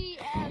used to be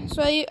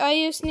So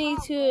I just need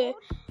to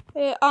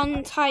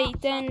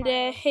untighten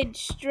the head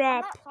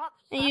strap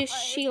and use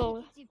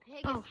shield.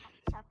 Oh.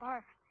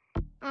 Sapphire.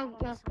 Oh,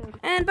 that's good.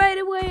 And by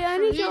the way, I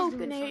need to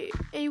open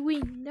a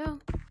window.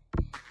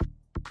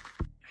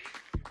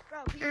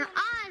 Bro, And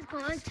I'm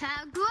going to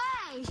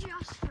Grace.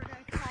 just for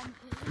the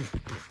compliment.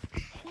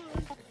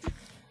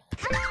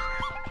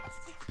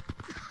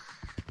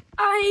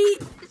 I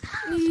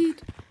need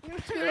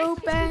to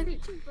open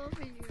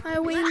my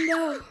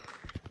window.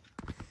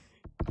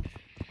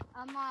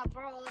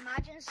 Bro,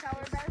 imagine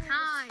Sour Berry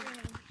Hi.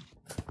 streaming.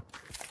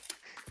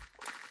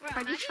 Bro,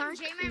 Are you imagine sure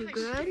J-Man you was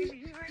good?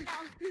 streaming right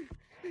now.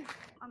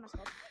 I messed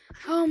up.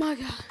 Oh my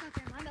god.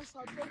 Okay, I messed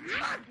up.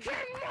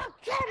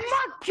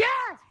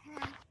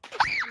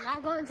 I'm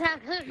not going to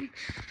attack him.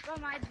 Bro,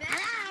 my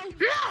best.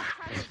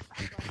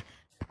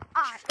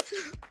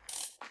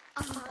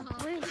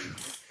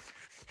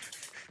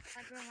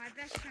 Bro, my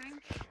best friend.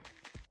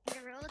 The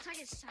Gorilla Tag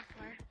is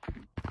Sapphire.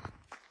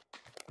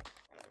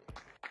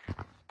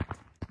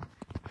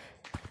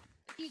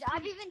 Dude,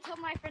 I've even told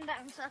my friend that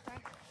I'm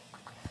Sapphire.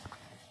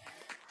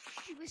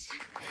 was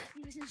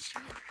in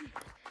stream.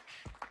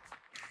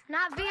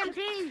 Not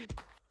VMT.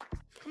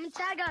 Come and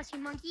tag us, you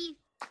monkey.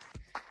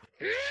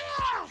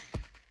 Oh.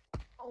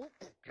 What?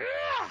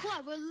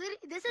 We're literally.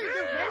 This is the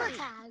gorilla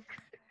tag.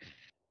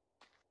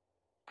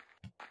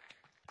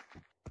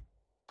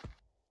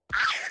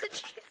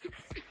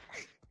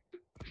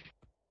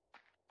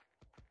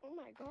 Oh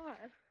my god.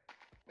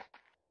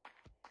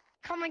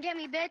 Come and get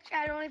me, bitch.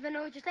 I don't even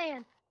know what you're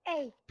saying.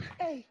 Hey,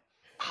 hey,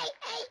 hey,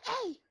 hey,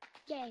 hey.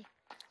 Yay.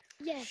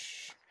 Yes.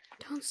 Shh,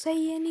 don't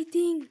say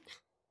anything.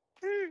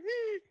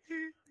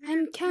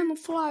 I'm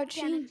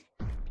camouflaging.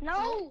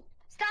 No,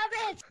 stop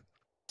it.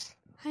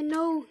 I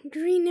know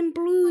green and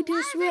blue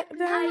this very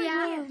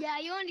well. Yeah,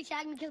 you only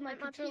tagged me because my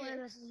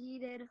controller was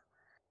heated.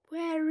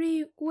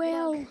 Very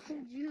well. You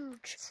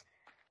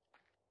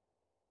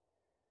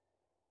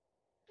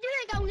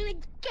think I'm gonna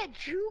get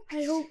juked?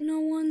 I hope no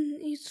one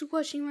is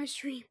watching my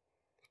stream.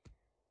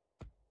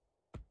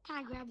 Can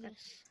I grab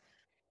this?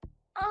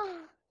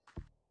 Oh.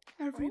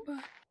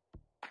 Everybody.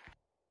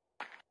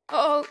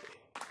 Oh.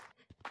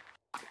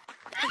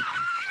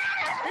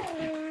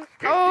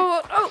 Oh.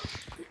 Oh.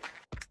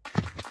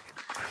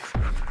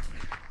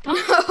 No.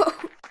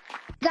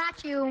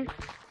 Got you.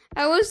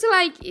 I was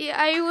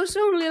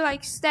only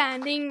like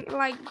standing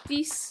like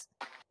this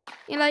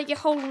in like a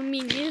whole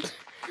minute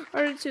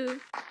or two.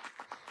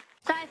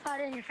 So I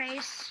fought in your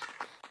face.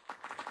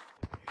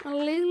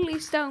 Lily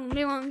is the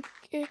only one.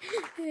 Why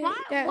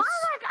like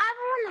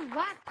everyone in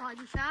Black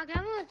Party Shark?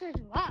 Everyone just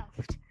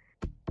left.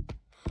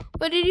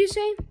 What did you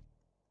say?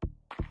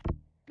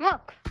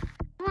 Look,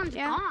 everyone's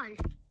Yeah. gone.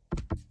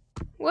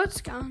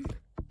 What's gone?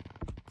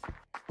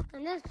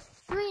 And this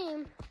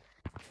stream,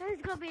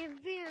 there's gonna be a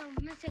video of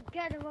Mr.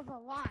 Together with a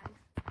live.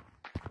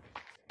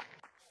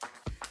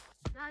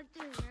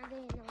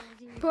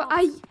 But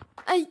I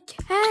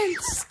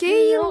can't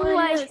scale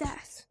like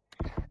that.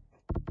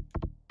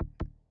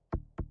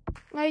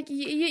 Like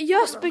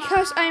just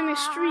because I'm a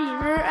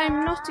streamer,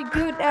 I'm not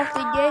good at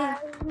the game.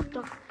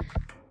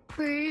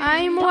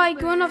 I'm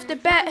like one of the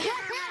best.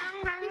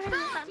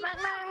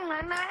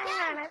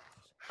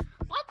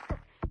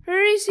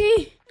 Where is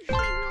he?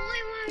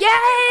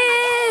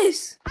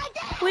 Yes!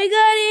 We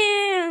got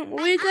him!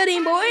 We got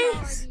him,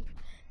 boys!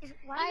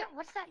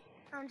 What's that?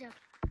 I'm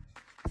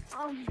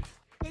joking.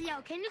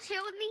 Yo, can you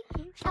chill with me?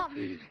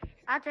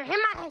 After him,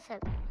 I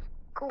said,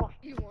 cool.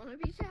 You wanna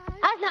be tagged?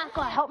 That's not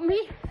gonna help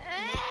me.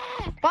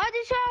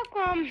 Body Shark,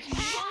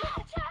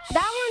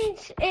 that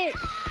one's it.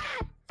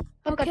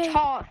 The Okay.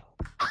 guitar.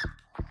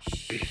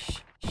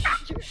 I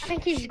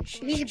think he's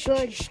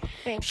good.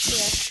 Thanks,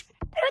 yeah.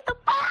 What the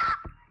fuck?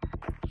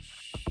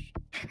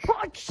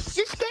 What?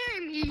 You're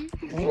scaring me.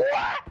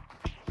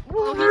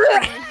 What?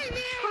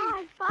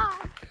 High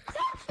five.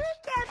 Stop street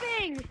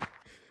camping.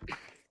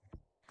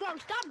 Bro,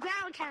 stop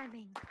ground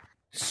camping.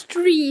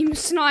 Stream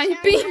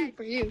sniping!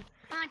 For you.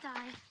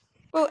 Anti.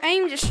 Well,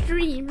 I'm the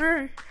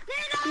streamer.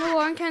 No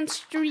one can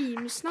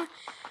stream.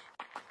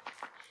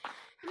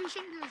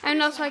 I'm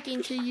not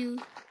talking to you.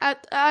 I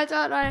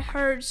thought I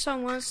heard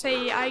someone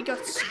say I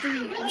got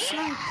stream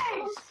sniped.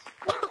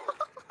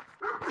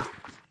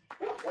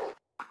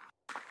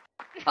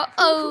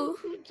 Uh-oh.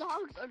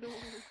 Dogs are doing.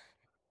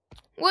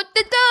 What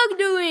the dog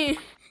doing?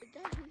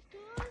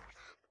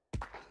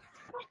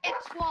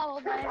 It's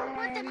swallowed.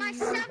 What did my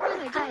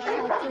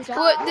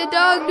What the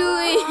dog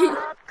doing?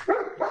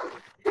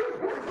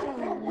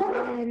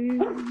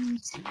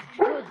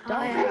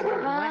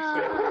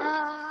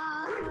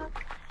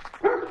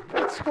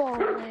 It's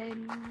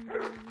swollen.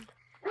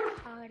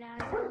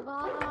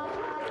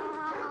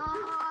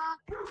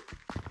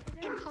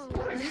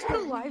 Is this the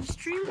live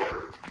stream?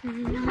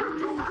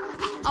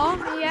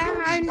 Oh yeah,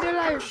 I'm the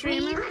live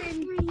streamer.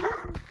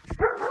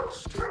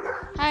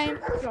 Hi.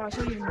 I'll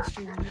show you in the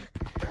stream.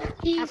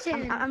 He's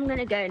in. I'm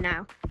gonna go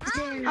now.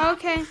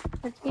 Okay.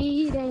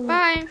 Eating.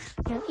 Bye.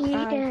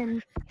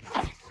 Eating.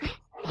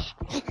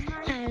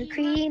 I'm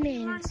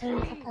creaming.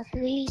 So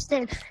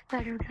listen.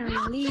 Better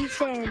come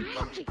listen.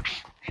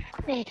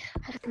 Hey,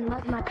 I can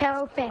love my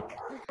perfect.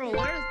 Bro,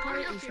 where is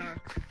Party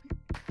Shark?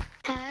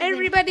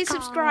 Everybody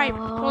subscribe,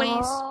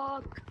 please.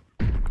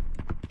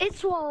 It's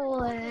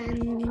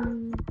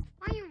swollen.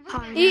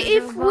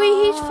 If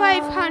we hit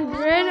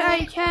 500,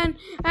 I can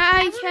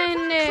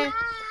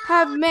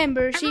have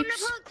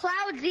memberships.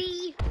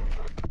 Cloudy.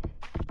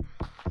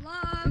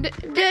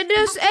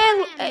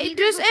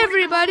 Does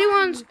everybody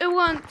want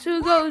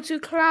to go to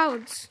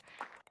clouds?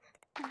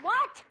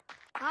 What?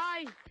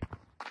 Hi.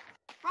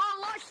 Bro, I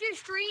watched your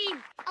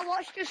stream. I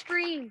watched your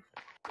stream.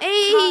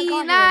 Hey,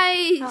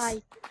 nice.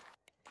 Hi.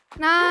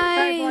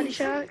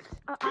 Nice. I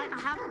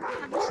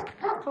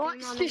have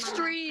watched your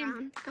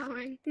stream.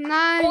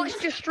 Nice.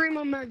 Watched your stream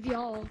on my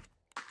VR.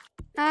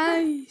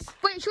 Nice.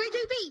 Wait, should we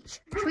do beach?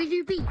 Should we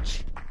do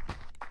beach?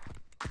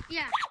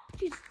 Yeah.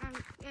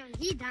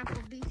 He down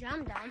for beach.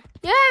 I'm down.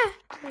 Yeah.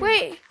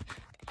 Wait.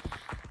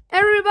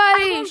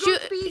 Everybody,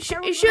 should we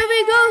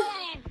go?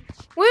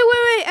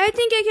 Wait. I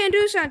think I can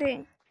do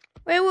something.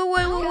 Wait.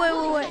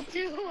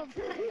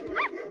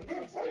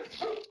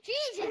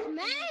 Jesus,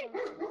 man.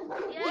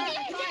 What is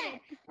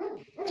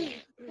it?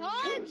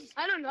 Dogs?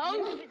 I don't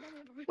know.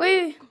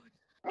 Wait.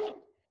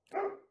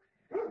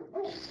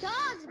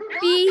 Dogs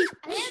Beach.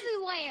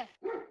 everywhere.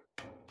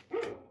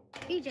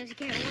 You just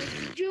can't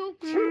wait.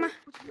 Juke.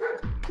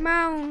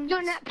 Mountain.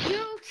 You're not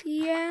juke.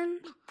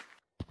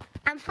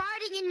 I'm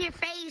farting in your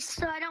face,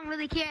 so I don't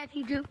really care if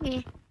you juke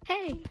me.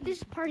 Hey, this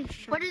is party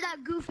shark. What is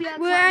that goofy ass?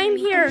 Well, I'm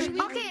here.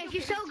 Okay, if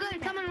you're so good,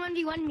 come on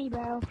 1v1 me,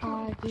 bro.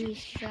 Party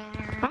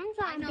shark. I'm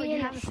trying to be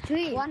in a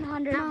street.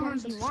 100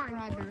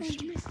 subscribers.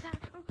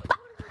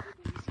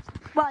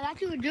 Well, that's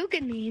who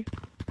juking me.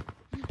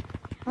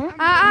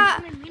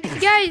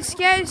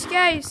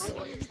 Guys.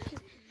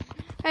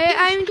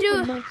 I'm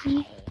doing.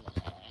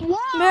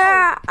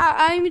 Whoa!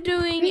 I'm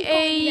doing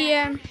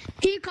a.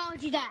 He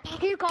called you that.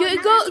 He called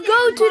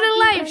Go to the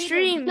live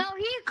stream. No,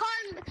 he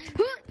called.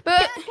 Who? But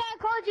That guy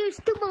called you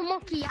stupid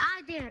monkey.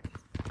 I didn't.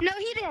 No,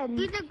 he didn't.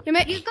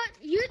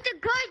 You're a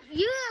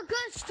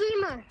good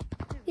streamer.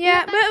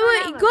 Yeah, but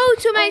wait, go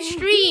to my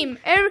stream.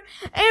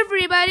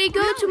 Everybody,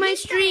 go to my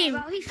stream.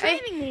 He's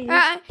streaming me.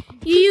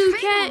 You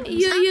can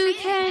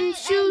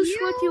choose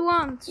what you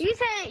want. You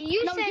said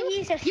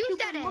he's a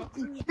stupid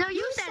monkey. No,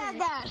 you said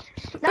that.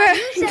 But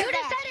You said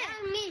that.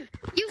 Me.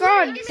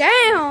 God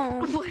damn.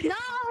 No.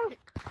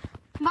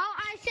 Well,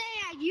 I say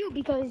at you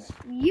because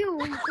you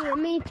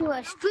turned me to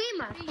a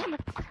streamer.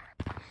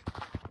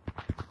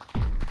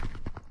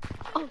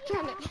 Oh,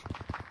 damn it.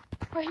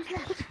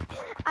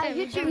 I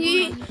hit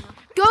you.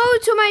 Go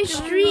to my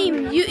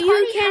stream. You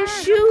can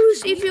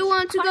choose if you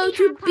want to go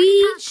to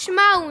beach,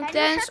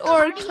 mountains,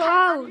 or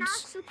clouds.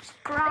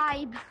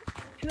 Subscribe.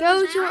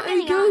 Go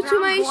to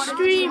my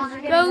stream.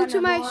 Go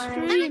to my Let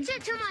me stream.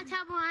 turn to my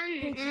tab on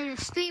and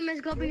the streamers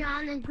go be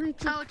on and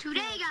so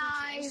today,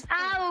 guys,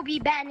 I will be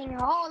banning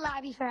a whole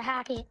lobby for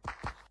hacking.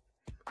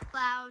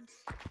 Clouds.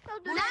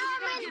 I'm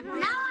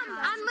literally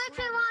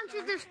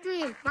onto the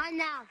stream right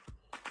now.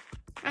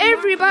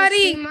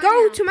 Everybody,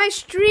 go to my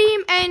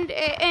stream and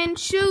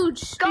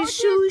choose.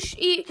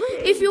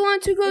 If you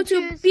want to go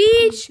to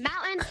beach,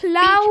 Mountains,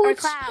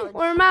 clouds, clouds.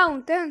 or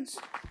mountains.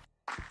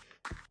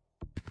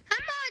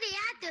 I'm already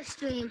at the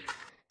stream.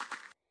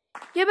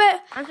 Yeah,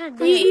 but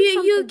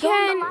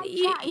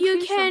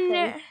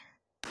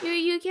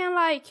you can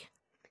like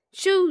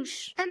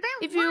choose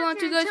if you want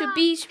to go to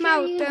beach,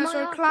 mountains,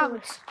 or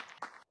clouds.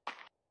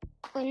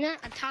 Well, not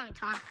a time,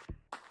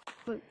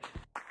 but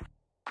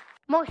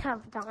most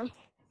of the time.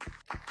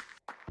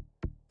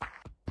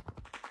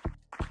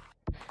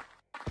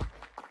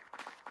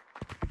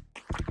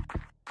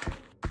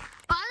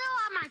 I don't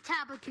want my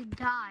tablet to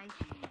die,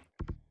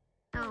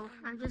 so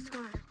I'm just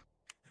gonna.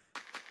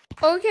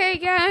 Okay,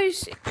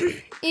 guys,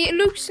 it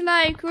looks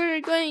like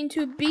we're going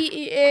to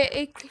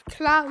be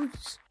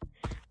clouds.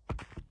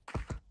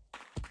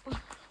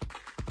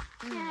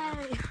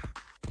 Yay.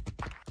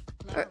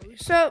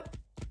 So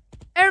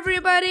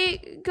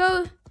everybody,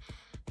 go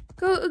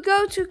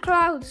to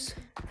clouds.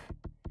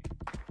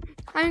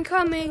 I'm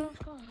coming.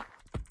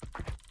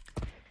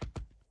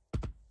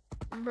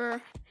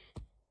 Bruh.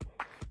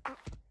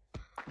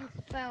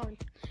 Phone.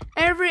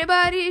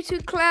 Everybody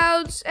to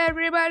clouds.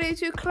 Everybody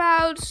to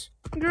clouds.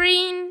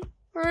 Green.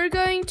 We're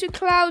going to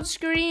clouds.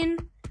 Green.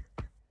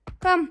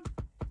 Come.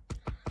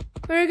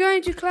 We're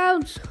going to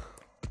clouds.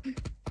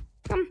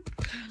 Come.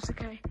 It's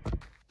okay.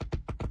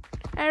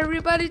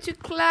 Everybody to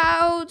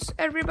clouds.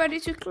 Everybody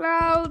to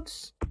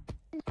clouds.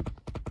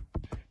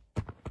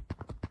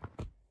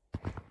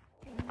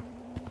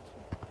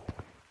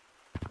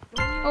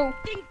 Oh.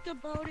 Think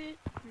about it.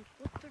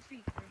 What the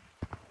freak?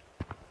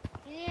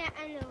 Yeah,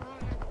 I know.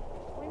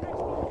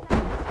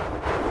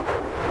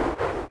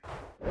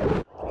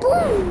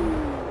 Boom!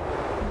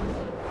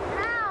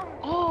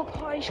 Oh,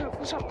 Party Shark,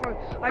 what's up, bro?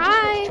 Hi. I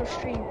just watched your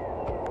stream.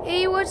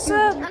 Hey, what's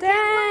up?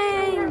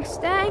 Thanks.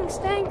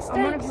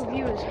 I'm one of your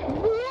viewers.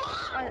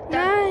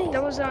 Nice.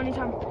 That was the only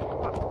time.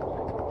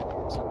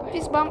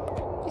 Fist bump.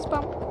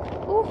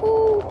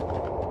 Woohoo!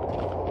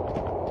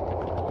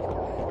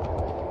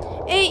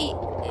 Hey,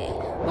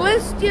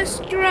 let's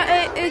just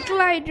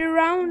glide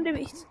around a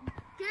bit.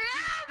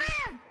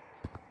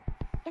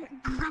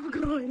 Grab a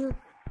gun.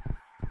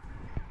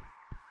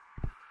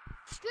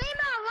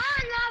 Streamer,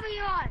 one lobby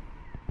on.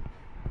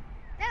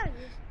 There he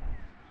is.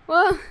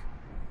 Well,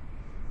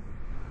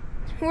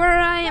 where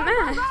I am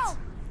at. Go.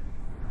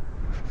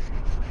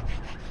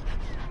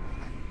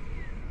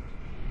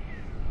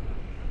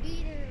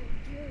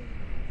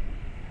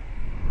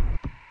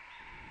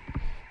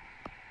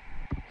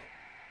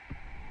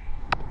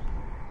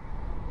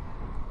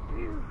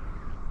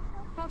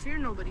 Can't hear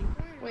nobody.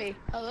 Wait,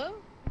 hello?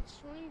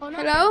 Oh, no.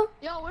 Hello?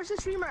 Yo, where's the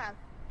streamer at?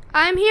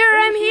 I'm here.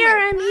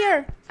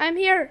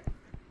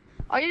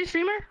 Are you the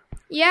streamer?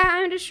 Yeah,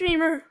 I'm the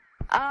streamer.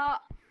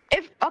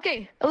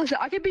 Okay, listen,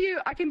 I can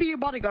be your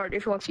bodyguard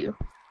if you want to. Look,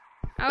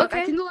 I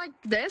Okay. can do like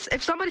this.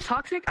 If somebody's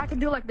toxic, I can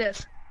do like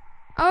this.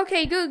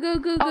 Okay, good.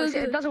 Oh,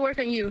 shit, it doesn't work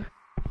on you.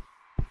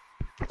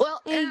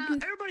 Well, Hey,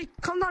 everybody,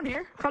 come down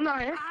here. Come down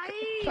here.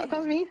 Come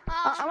with me.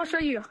 I'm gonna show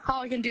you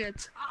how I can do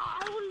it.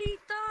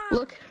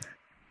 Look.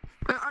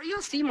 Are you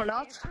on Steam or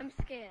not? I'm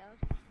scared.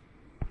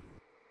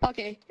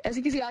 Okay, as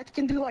you can see, I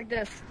can do like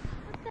this.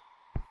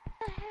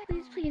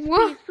 Please, please,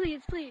 What? please,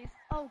 please, please.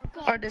 Oh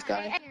God. Or this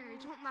guy.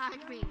 Don't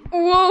like me.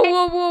 Whoa,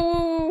 whoa, whoa,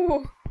 whoa,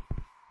 whoa.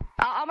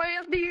 I might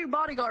have to be your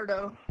bodyguard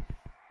though.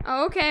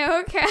 Okay,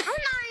 okay. I'm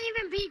not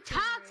even being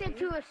toxic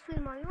to a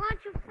streamer. What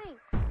you think?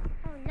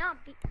 Oh,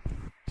 not be.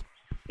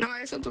 No,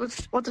 I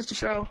just want this to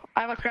show.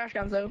 I have a crash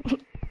cam though.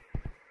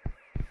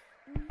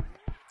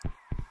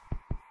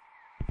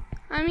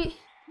 I'm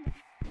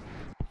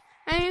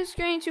just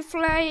going to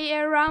fly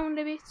around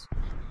a bit.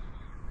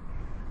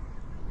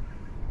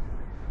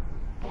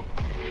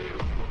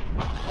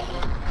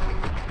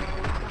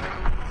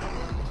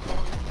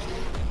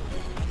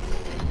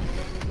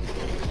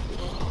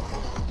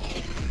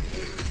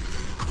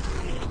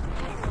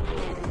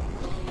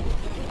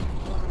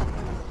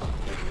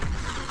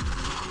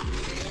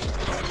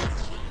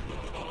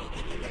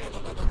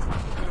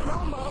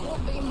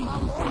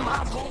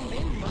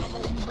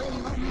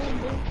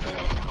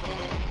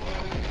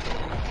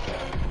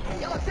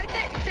 Yo,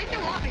 take the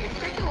lobby.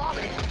 Take the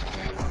lobby.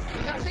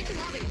 No, take the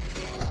lobby.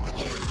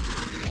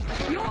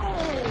 Yo,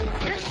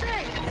 that's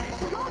sick.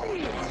 The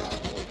lobby.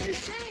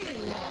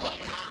 Insane.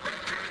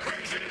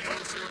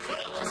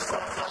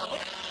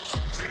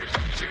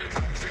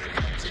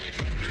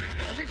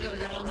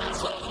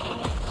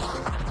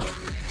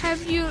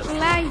 Have you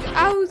lagged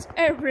out,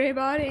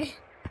 everybody?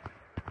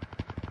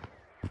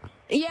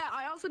 Yeah,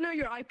 I also know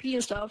your IP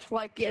and stuff.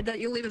 Like, yeah, that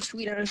you live in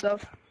Sweden and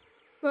stuff.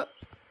 Well,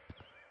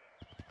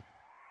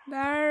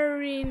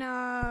 very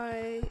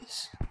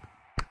nice.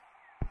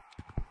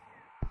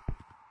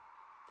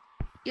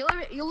 You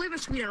live in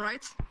Sweden,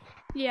 right?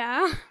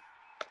 Yeah.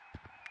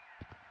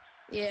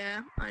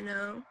 Yeah, I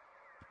know.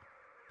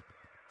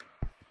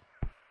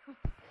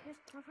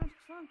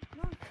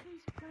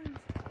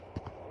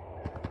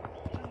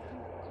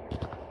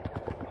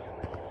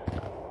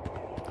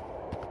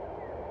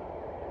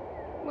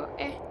 Well,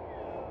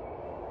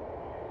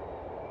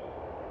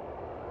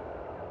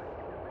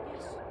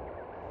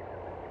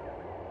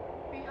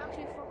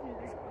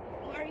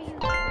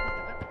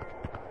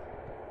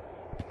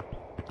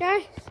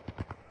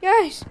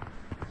 Guys.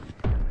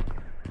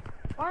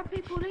 Why are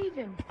people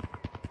leaving?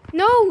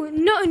 No.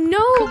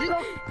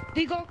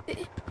 They go.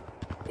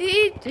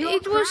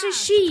 It was a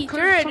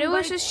cheater. It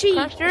was a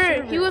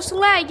cheater. He was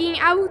lagging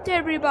out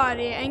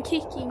everybody and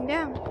kicking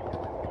them.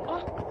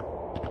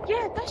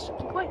 Yeah, that's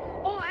wait.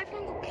 Oh,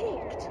 everyone got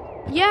kicked.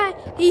 Yeah,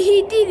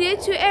 he did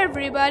it to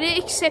everybody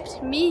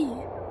except me.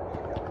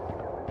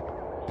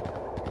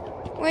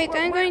 Wait,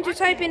 I'm going to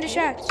type in the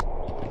chat.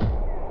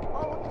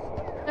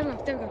 There we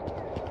go.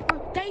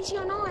 Oh, Daisy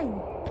on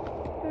 9.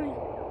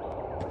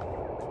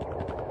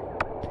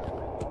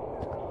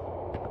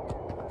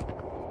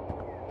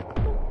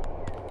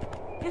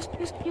 Yes.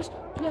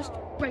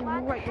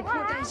 Wait. It's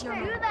not Daisy on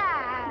 9. Do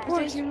that. It's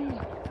Daisy on 9.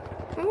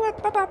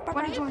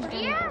 Why did you join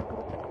Daisy?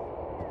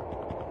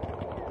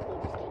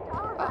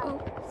 Uh-oh.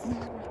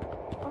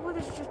 I thought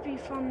this would just be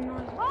fun.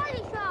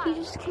 Body shot. He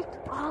just kicked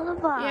all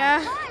of us.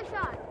 Yeah. Body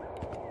shot.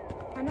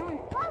 I know.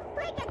 What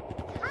freaking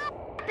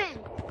happened?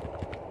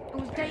 It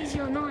was Daisy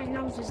on 9.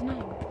 That was his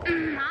name.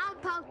 I'll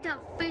poke the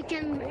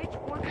freaking bitch.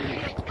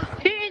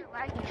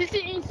 This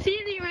is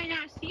silly right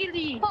now.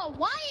 Silly. Oh,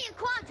 why are you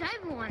quads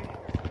everyone?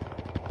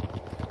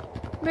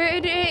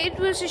 But it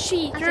was a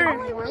cheater.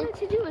 All I wanted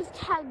to do was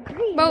tag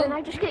green, Bro. and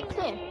I just get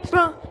kicked.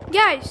 Bro,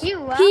 guys,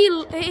 You what?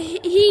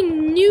 he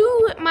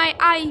knew my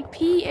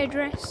IP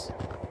address.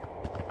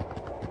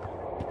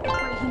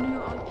 Wait, he knew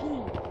your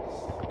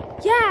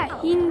IP.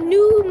 Yeah, he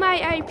knew my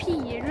IP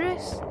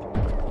address.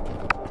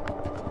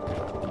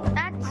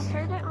 I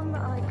heard it on the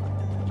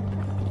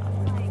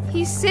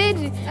He said,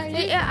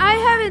 I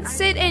haven't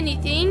said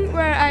anything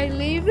where I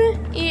live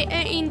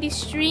in the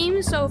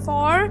stream so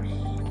far.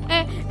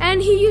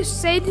 And he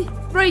just said,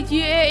 right,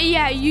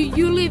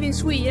 you live in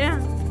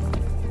Sweden.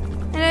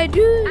 And I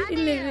do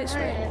live in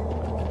Sweden.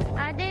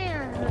 I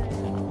did.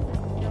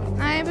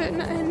 But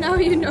now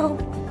you know.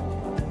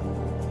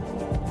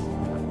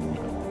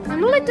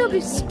 I'm a little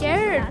bit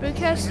scared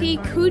because he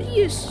could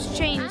just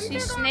change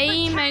his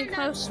name and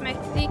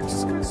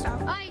cosmetics and stuff.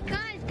 Alright,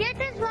 guys, get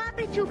this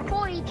lobby to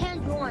 4. He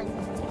can't join.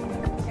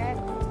 Okay.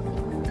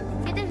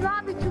 Get this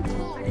lobby to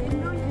 4.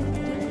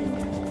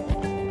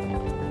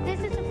 This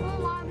is a full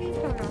lobby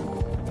for now.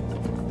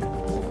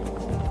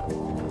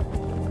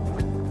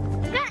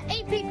 We got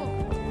 8 people.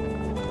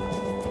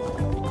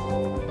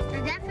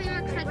 It definitely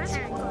looks like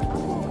 10.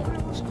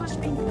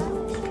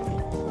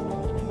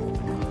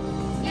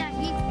 Yeah,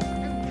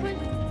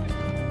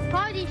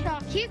 Party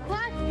Shop, he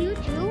crossed you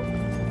too?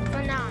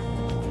 Or not?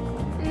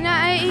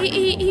 Nah,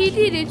 he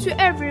did it to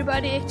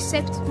everybody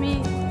except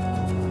me.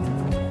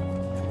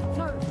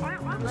 No, I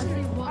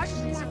actually watched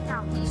this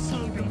account. So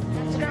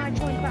then I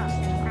joined Crash.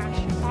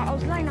 I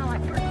was laying there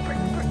like brick. I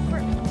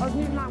was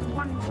moving like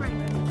 1 frame.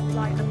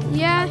 Like,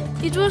 Yeah,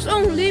 it was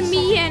only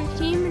me and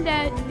him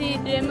that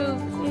did the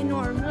move. play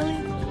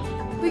normally.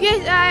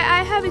 Because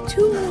I have a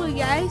tool,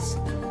 guys.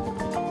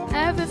 I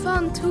have a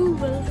fun tool.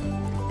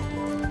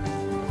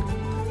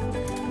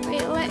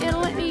 Wait,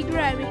 let me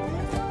grab it.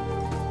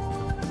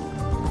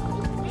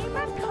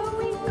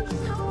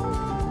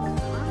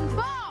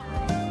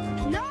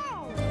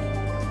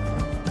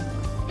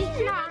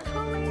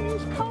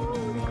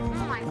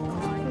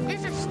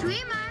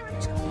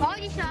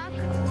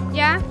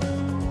 Yeah?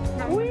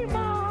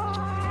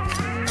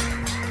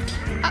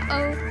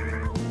 Uh-oh.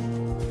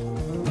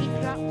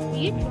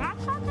 You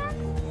dropped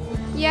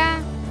something?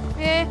 Yeah.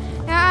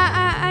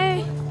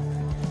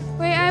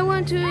 Wait, I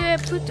want to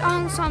put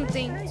on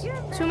something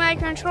to my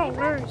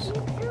controllers.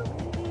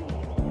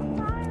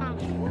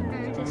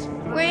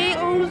 Wait,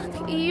 oh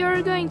look,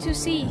 you're going to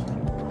see.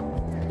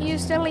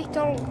 Just a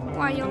little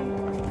while.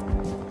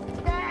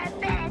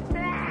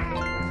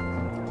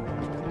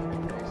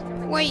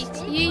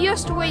 Wait, you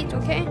just wait,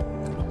 okay?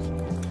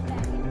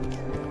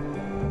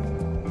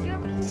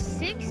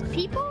 6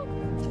 people?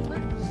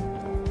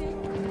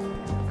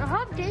 I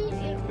hope they.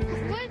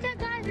 Where's that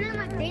guy's name?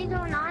 Like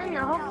Days09? I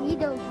hope he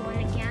does one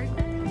again.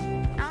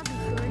 That'll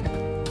be good.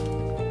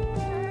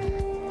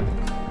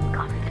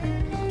 God.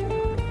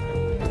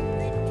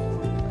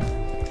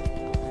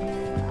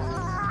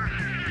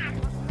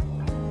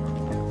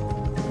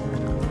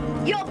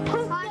 Yo,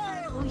 poop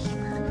nose!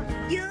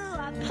 Yo,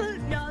 I poop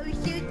nose!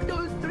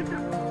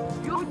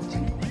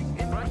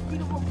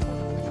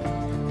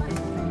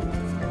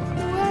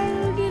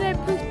 Where did I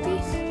put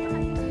this?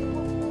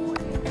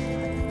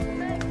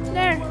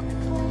 There.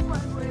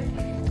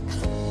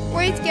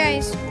 Wait,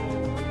 guys.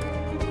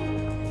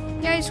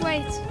 Guys,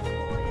 wait.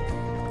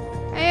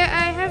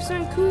 I have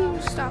some cool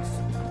stuff.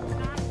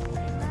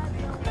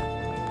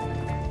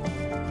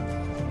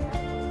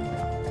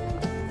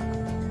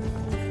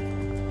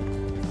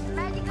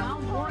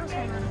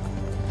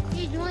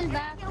 He's doing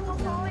back.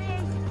 Okay.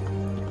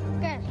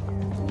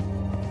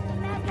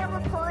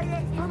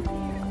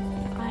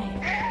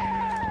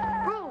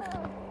 Bro,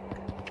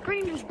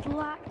 screen just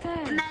blacked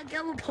out.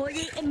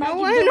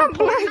 No, I'm not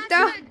blacked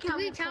out.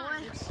 3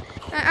 times.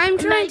 I'm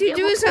trying to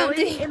do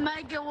something. It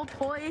might get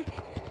reported.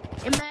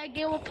 It might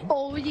get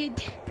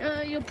reported.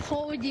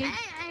 Reported.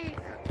 Hey.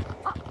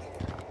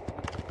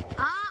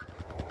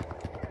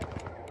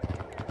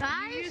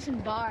 Guys? Using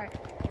bar.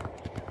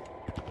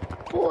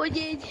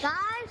 Reported.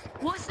 Guys?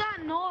 What's that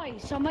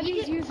noise?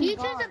 Somebody's using bar. He's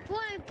just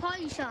employing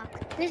Party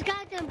Shark. This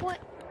guy's employing.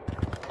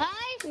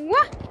 Guys?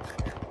 What?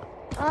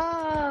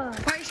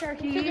 Party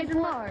Shark, you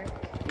using bar?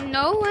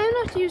 No, I'm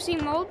not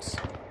using mods.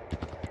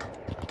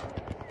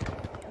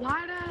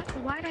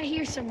 Why'd I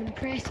hear someone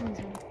pressing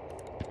them?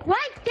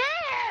 Right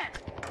there!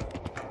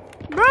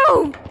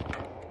 Bro!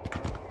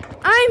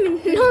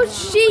 I'm not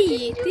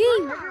cheating.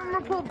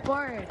 Report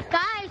bird.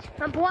 Guys,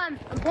 I'm one.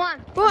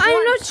 Well,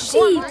 I'm not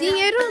cheating.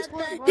 I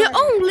don't. The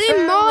only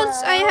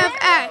mods I have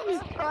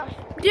active.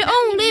 The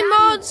only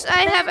mods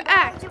I have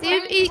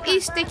active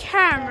is the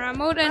camera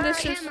mode and the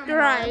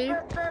subscribe.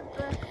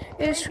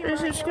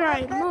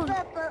 Subscribe mode.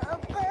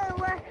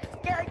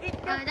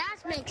 That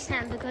makes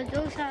sense because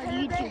those are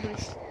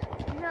YouTubers.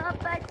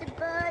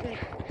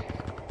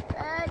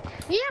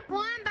 Yep,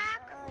 one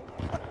back.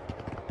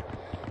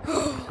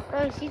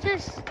 Oh, she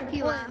just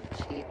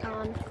left. She's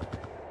gone.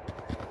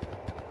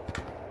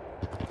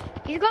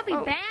 He's gonna be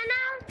banned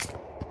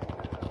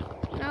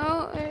now?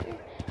 No,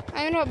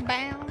 I'm not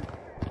banned.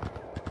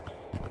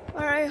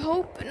 Or I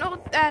hope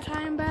not that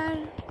I'm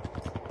banned.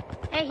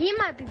 Hey, he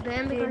might be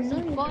banned because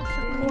he bought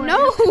some.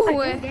 No!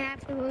 They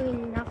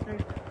absolutely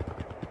nothing.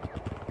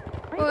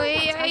 Well,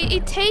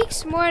 it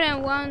takes more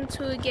than one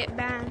to get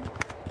banned.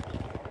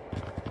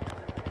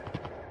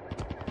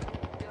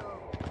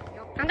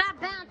 I got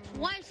banned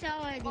twice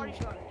already.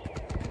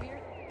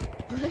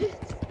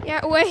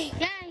 Yeah, wait.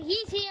 Yeah,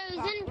 he's here.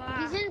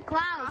 He's in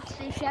clouds.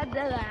 He said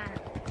that.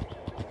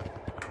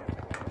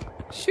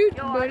 Shoot,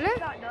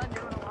 bullet.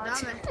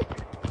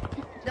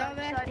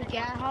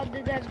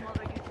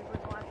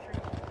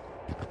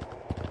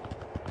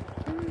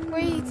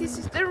 Wait, this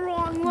is the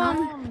wrong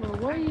one.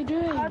 What are you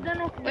doing?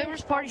 Wait,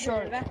 where's Party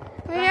Shark? Wait,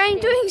 I'm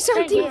doing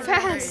something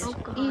fast.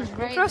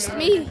 Trust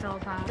me.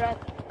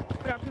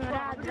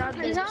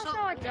 There's also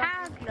a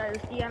tag.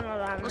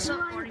 What's up,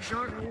 Party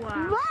Shark?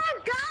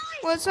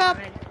 What's up?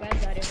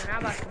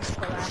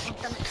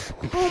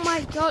 Oh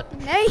my god,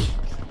 nej!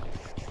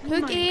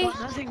 Cookie!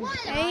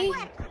 Nej!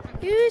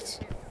 Ut!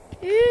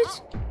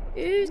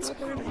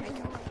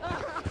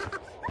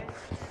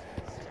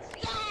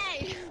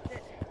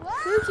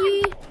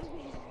 Cookie!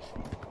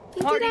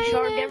 Party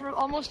Shark,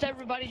 almost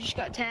everybody just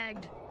got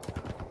tagged.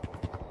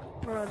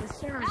 Bro, the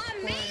server's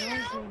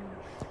full.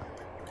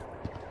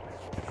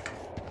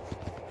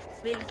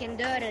 Vilken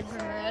dörr är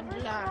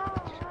ödla?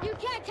 You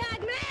can't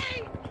tag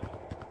me!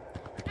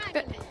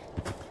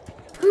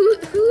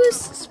 Who's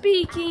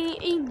speaking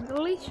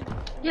English?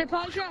 Yeah,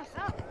 Party Shark.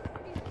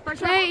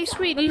 Nej,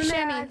 Swedish,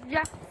 I mean.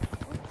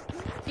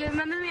 Yeah,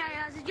 remember me,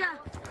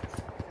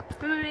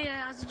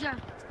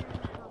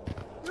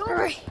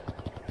 Alright,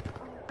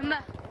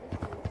 Remember?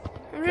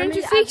 I'm trying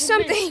to fix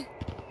something.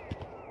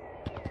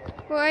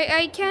 Well,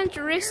 I can't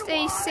risk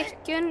a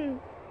second.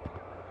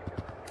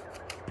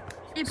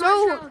 Hey,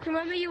 So-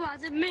 remember you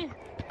wasn't me.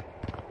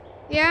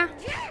 Yeah.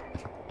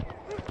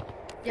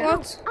 Yeah.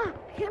 What?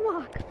 Come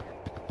on.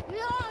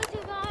 No, I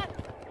did not.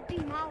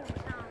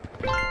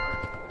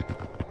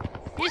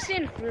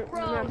 Listen,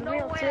 Bro, no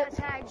way I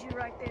tagged you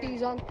right there.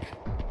 He's on.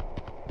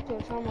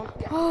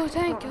 Oh,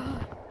 thank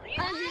God.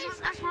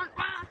 That's one.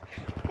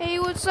 Hey,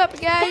 what's up,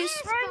 guys?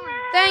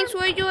 Thanks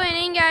for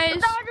joining, guys.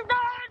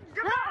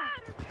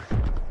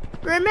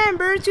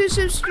 Remember to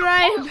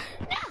subscribe.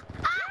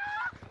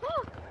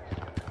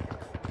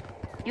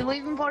 You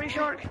leaving, Party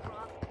Shark?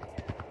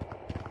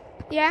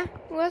 Yeah,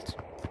 what?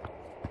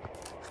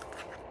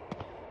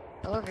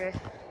 Okay.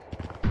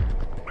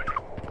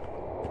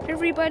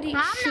 Everybody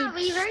I'm should not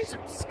leaving.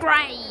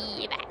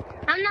 subscribe.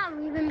 I'm not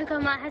leaving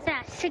because my head's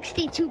at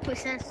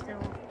 62% still.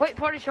 Wait,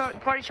 Party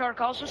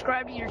Shark, I'll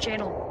subscribe to your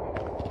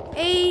channel.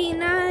 Hey,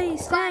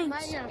 nice, thanks.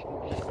 Right now.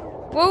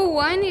 Whoa,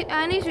 I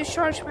need to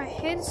charge my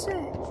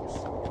headset.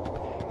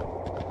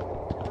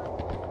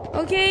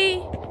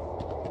 Okay.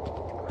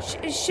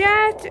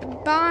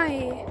 Chat,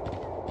 bye.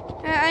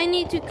 I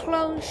need to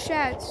close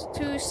chat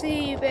to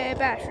save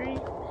battery.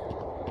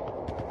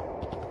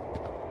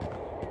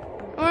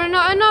 Or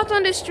not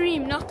on the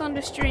stream,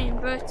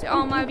 but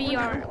on my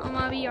VR,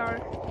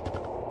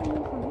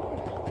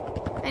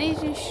 I need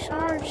to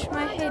charge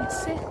my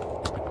headset.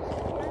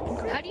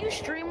 How do you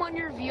stream on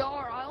your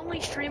VR? I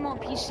only stream on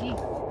PC.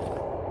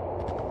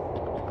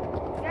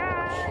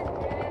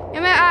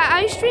 Yeah, man,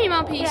 I stream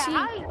on PC.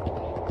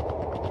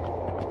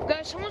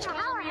 Guys, someone's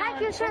calling me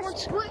on.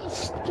 Someone's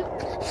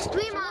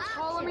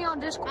calling me on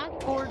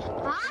Discord.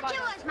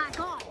 Oculus, my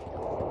God.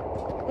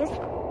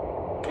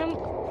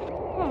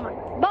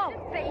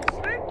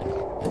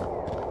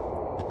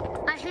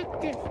 I hit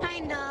this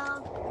kind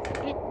of.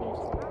 Hit me.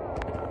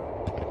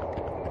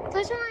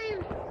 There's only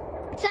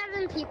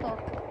 7 people.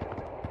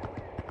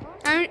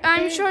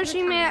 I'm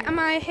charging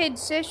my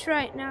headset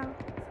right now.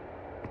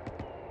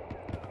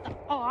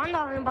 Oh, I'm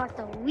talking about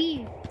the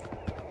Wii.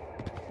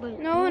 But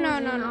No.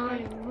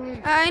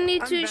 I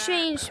need to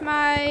change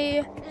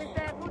my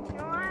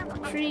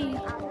tree.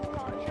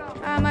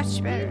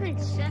 Much better. Even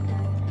 7.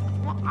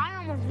 Well, I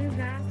almost moved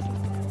back.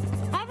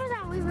 How about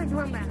that we would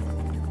run back?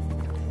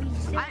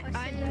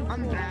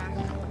 I'm back.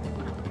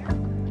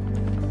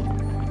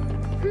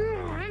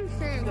 I'm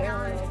sitting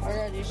down.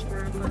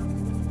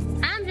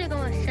 I'm just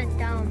gonna sit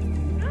down.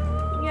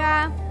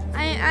 Yeah,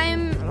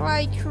 I'm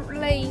like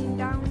laying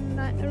down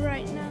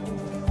right now.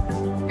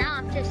 Now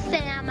I'm just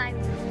sitting on my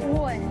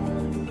floor.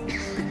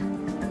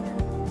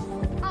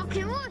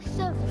 Okay, what's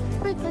the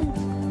freaking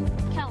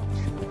couch?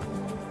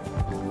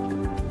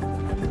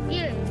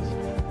 Here it is.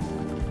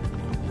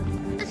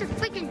 There's a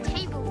freaking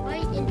table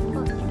right in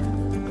front.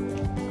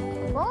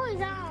 What is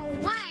that?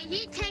 Why?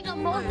 He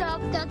taking most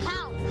of the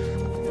couch.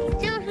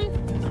 Seriously?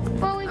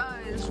 Boy,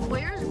 Guys,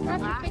 where's why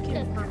black don't you take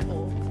and the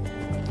purple?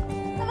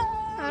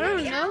 I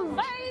don't know.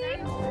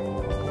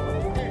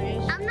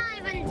 I'm not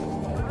even.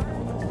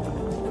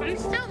 I'm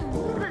still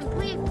moving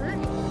pretty good.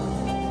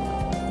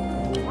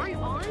 One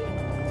on.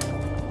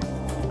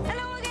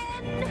 Hello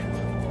again.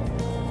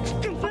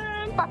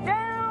 Confirm. Pop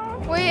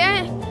down. Wait,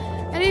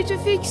 I need to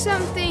fix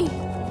something.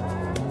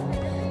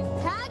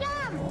 Tag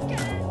him.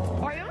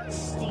 Are you on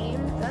Steam?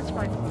 That's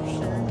my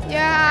question.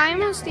 Yeah,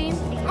 I'm on Steam.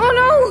 Oh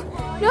no!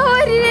 No,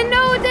 I didn't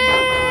know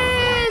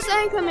this!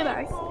 I'm coming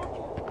back.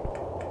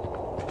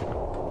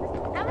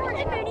 I'm on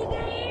the mini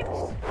games.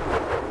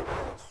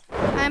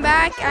 I'm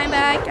back.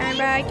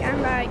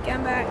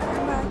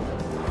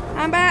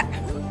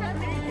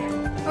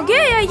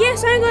 Okay, I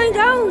guess I'm going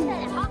down.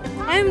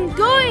 I'm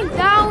going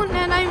down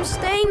and I'm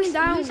staying You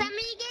down. said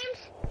mini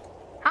games?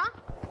 Huh?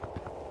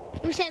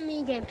 Who said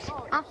mini games?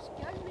 Huh?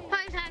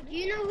 Hi, do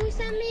you know who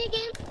said mini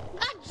games?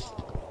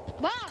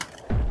 Bob.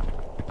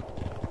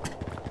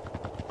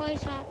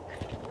 Voice talk.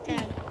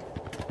 Tag.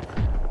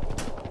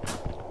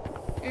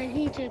 And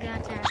he too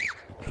got tagged.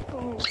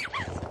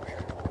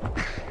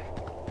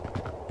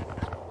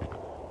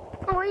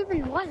 Oh,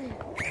 even wasn't.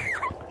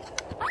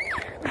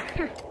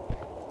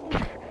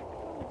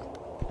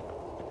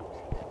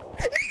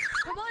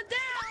 Come on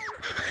down!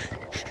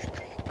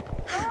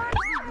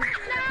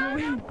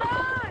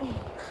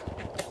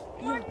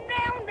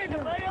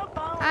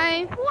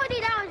 I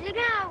 $40. You're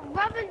gonna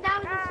rub it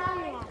down the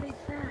sidewalk.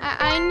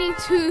 I need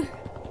to.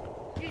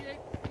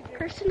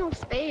 Personal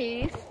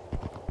space.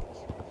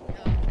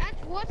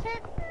 That's what's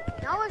it?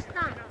 No, it's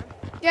not.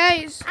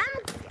 Guys,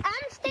 I'm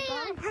staying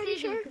on pretty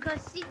sure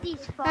because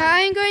city's fun.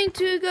 I'm going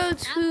to go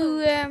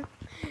to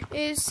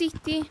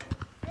city.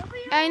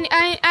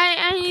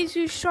 I need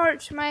to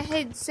charge my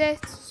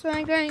headset, so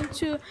I'm going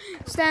to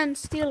stand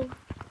still.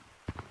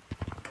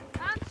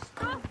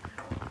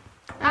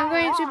 I'm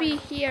going to be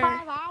here.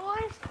 5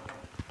 hours?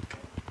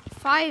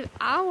 5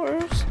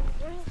 hours?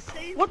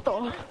 What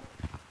the?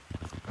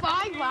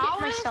 5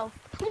 hours? Myself.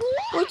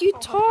 What you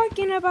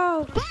talking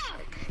about?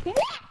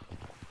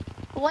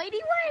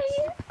 Lady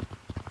Way!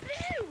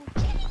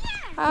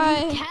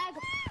 I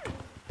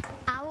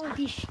I will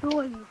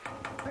destroy you.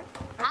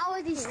 I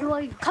will destroy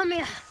you. Come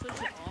here.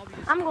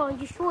 I'm going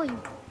to destroy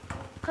you.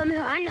 Come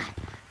here. I'm not.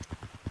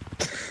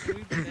 We'd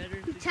be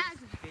better to just Tag.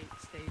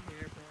 stay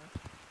here,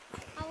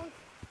 bro.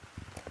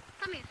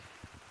 Come here.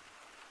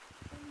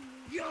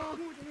 Yo.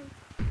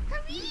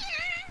 Come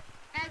here.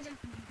 Adam.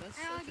 That's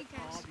I such already an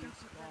tagged. obvious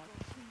spot.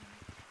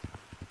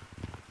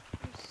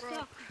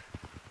 Stuck.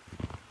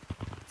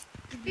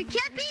 You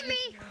can't beat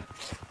me.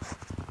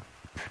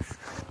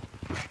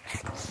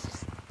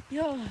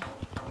 Yo.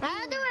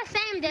 I'll do the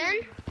same then.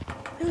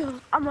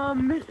 I'm a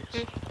miss.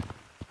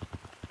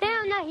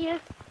 I'm not here.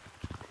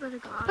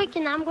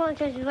 Freaking, I'm going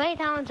to lay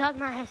down and talk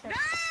my head.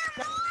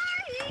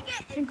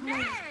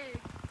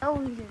 Oh,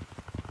 I'm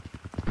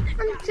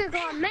just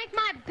gonna make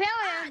my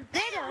belly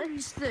bigger.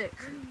 He's thick.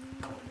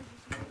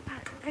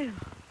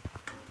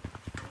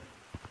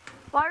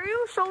 Why are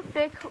you so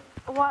thick?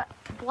 What?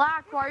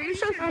 Black, why are you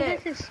so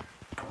thick? This is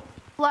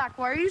Black,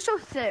 why are you so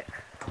thick?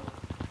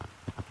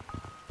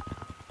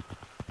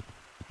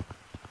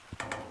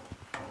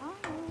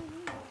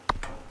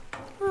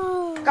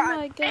 Oh God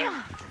my god.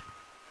 damn.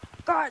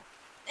 God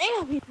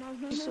damn.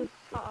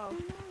 Uh-oh.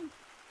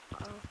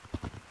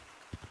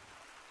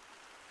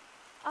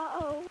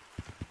 Uh-oh.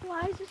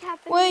 Why is this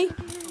happening? Wait,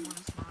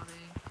 Someone's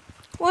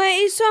modding. wait,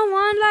 is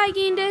someone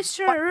lagging the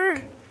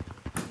server?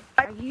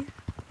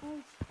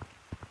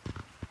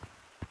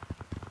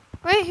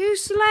 Wait,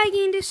 who's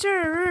lagging the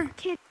server?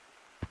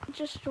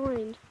 Just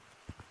joined.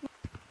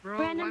 Bro,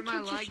 why Random am I kid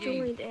just lagging?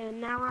 joined, and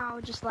now we're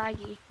all just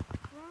laggy.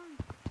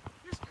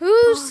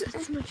 Who's?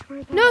 That's much more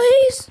better. No,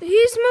 he's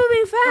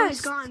moving Oh,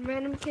 he's fast. gone.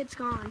 Random kid's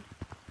gone.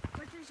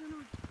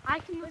 I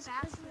can move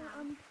fast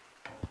now.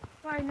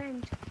 What I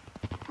named.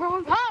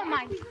 oh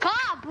my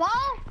god, bro!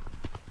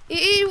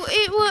 It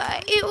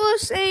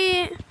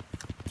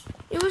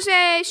was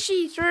a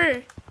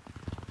cheater.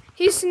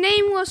 His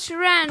name was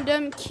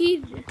Random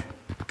Kid.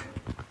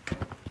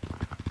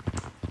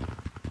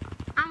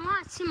 I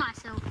want to see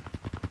myself.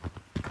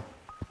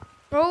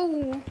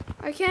 Bro,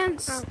 I can't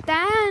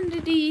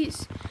stand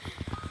these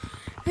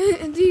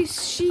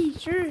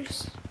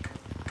cheaters.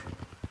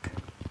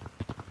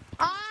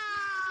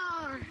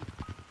 Oh!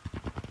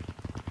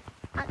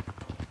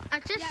 I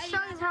just saw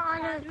you how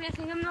I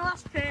making him the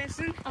last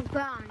person. a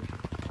gun.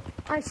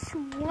 I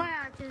swear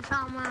I just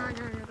saw my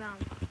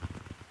underground.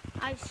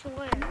 I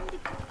swear.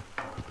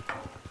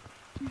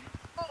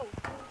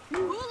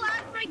 Who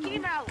lagged my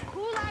game out?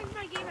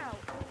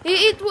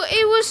 It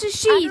was a I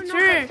don't know,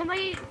 cheater.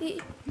 somebody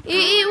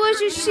It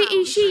was a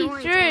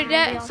cheater.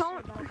 That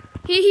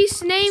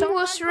his name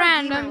was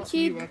Random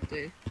Kid.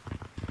 Update.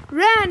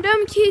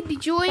 Random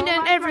Kid joined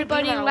and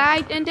everybody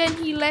lagged, and then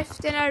he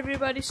left and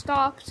everybody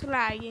stopped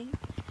lagging.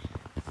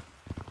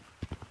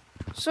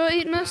 So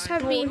it must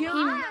have been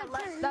him.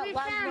 my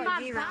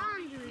boundaries.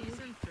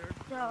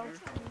 So,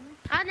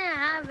 I didn't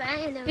have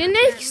any of The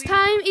next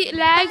time it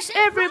lags,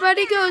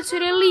 everybody go to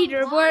the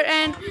leaderboard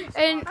and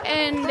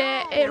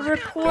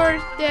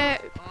report the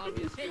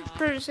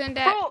person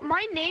that. Bro,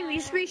 my name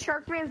used to be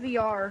Sharkman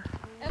VR.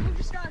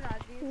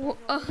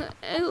 Okay.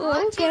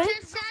 Teacher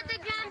said the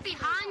gun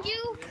behind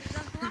you.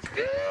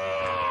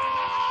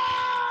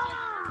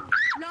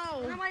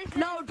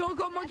 No, don't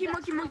go monkey.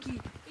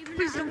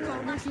 Please don't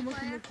go monkey.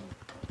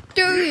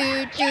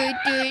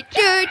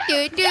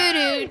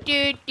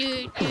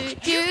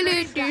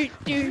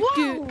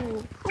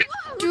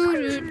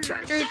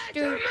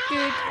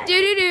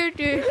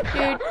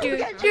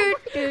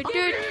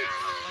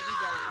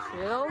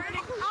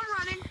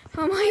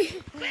 Oh my.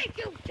 Thank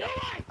you too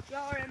much.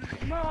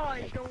 You're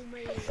mine,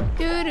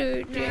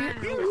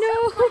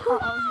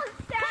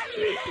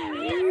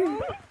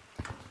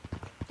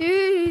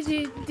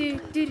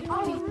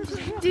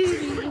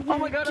 Oh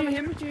my god, I'm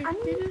him.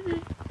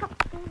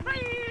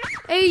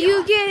 Hey,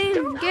 you get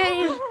him.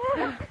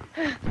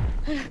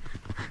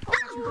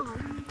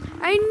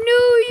 I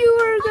knew you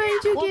were going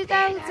to get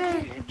out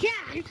there.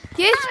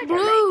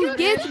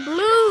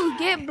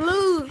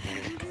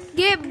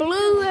 Get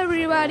blue,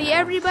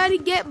 everybody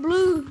get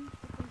blue.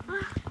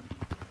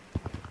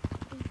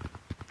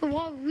 For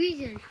what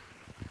reason?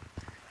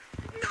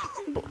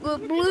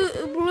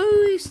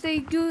 Blue is the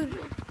good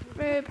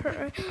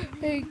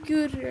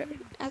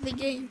at the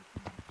game.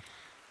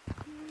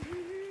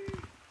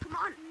 Come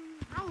on.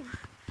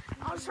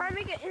 I was trying to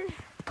make it in.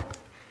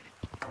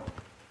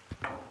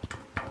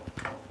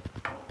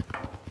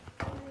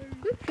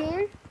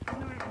 Okay.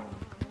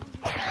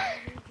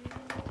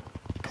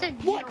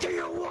 What do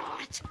you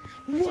want?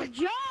 What,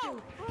 yo? Oh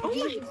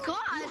my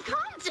god,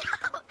 calm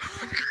down.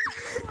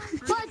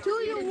 What do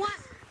you want?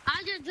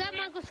 I just dropped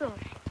my control.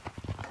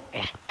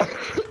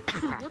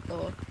 What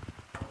the?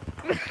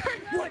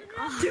 What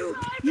do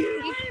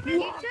you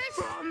want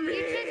from me?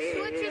 You just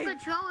switch your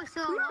controller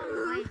so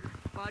long way.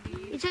 Body.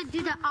 You should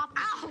do the opposite.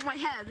 Ow, my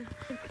head.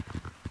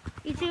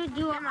 You should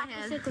do my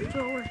head. opposite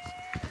controllers.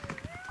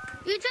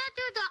 You should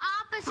do the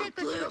opposite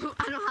controllers. Blue,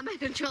 I don't have my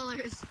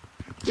controllers.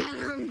 Get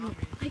him.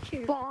 I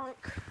can't. Bonk.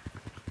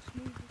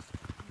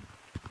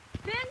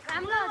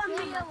 I'm gonna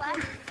do your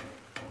left.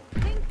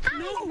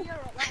 No.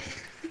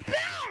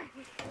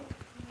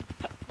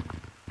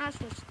 I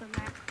switched the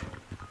map.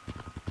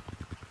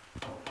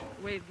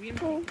 Wait, did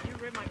you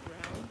rip my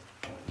ground?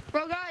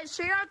 Bro, guys,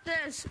 check out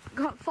this.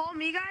 Follow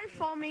me, guys.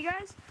 Follow me,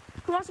 guys.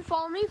 Who wants to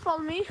follow me? Follow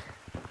me.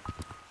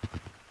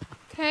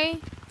 Okay,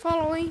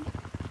 following.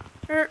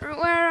 Where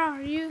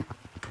are you?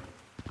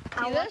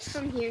 I'll watch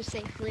from here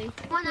safely.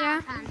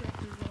 Yeah.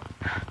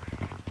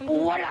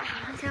 What?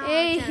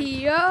 Hey,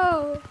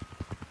 yo.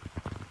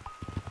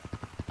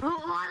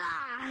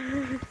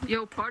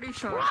 Yo, Party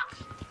Shark.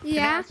 Can I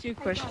Yeah. ask you a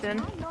question?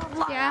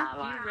 Yeah.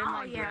 Can you rip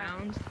my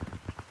ground?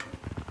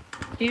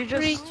 Can you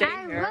just stay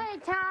here?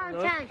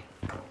 Look.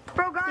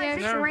 Bro, guys, Yeah. I'm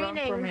it's gonna run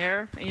raining. from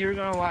here, and you're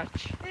gonna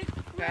watch.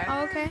 Okay?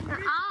 Okay.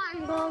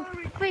 I'm going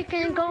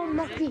freaking go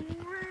monkey.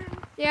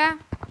 Yeah.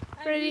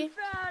 Ready?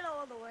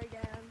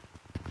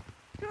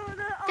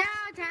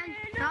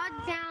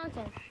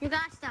 Downtown. You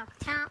got stuff.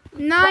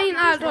 9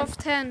 out of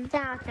 10.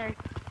 Downtown.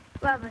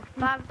 11,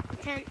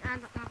 5, 10 out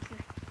of 10.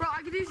 Bro,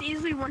 I could do this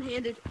easily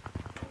one-handed.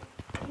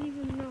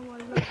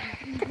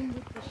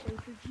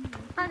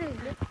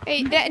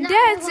 Hey,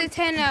 that's a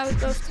 10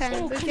 out of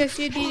 10 because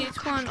you did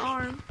it one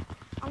arm.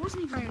 I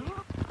wasn't even.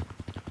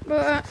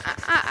 But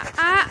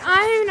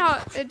I'm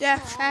not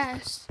that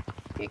fast.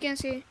 You can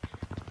see.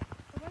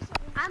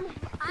 I'm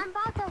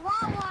about to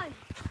wall one.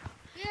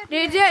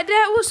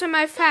 That wasn't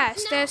my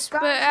fastest,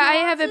 but I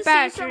have a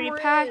battery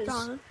pack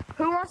on.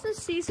 Who wants to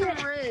see some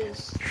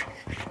Riz?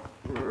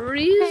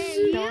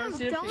 Really?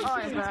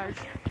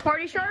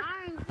 Party Shark?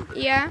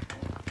 Yeah.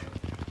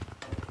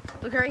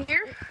 Look right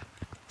here.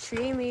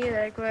 Treat me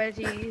like what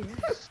you.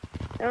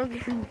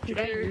 Should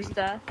I use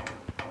that?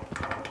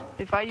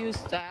 If I use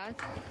that,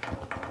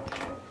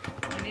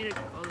 I need a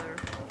color.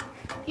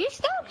 You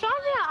still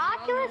charging an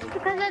Oculus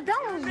because it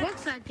don't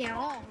look like they're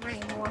all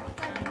anymore.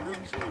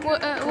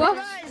 What?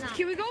 Guys,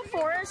 can we go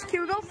forest?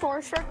 Can we go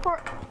forest Shark?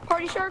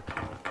 Party Shark?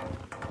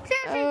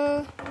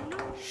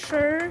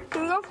 Sure.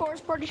 Can we go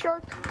forest Party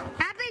Shark?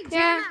 Happy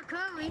Yeah.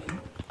 Curry.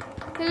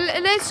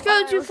 Let's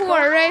go to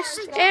forest.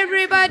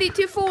 Everybody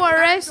to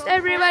forest.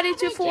 Everybody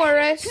to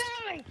forest.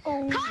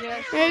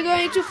 We're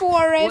going to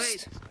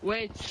forest.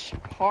 Wait,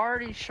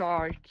 Party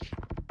Shark.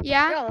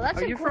 Yeah.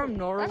 Are you from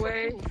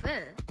Norway?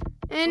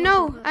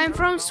 No, I'm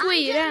from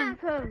Sweden.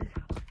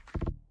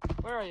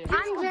 Where are you?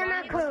 I'm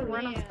Jenna Curry.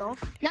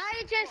 Now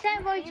you just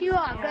said what you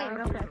are.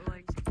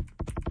 Great.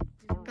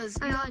 Because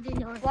I didn't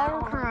know.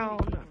 flower crown.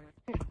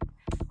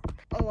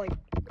 Oh, like.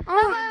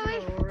 Oh,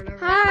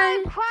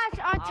 hi. Crash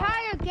our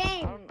entire I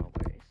game. don't know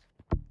where it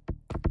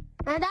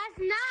is. And that's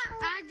not.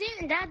 That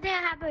didn't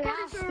happen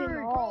last game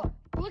at all.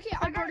 Look here,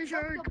 I got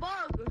the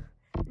bug.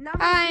 Now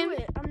I'm- do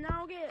it. I'm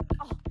now getting.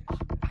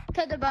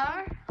 To the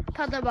bar.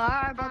 To the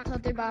bar. I brought to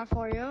the bar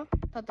for you.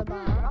 To the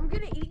bar. I'm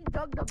gonna eat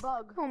Doug the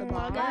bug. Oh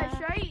my Guys, god.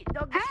 should I eat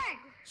Doug the bug?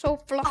 So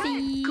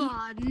fluffy.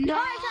 God, no.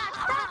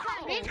 Stop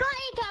him! He's gonna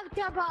eat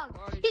the bug.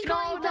 He's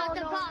gonna eat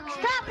the bug.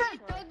 Stop him!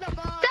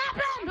 Stop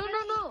him!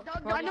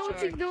 No. I know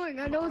what he's doing.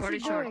 I know what Party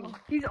he's Shark. doing.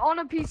 He's on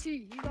a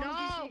PC. He's on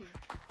a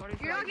Party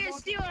PC. You're not Shark. gonna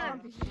steal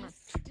him.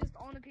 Just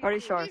on a PC. Party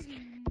Shark.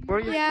 Where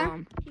are you Yeah.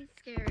 from? He's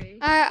scary.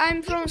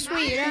 I'm from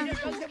Sweden. Guys,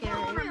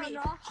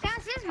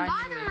 this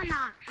bottom or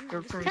not?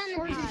 You're from Turn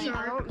the PC Sweden.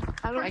 on.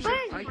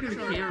 I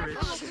can hear it.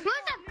 Who's the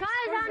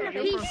guys on the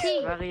You're from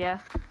PC? Sverige.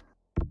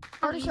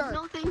 Party Shark.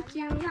 No, thank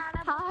you.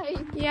 Hi.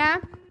 Yeah.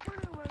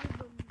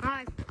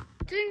 Hi.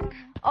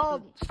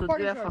 Oh, Så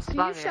Party du är Shark. från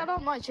Can you Sverige? shut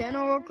up my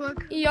channel real quick?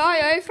 Ja,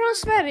 jag är från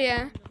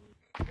Sverige.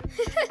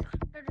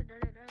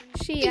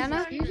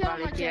 Tjena. You shut up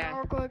my Sverige. channel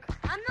real quick.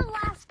 I'm the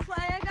last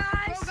player,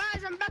 guys. Bro,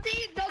 guys, I'm about to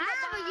eat Doug I the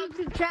have a bug.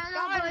 YouTube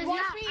channel, but Guys, it's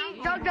watch not. me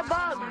eat Doug the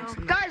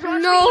bug. Guys,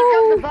 watch No. me eat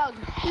Doug the bug.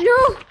 No.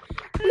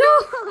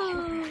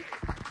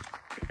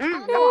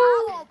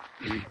 No.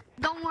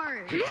 Don't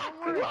worry.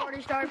 Don't worry,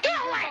 Party Shark.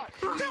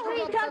 Go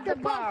eat Doug the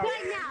bug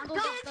right now. Go.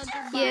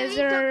 Yes,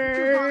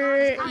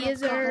 sir. Yes,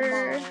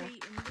 sir.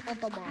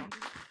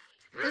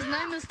 His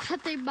name is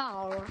Tete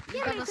Bauer.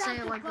 You gotta say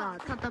it like that.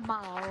 Tete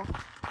Bauer.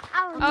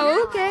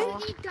 Oh, okay.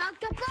 Eat Doug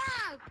the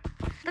bug.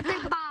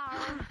 Tete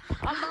Bauer.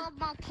 I love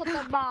my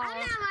Tete Bauer. I'm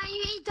not letting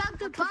you eat Doug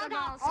the bug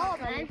all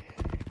man.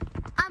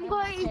 I'm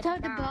going to eat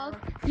Doug the bug.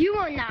 You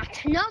are not.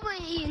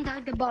 Nobody eating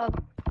Doug the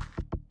bug.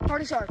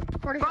 Party Shark.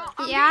 Party Shark.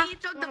 Yeah. gonna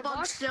eat Doug the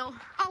bug still.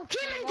 Oh,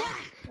 give me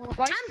that.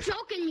 What? I'm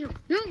choking you.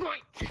 You're going.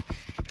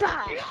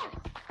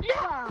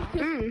 Yeah.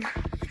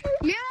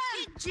 Get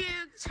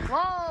juked.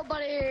 Whoa,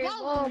 buddy.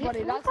 Whoa,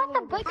 buddy. That's a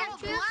little bit.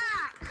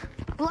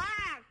 Black.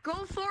 Black. Go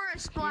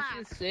Forest Black. He's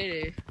in the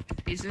city.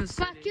 He's in the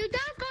But city. you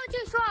don't go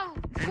too slow.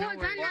 I know For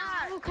where then he is.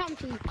 I will come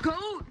to you.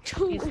 Go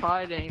to. He's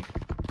hiding.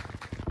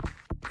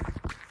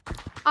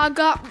 I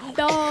got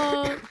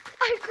dog.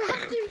 I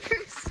grabbed him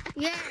first.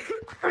 Yeah.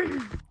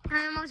 I'm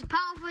the most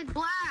powerful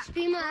Black.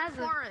 streamer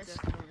ever. Forest.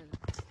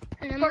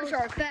 And the Party most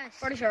Shark. best.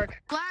 Party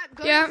Shark. Black.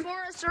 Go Yeah. to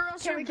Forest or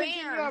else Can you're we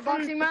continue banned our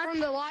boxing match? from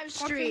the live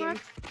Boxing stream. match?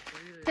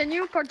 Can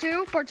you? Part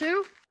two? Part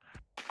two?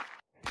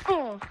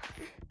 I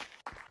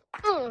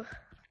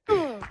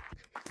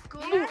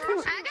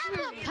got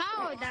more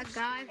power with that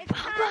guy.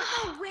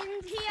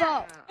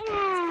 Stop.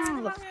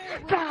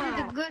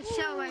 It's a good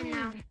show right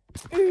now.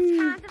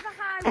 Kind of a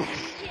high wind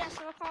here,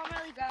 so I can't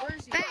really go.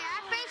 Hey, I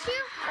face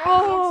you.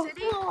 Oh,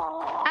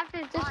 After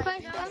this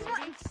place.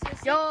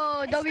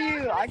 Yo,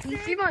 W, I can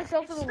see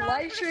myself in the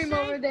live stream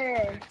over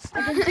there.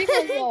 I can see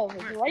myself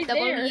right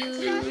there.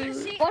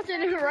 W.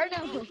 Watching it right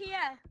now.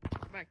 Here.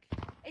 Back.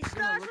 It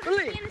starts with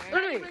Literally, a skin, it's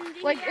literally, very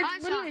windy like here.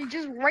 it's literally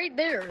just right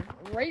there,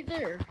 right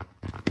there,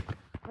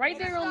 right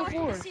there on the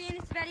floor,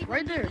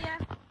 Right there.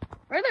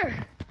 right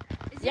there.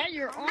 Yeah,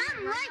 you're on.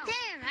 I'm right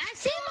there. I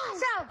see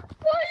myself.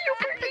 Why are you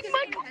bringing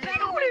my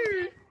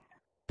computer?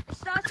 It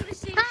starts with a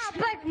scene. Oh,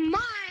 but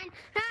mine.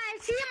 I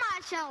see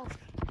myself.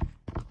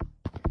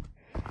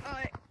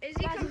 Is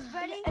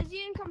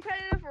he in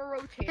competitive or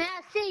rotate? And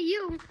I see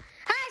you.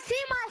 I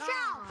see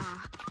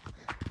myself.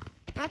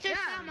 I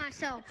just saw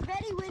myself.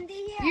 Very windy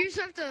here. You just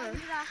have to.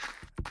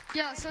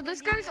 Yeah, so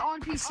this guy's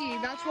on PC.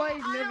 That's why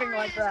he's moving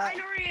like that.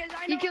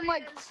 He can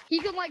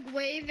like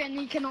wave and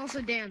he can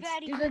also dance.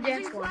 Do the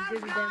dance one. Do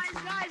the dance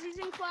one. Guys, he's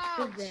in Do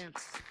clouds. the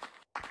dance.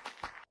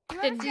 The He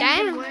can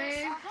dance.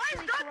 wave. Why is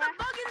God the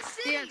bug in the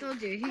city? Yeah, I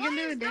told you. He can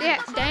do a dance.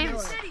 Yeah, Do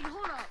dance. it. City,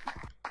 hold up.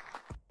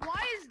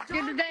 Why is Do the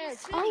Dog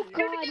dance. Oh Do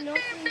God, the no!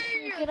 dance.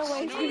 Get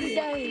away from the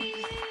dance.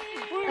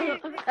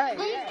 Hey,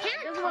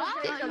 this is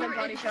what takes on the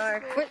Body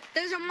Shark. Wait,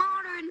 there's a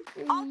modern.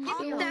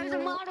 There's a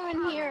model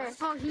in here.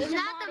 Oh, he's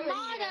not the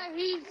model.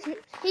 He's on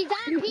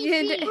Yeah,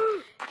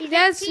 PC.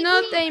 that's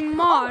not a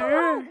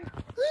mar.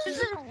 He's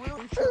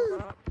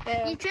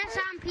just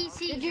on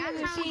PC.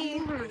 That's how he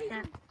moves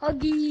that.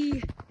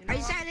 Huggy. I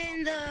said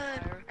in the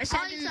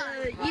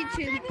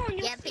YouTube.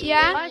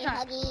 Yeah.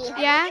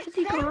 Yeah.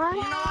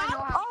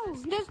 Oh,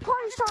 there's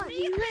Party Shark.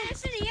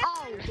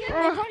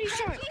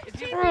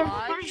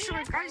 Party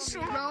Shark. I saw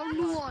round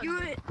one.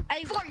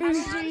 This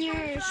is in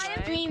your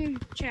stream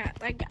chat.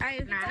 Like, I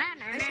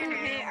said,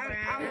 hey,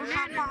 I'm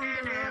hop on the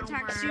Gorilla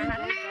Tag soon. By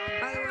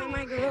the way,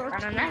 my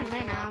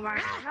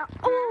Gorilla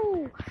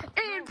Oh,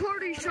 and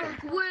Party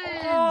Shark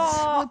wins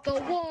with the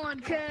 1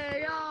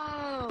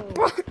 KO.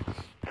 Look,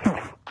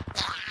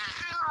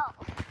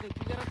 you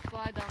gotta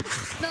fly down.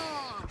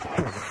 Stop.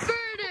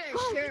 Finish.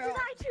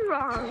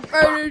 wrong.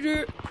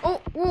 Oh,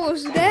 what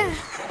was that?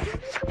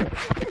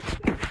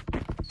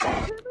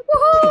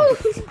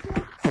 Woohoo!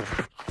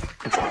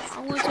 I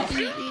want to eat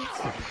these.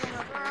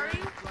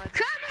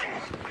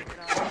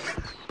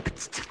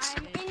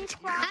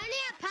 I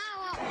need a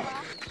power.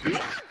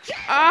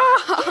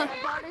 Ah!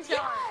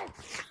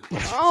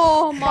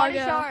 Oh my Party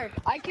god. Shark.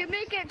 I can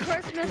make it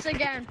Christmas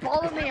again.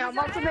 Follow me. I'm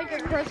about to make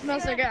it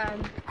Christmas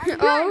again.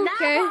 Oh,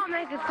 okay. I'll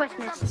make it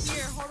Christmas.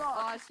 Here, hold on. Oh,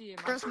 I see him.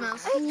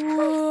 Christmas.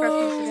 Whoa.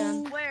 Christmas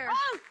again. Where?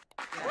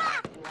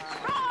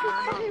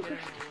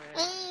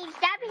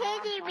 Stop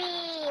hitting me.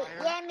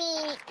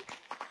 Yummy.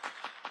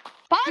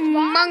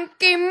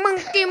 Monkey,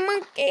 monkey,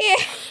 monkey.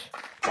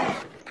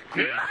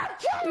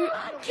 That's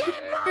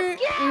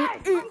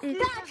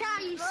how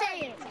you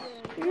say it.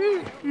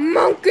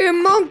 Monkey,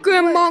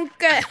 monkey,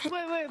 monkey.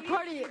 Wait,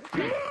 party.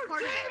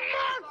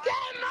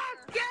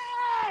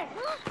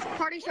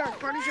 Party Shark,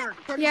 Party Shark,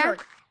 Party Yeah.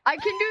 Shark. I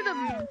can do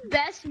the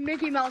best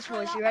Mickey Mouse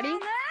voice. You ready?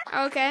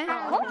 Okay.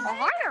 Oh,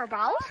 hi there,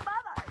 Mouse.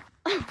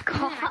 Oh,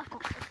 God.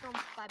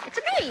 It's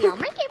me,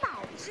 Mickey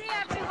Mouse. See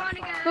everyone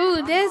again.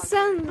 Oh, that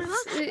sounds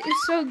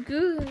it's so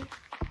good.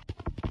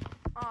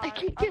 I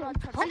can do I'm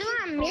doing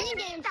a mini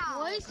games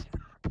voice.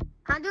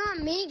 I'm doing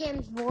a mini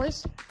games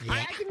voice.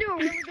 I can do a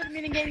really good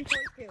mini game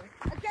voice too.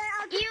 Okay,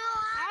 I'll You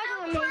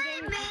want to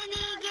play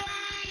mini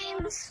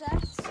games?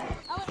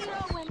 I'll let you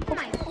know when. Oh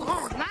my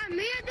god. Want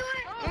me to do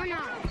it or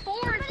not?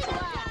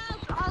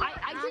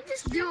 I can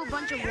just do a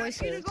bunch of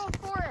voices. Go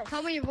for it.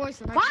 Tell me your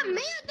voice. And I Want can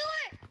me to do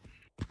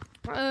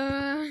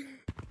it?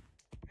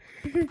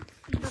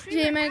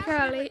 Jim and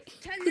Carly.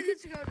 10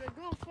 minutes ago to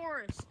go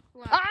forest.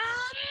 Monkey.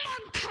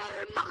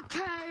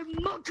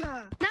 No,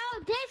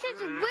 this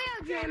is real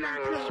Dream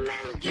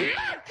Monkey.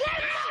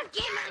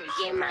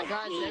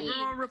 Guys,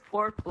 everyone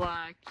report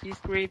Black. He's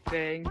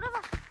creeping.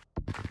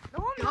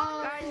 Oh,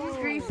 guys, he's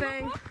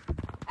griefing.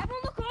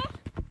 Everyone look up.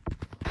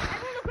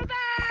 Everyone look up.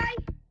 Bye.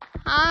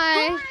 I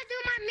Hi. want to do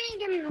my mini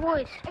games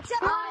voice.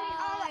 Except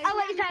I'll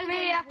let you tell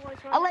me.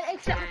 I'll let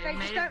except Hey, just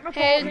made don't him- report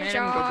Hey, me. made him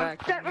go John.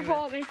 back. Don't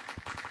report me.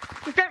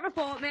 Just don't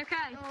report me,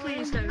 okay?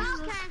 Please don't.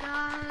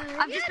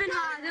 I've just been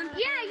hiding.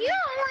 Yeah, you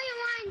only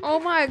one. Oh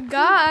my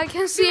god, I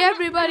can see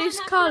everybody's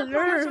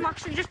color. Some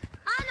action. Just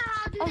I know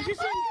how to do I was that.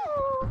 just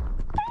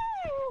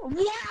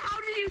What? How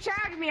did you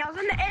tag me? I was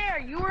in the air.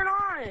 You weren't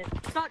on it.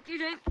 Not you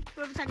did.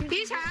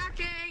 He's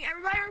hacking.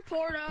 Everybody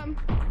report him.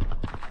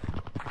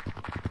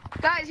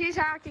 Guys, he's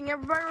hacking.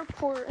 Everybody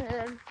report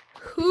him.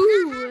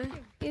 Who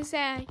is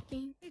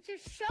hacking? It's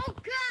just so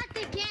good at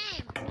the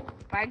game.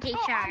 Party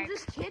I'm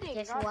just kidding.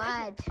 Guess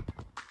what?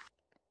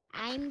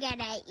 I'm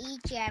gonna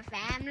eat your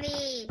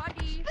family.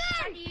 Buddy.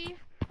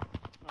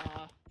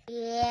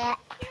 Yeah.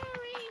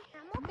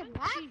 I'm looking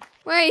back.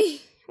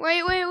 Wait.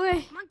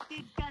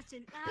 Monkey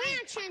doesn't.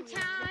 Reaction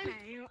time.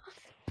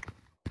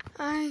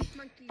 I.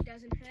 Monkey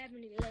doesn't have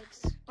any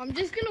legs. I'm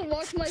just gonna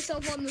watch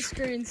myself on the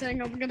screen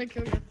saying I'm gonna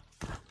kill you.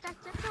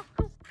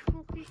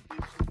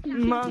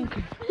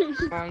 Monkey.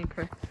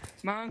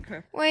 Monkey.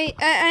 Wait,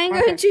 I'm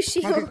going to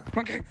shield.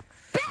 Monkey.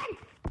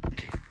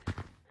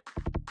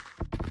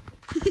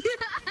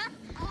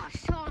 Oh,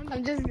 Sean.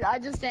 I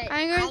just say.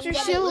 I'm going to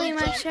shield in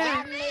my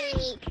chair.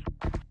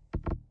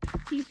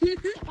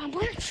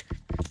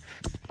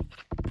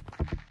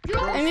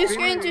 I'm just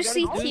going to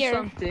sit Do here.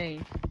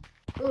 something.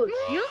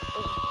 You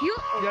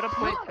gotta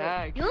play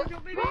tag.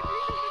 Every time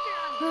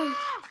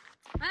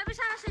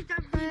I say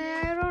don't be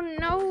I don't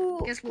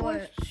know. Guess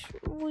what?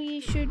 We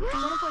should do.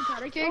 wanna play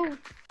patty cake?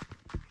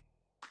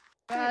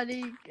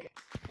 Patty.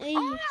 Hey,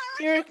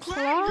 your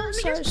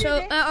claws are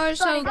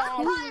so cool.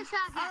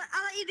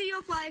 I'll let you do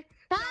your play.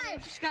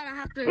 Just gotta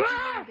have to do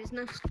my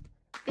business.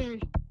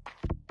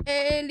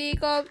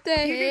 Helicopter,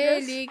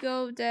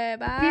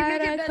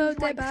 helicopter,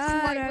 Slightly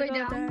down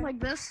helicopter. like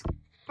this.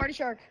 Party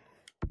Shark.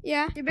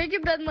 Yeah. You make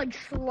your bed like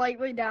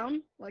slightly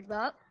down like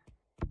that.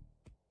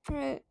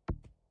 Right.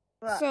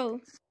 What? So,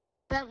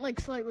 Bent like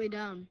slightly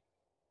down.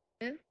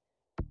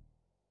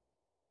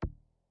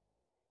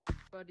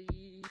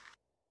 Buddy.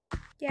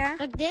 yeah.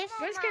 Like this?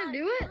 You guys can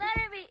do it. Let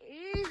it be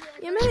easy.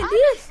 You made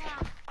this.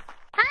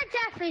 I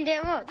definitely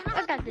did.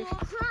 Look at this.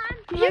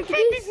 You Like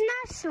think this. it's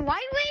not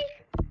slightly?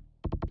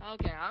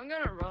 Okay, I'm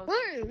gonna roast.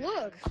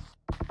 Look.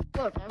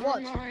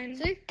 Watch.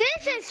 See?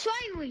 This is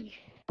slightly.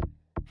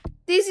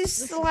 This is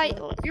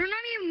slightly. You're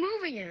not even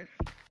moving it.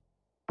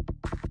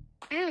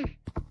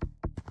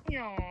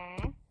 Yeah.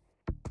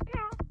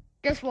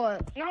 Guess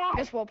what? No.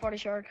 Guess what, Party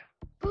Shark?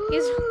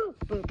 Yes.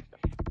 Boop.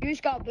 You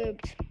just got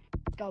booped.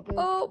 Got booped.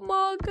 Oh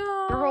my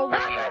Your whole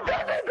god.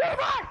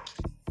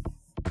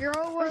 Your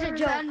whole world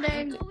is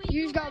ending.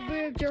 You just got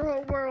booped. Your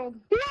whole world.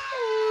 Oh,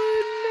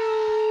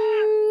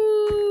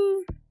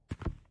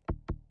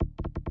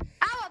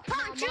 I will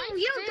punch you.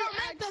 You don't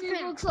make the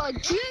thing. Looks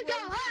like You go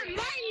home right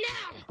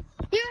now.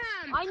 You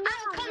home. I know.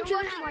 I'll come to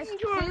your house.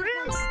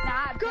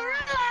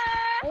 Gorilla!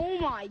 Oh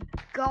my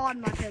god,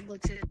 my head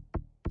looks it.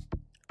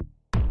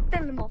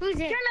 Turn them off. Who's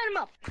it? Turn them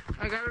up.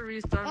 I gotta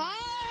restart.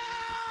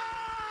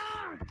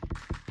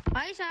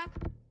 Hi, Zach.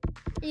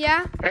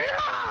 yeah.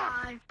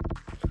 Hi.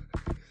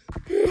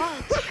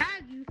 I'll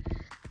tag you.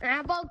 And how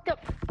about the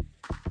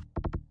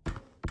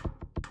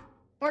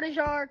Party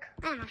Shark?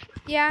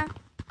 Yeah.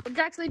 Let's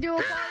actually do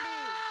a party.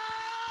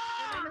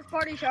 Your name is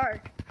Party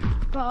Shark.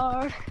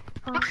 Party.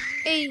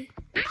 Hey,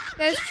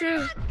 that's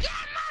true.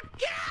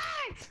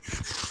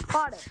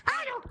 Party.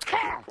 I don't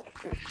care.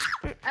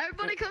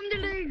 Everybody come to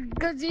the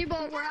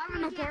gazebo. We're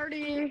having a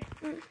party.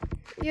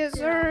 Yes,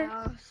 sir.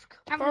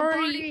 Having a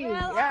party.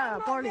 Yeah,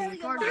 party.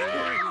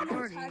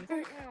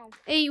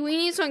 Hey, we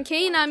need some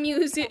canine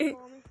music.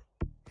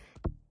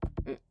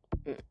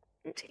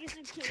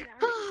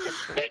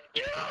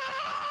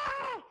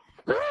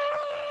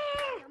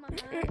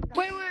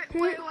 Wait.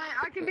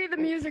 I can be the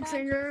music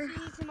singer.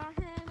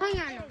 Hang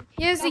on.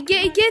 Yes,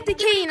 get the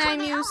canine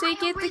music.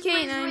 Get the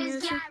canine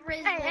music.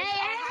 Hey.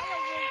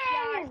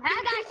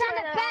 I got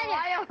something better.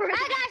 I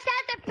got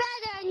something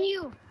better than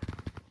you.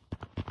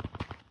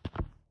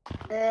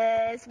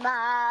 It's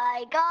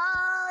my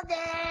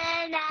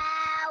golden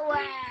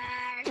hour.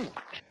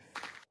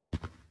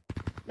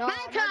 No, My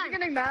I'm turn. not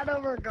getting mad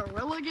over a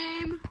gorilla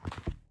game.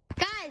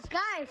 Guys,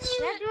 let's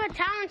do a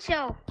talent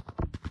show.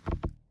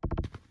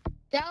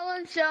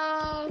 Talent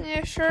show.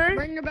 Yeah, sure.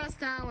 Bring your best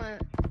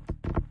talent.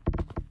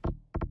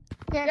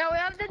 Yeah. Yeah, we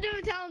have to do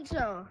a talent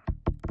show.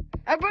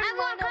 Everybody I line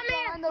will up come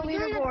on the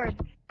leaderboard.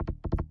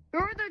 Who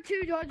are the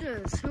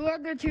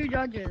two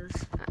judges?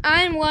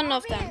 I'm one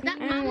of them.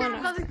 I'm one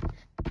of them.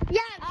 Yeah,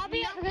 I'll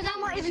be because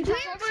I'm not even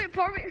tagged.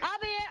 Probably I'll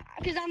be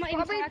because I'm not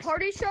even tagged.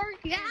 Party Shark?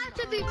 You have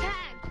to be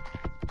tagged.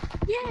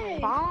 Yay.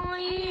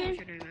 Fine.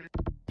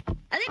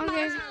 I think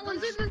Okay. these are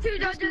the two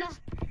judges.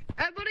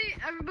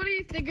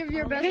 Everybody think of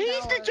your best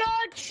He's the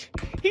talent. judge.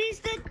 He's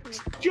the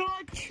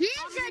judge.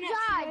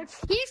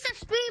 He's the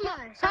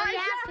streamer. So he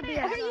has to be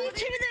a Okay, you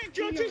two are the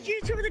judges.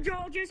 You two are the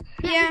judges.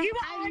 Yeah. You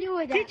I knew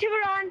it. You two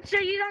are on, so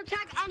you don't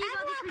tag anybody.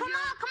 Come on.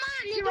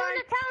 You're doing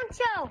the talent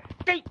show.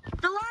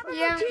 The lava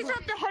Yeah. monkeys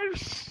are the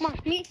hosts. Come on,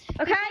 me.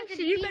 Okay,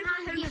 so you can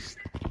host.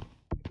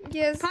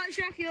 Yes. Party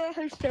Shark, you're a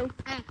host too.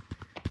 Hey.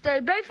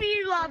 So both of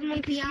you lava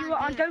monkeys, behind you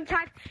are on you. don't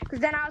tag, because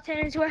then I'll turn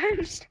into a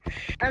host.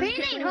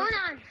 Beanie, hold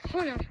on.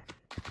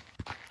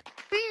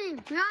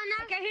 Beanie, you're on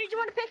now. Okay, who do you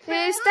want to pick?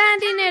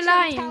 Stand in a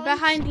line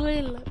behind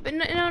Lil.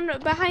 No,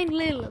 behind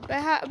Lil.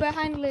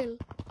 Behind Lil.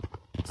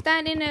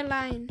 Stand in a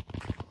line.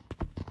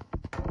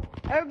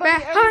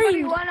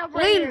 Everybody line up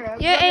right Lil. here.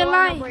 Yeah, Everybody a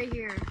line up line. right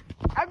here.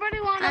 Everybody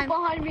line up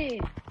behind me.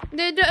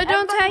 Don't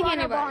Everybody tag line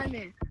up behind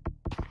anybody. me.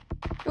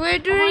 We're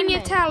doing Behind a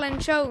me.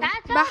 talent show.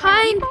 That's all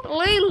Behind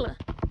Lil.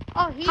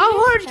 Oh, he How is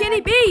hard can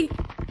it be?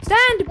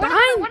 Stand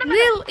behind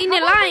Lil in a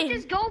How about we line.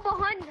 just go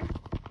behind?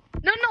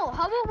 No.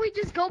 How about we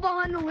just go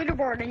behind the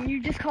leaderboard and you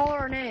just call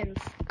our names?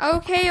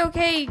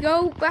 Okay.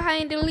 Go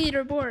behind the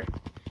leaderboard.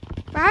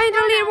 Behind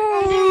the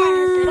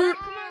leaderboard.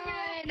 Come on,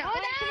 man. Hold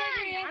on.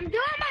 I'm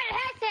doing my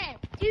headset.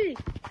 Dude.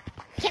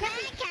 Can I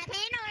cap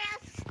in or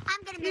else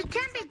I'm gonna You be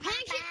can be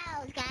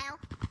patient. Kyle.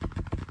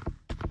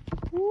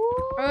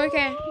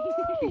 Okay.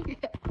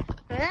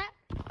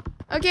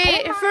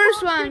 Okay, the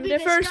first one. The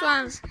first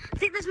one. I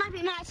think this might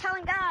be my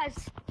talent,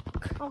 guys.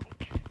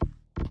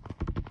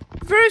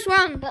 First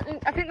one.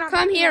 I think that's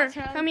Come here. my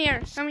turn. Come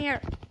here. Come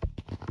here.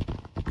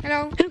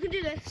 Hello. Who can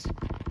do this?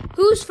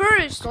 Who's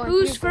first? Go on,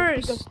 Who's you go,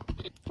 you first?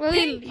 Lil,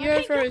 you're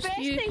Pink, first.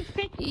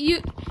 Pink.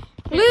 You.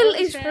 Lil Lil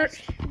is is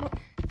first.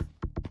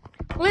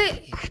 Lil,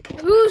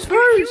 who's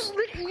first?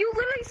 You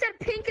literally said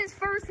Pink is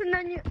first, and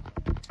then you.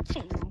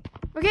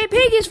 Okay,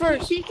 Pig is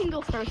first. He can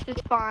go first.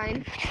 It's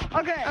fine.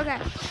 Okay. Okay.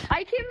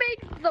 I can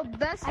make the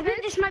best. I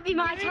think this might be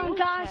my talent,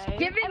 guys.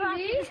 Giving I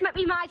me think this might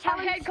be my a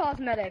talent. head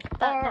cosmetic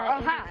or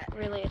a hat.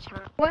 Really a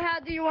talent. What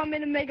hat do you want me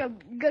to make a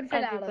good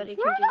fit out of? Everybody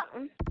can do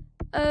one.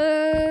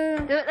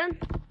 Do it then.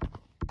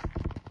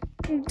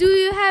 Do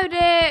you have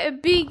the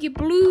big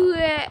blue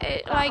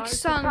like What's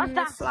sun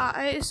that?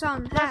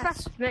 sun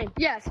hat? Me.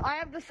 Yes, I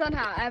have the sun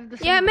hat. I have the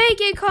sun Yeah, hat.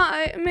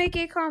 make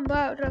a combo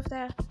out of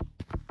that.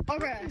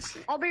 Okay,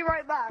 I'll be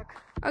right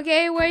back.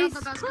 Okay, wait.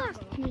 That's the best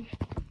combo.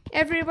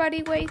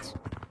 Everybody, wait.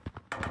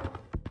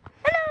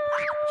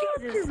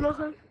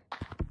 Hello.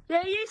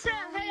 Yeah, you said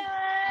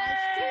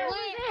hello.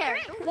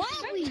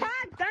 Wally.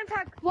 Don't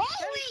tag.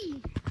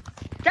 Wally.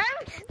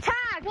 Don't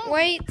tag.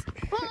 Wait.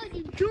 What are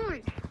you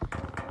doing?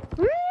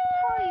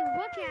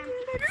 Look at.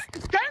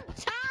 Don't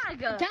tag.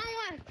 Don't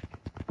work.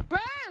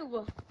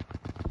 Bro.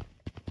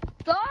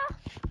 Stop.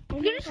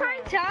 You gonna try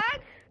and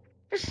tag?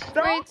 Just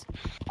stop. Wait.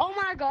 Oh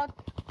my god.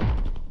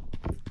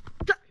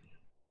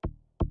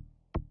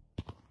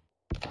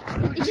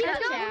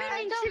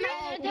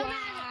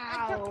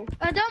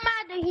 It don't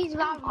matter. He's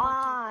laughing.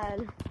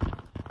 On.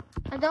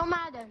 It don't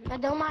matter.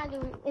 It don't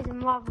matter. He's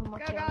laughing.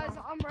 Okay, guys,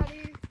 I'm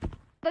ready.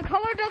 The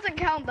color doesn't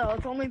count though.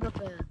 It's only the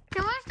fit.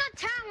 So what's the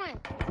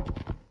talent?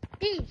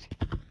 These.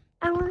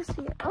 I want to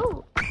see it.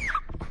 Oh.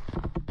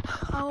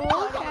 Oh,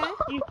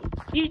 okay.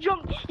 You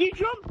jump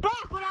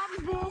back when I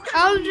was walking.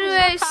 I'll do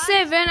a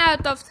 7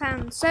 out of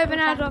 10. 7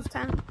 out of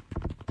 10.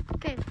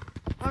 Okay.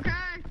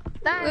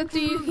 What do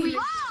you think?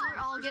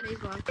 I'll get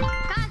these ones.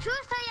 Guys,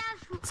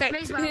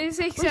 who's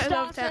the 6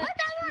 out of 10.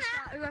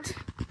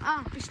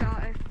 We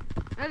started.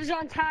 Whoever's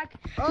on tag.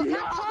 Party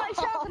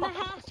Shark and the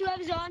house.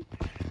 Whoever's on,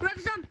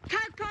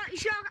 Tag Party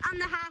Shark and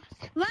the house.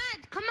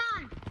 Red, come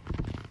on.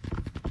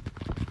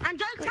 And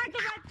don't tag the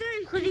red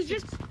dude because he's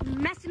just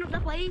messing up the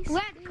place.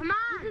 Red, come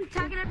on. He's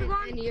tagging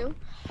everyone. And you?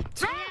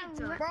 Red.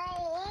 Bro,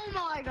 oh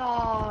my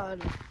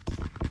god.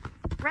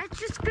 Red's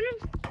just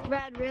gonna.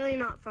 Red, really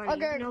not funny.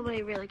 Okay.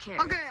 Nobody really cares.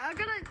 Okay, I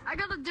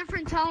got a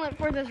different talent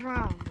for this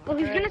round. Well,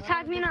 he's gonna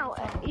tag me now,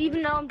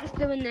 even though I'm just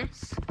doing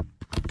this.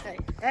 Hey.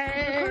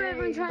 Could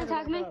everyone try and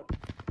tag me?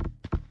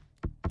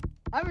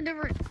 I have a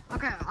different.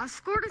 Okay, I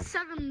scored a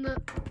 7 the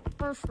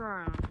first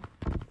round.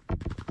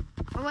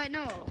 Oh wait,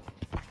 no.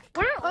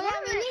 What?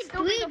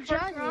 we need 3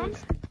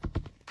 judges.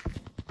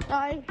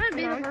 I'm gonna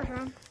be the first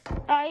round.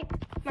 Alright,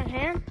 my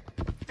hand.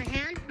 My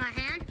hand.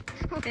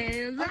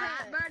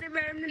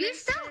 You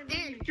still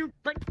in.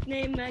 But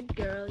name that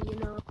girl, you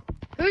know.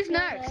 Who's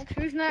next?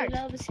 Who's next?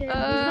 Loves him.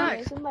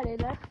 next? Somebody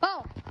there.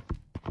 Oh,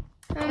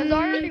 there's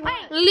already one.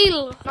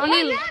 Lil. L.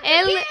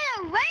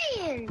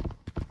 Rain.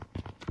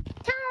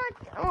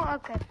 Oh,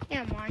 okay.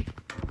 Yeah, mine.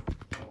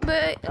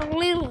 But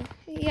Lil.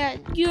 Yeah,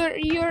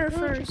 you're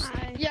first.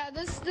 Yeah,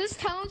 this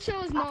talent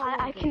show is not.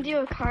 I can do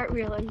a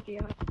cartwheel and be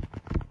on.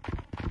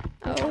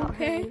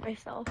 Okay.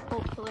 Myself,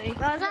 hopefully.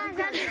 I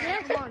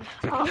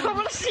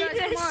want to see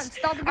this.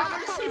 Stop it. I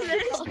want to see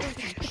this.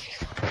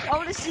 I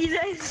want to see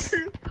this.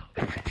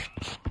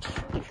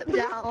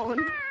 Down. I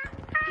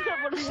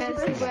want to see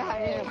where I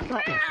am.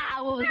 But,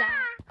 what was that?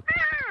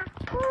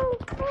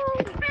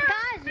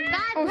 Guys,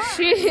 Oh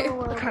shit.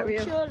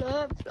 Cartwheel. Shut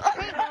up.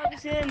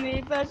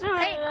 Me, but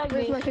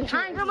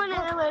I'm coming in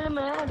with a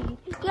melody.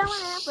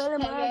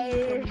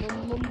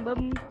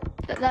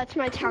 That's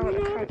my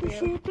talent.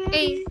 Cartwheel.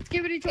 8.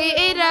 Skibbity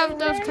 8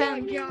 out of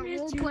 10. Yeah,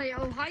 we'll play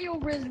Ohio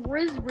Riz,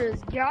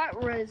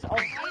 Yacht Riz,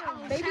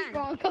 Ohio, Baby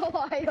Bronco,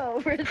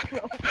 Ohio Riz,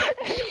 bro.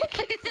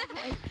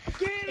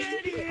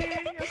 Skibbity,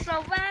 you're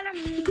so bad at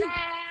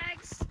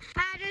Max.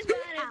 I just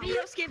wanna be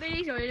your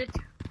Skibbity toilet.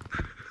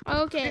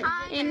 Okay.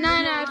 A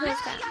 9 out of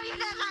 10.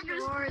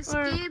 Or 6.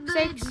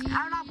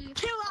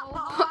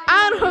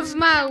 Out of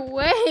my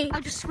way.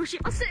 I just squish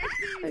it.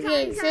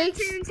 Okay,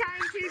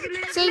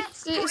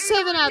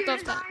 7 out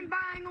of 10.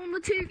 Bang on the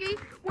toogie.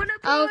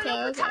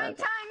 Okay. Tang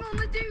on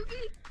the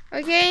doogie.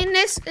 Okay,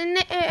 let's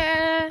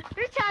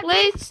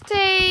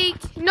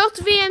take not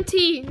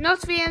VMT.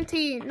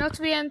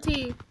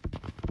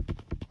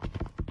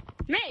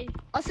 Me?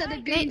 I said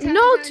it.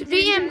 Not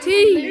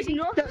VMT.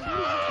 Not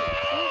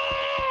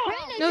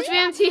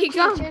VMT. It's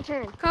your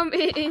turn. Come.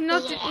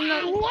 Not.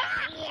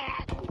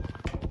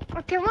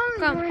 Okay,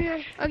 Come.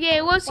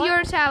 Okay, what's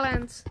your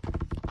talent?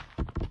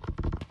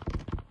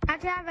 I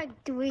have like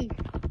 3.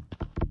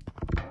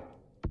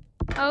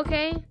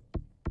 Okay.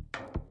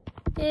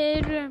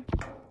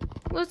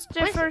 What's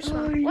the first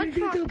one? What's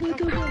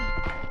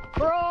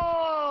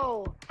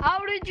Bro, how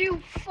did you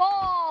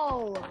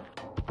fall?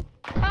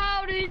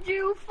 How did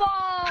you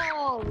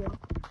fall?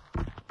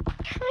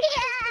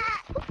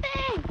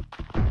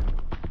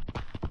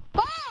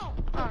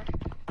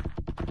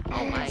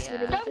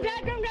 Don't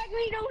tag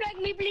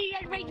me, please.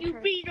 I beg you,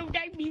 please don't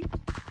tag me.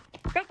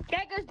 Don't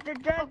tag us, the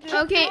dog.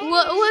 Okay,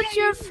 what's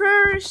your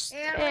first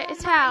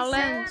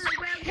talent?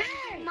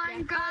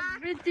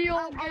 Minecraft video.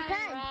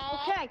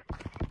 Okay.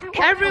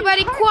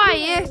 Everybody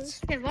quiet.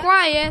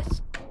 Quiet.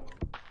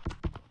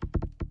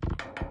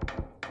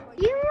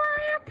 You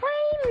wanna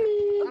play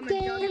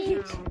me?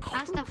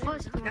 That's the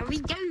first one. No, we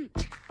don't.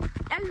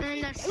 And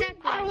the second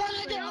I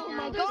wanna do. Oh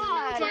my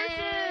god.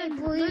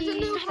 There's a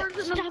new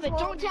version. Stop it.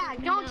 Don't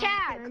tag. Don't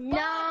tag.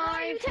 No,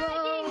 We're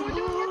doing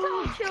a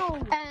talk show.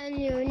 and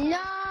you know.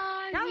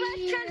 Now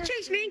let's try to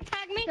chase me.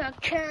 Tag me. So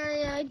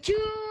can I do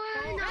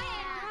it?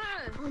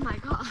 Oh my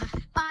god.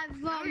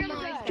 I've run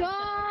my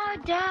door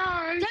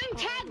down. Don't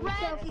tag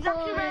Red. He's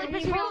actually really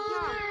pissing me off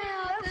now.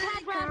 Don't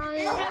tag Red.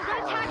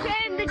 Don't tag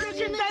him.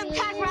 Don't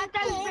tag Red.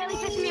 That's really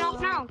pissing me off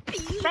now.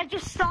 Let's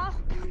just stop.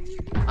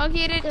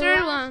 Okay, the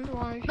third one.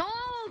 No,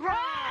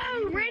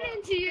 Run. ran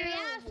into you.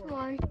 last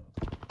one.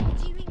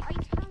 Do you mean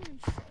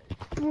items?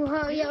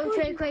 Whoa, yo,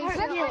 Trey Crazy.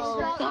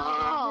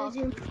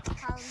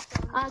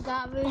 I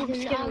got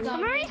vision. I'm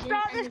gonna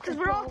restart this because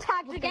we're all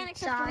tagged again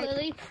except for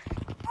Lily.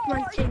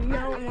 Want to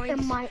know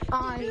in my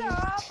eyes.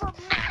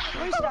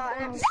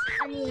 Restart it.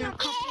 I need a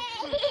couple.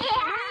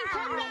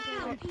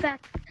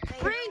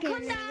 Rain,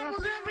 come down. We're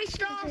gonna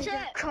restart it.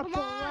 Come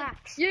Couple on.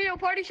 racks. Yo,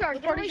 party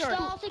shark, party shark.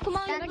 Restart it. Come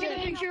on. Can I get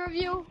a picture of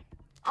you?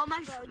 Oh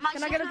my!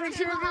 Can I get a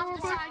picture of you real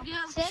quick?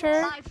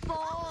 Sure. By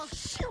 4.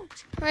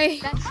 Shoot.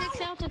 Wait. That's 6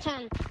 out of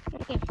 10.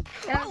 Okay.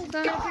 Can I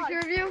get a picture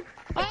of you?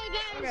 Hey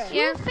guys,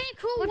 Yeah. who think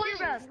who Look won? your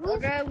best.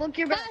 Okay, look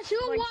your best. Guys, who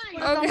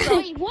won?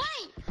 Okay. Wait,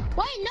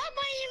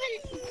 nobody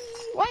even.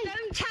 Wait.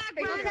 Don't tag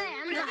me. Okay,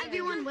 I'm done.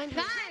 Everyone wins.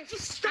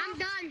 Guys, I'm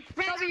done.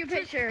 Stop your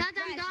picture. Guys,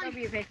 I'm done. Stop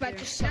your picture. But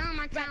just show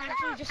my talent.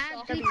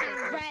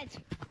 Red.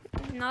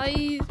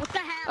 Nice. What the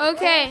hell?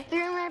 Okay. 3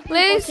 more people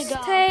Let's to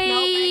go.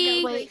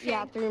 take Wait,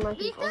 yeah, 3 more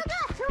people.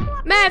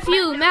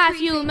 Matthew.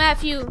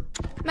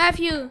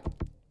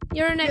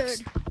 You're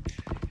next.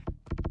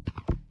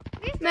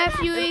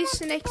 Matthew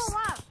is next.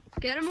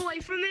 Get him away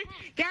from me.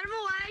 Get him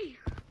away.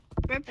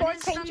 Report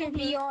Painter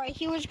VR.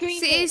 He was green.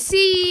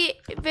 See,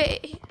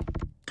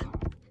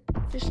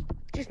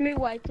 Just move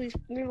away, please.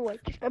 Move away.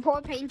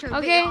 Report Painter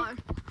Okay. VR.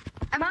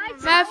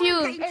 Matthew.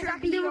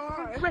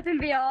 Flipping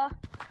VR.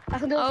 I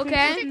can do it. Okay.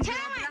 I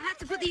have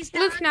to put these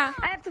down. Look now.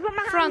 I have to put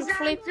my Front hands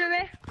flip. down to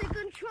it. The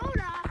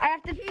controller. I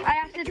have to put my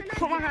hands down to do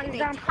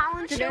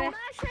it.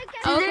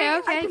 Okay.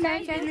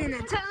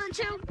 Talent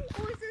show.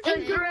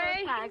 In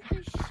gray.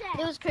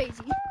 It was crazy.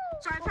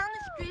 So I found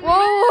a screen.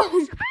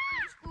 Whoa.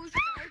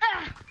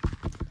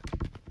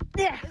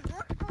 Yeah. It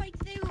looked like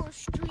they were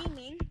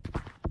streaming.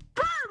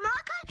 Bro, my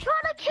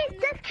controller keeps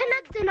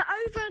disconnecting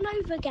over and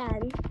over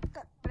again.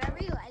 But I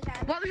realized I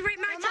What was rate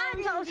my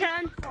talent out of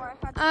 10?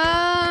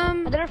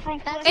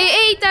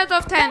 8 out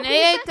of 10.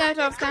 8 out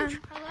of 10.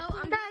 Hello,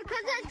 I'm done.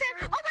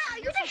 Oh wow,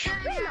 you the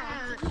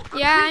streamer.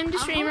 Yeah, I'm the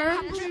streamer.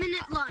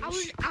 Couple-minute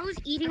lunch. I was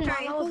eating while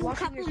I was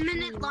watching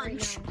couple-minute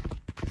lunch.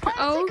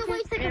 Oh.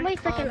 Wait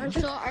a second.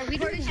 So are we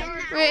doing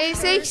that? Wait,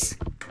 6.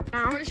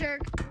 Party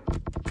shark.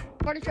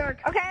 Party shark.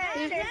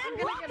 Okay.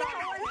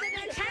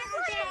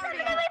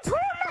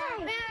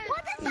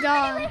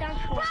 God.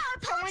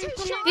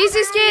 This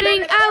is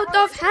getting out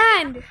of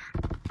hand.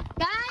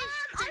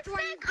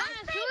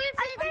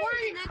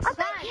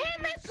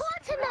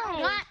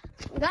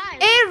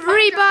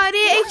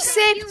 Everybody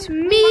except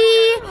me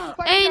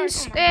and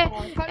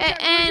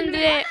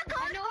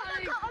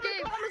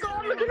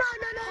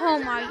oh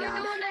my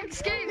god.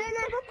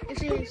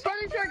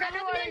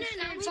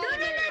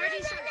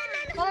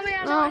 Follow me,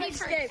 I know how to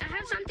escape. I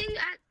have something.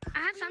 I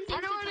have something. I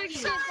know how to to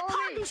escape.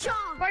 tell you.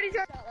 Follow me. Party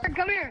shark,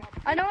 come here.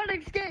 I know how to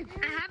escape.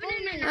 I have it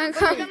in my I'm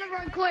nose. I'm coming. gonna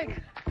run quick.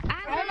 I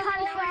have it in my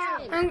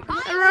nose. I'm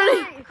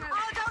running.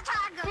 Oh, don't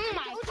tag them. Oh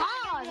my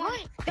god.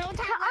 Don't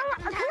tag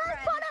them. Can I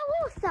follow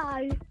also?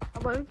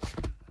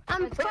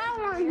 I'm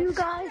following you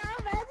guys.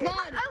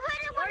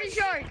 Party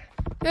shark,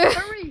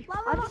 hurry.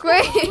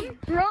 Quick.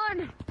 Run.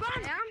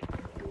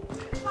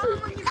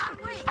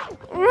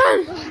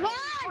 Run.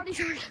 Party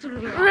shark.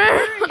 Run.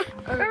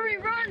 Hurry,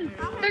 run.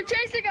 They're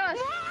chasing us.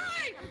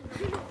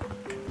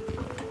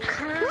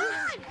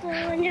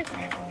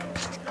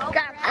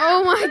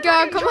 Oh my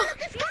god, come on.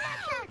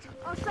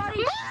 Oh,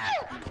 sorry.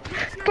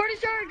 Party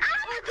shark.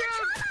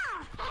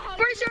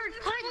 Party shark,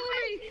 follow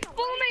me.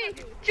 Follow me.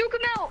 Juke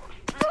him out.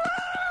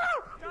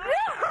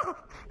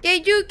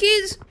 Get you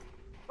kids.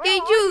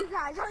 Get you.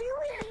 Guys, are you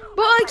in?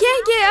 But I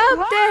can't get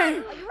up there.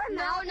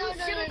 No.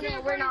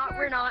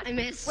 We're not. I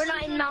missed. We're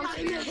not in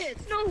mountain.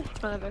 No.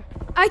 Whatever.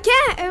 I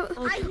can't.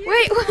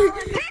 Wait.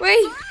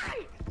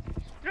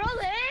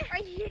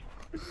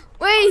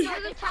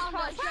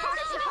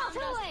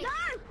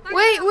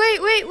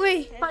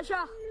 Wait.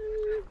 Pasha.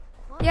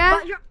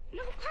 Yeah.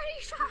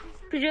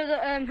 You're the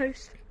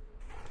host.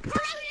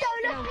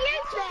 Don't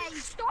abuse me.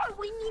 Start.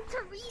 We need to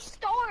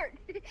restart.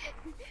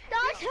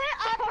 Don't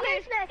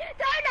abuse me.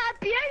 Don't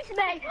abuse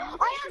me.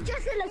 I am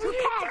just a little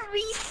cat.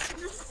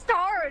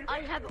 Restart. I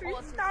have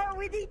Restart.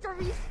 We need to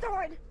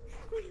restart.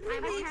 I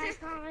have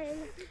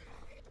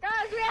a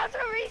Guys, we have to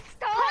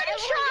restart. Party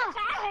shop.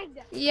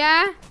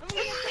 Yeah. What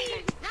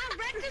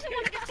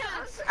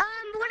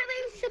are we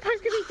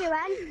supposed to be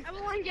doing?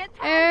 Everyone get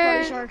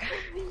Party Shark.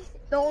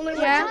 The only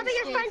way. Yeah. Can I be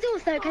your friend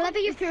also? Can I be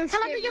your friend?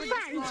 Can I be your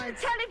friend?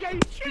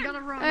 You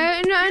gotta run.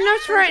 No,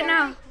 not right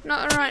now.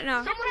 Not right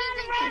now.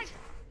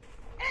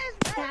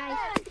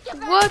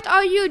 What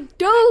are you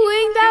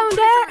doing down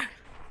there?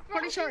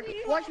 Party Shark,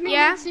 watch me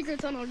Yeah. in Secret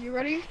Tunnel. You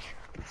ready?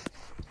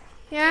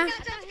 Yeah.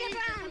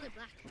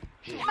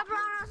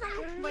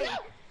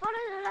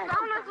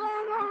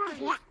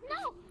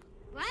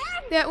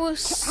 That was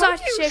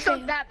such a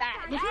thing. That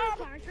bad.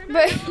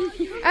 But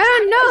I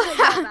don't know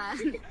how.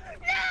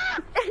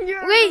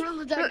 Wait.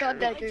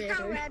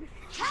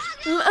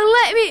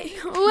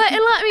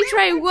 Let me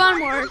try one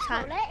more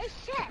time.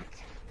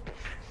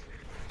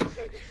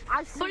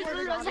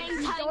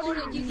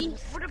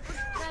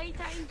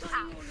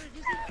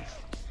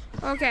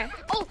 Okay.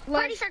 Oh,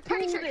 Party Shark,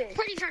 Party Shark,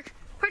 Party Shark,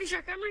 Party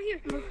Shark, I'm right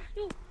here.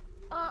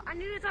 I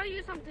need to tell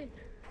you something.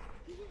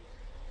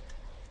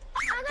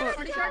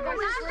 Party Shark,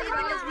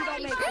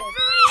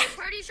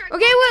 Party Shark.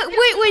 Okay,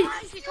 wait.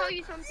 I should tell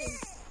you something.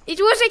 It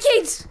was a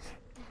kid.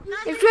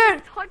 It's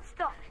her.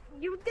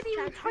 You didn't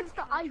even touch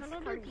the ice,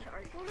 Party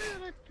Shark.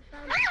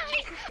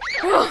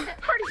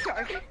 Party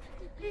Shark.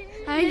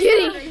 I'm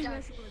kidding.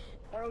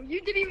 Bro,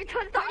 you didn't even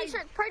touch the Party ice.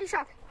 Shark, Party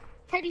Shark,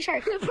 Party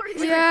Shark.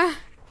 Yeah.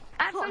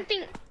 I have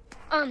something.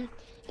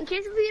 In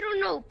case if you don't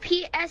know,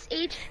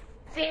 PSH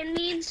fan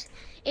means,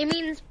 it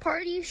means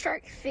Party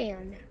Shark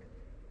fan.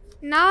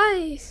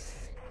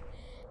 Nice.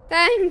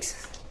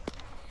 Thanks.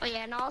 Oh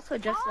yeah, and I also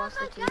just lost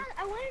the team.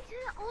 I wanted to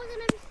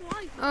organize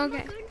slides.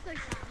 Okay.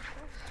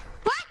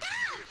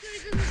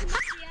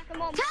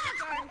 Come on, I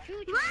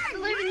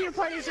believe in you,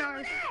 Party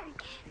Shark.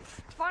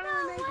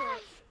 Finally make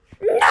it.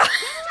 No.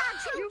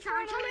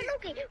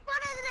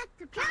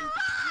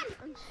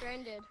 I'm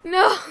stranded.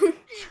 No.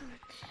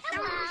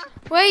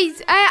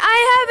 Wait. I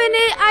have an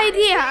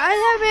idea. I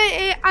have an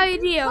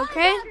idea.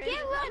 Okay.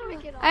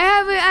 I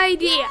have an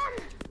idea.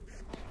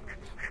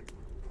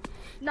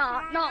 No,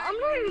 I'm not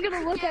even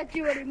gonna look at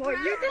you anymore.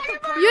 You're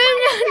disappointed. No.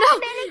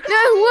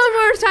 One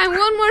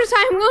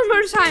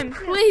more time.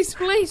 Please.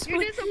 You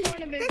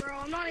disappointed me, bro.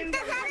 I'm not even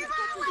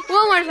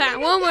gonna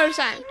One more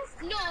time.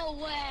 No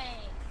way.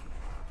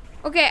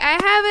 Okay, I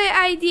have an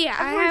idea.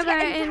 I have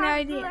an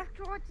idea.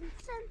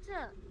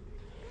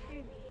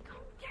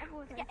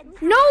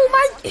 No,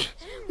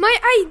 my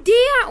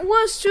idea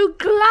was to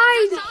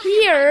glide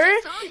here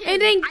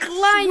and then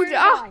glide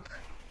up.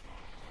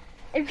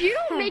 If you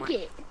don't make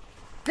it,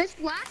 this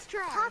last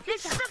try.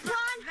 This is the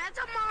plan.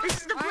 This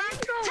is the plan.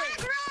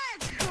 Tag Red.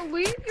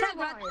 Leave your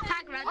life.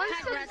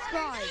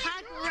 Unsubscribe.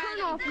 Turn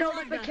off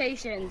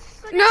notifications.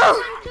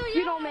 No.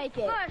 You don't make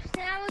it.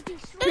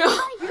 No.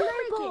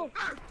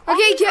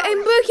 Okay, can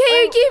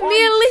you give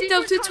me a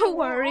little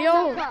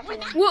tutorial?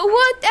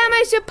 What am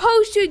I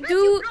supposed to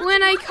do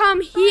when I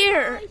come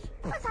here?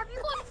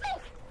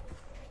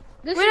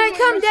 This When is I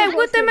come you're there,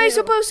 what am I do.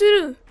 supposed to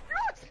do?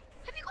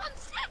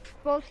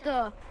 Supposed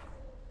to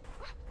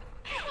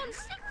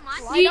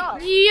You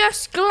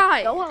just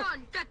glide. go up.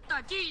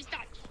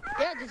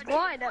 Yeah, just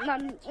glide, and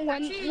then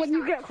when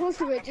you get close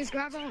to it, just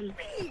grab on.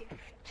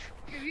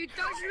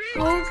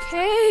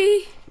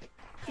 Okay.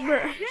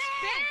 Bruh.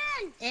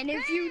 And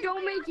if you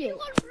don't make it,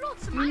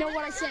 you know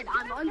what I said.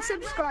 I'm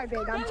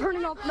unsubscribing. I'm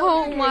turning off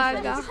Oh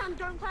notifications.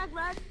 my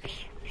god.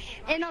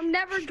 And I'm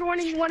never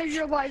joining one of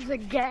your lives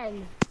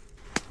again.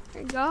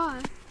 My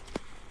god.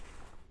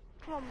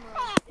 What?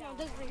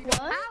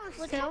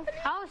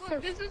 How is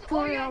this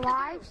for your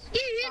lives?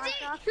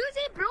 Who's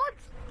it, bro?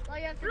 All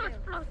you have to do.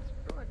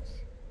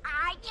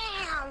 I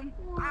am.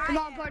 Come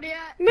on, party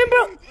at.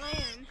 Remember?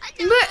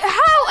 But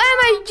how am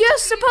I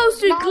just supposed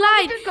to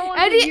glide?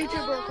 I did.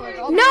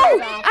 No,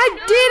 I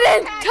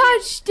didn't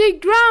touch the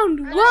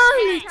ground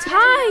one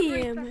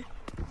time.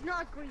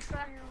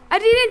 I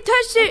didn't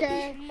touch it.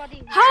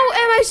 How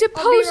am I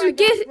supposed to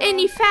get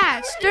any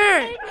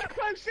faster?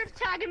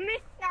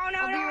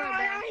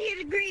 I'm here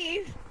to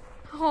grieve.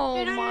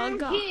 Oh my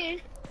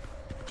god.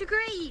 To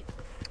grieve.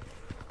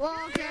 Well,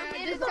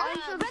 okay, just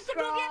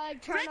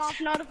unsubscribe, turn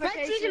off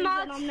notifications, and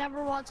I'm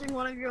never watching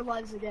one of your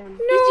lives again.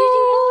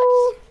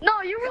 No.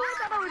 No, you really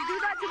thought I would do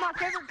that to my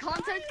favorite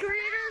content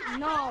creator?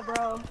 No,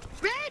 bro.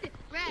 Red.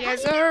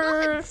 Yes,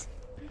 sir.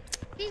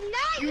 He's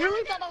not. You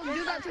really thought I would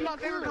do that to my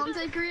favorite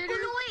content creator?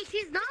 No, wait,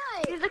 he's not.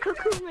 There's a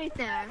cocoon right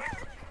there.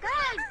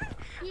 Guys,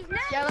 he's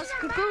not. Yeah, that's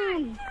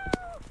Cocoon.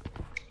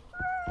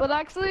 But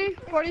actually,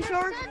 Party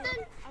Shark,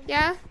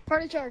 Yeah.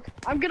 Party Shark,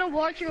 I'm gonna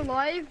watch your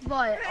live,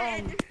 but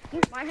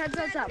my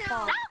headset's at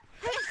 5.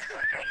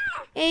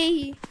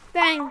 Hey,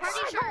 thanks.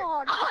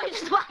 Oh,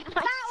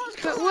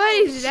 But what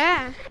is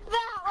that?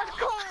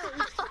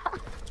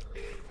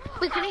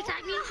 Wait, can he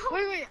tag me?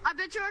 Wait, I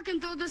bet you I can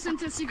throw this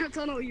into Secret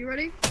Tunnel. You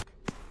ready?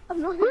 I'm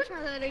not gonna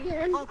try that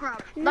again. Oh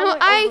crap. No,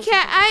 I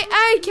can't.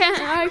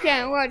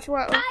 Watch.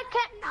 What? I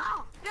can't.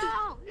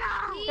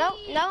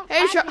 No.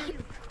 Hey, Shark.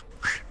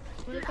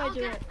 What if I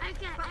do it? I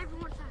can't.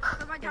 Everyone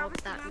tag.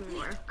 That won't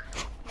work.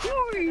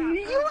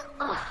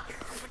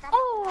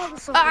 Oh, I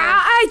was so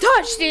I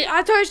touched it.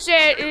 I touched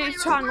the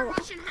tunnel.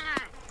 Russian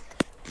hat.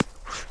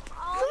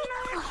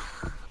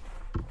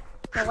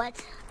 So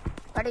what?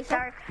 Party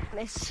Shark,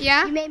 Miss.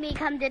 Yeah? You made me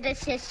come to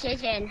this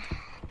decision.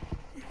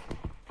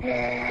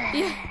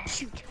 Yeah.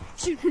 Shoot.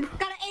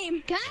 Gotta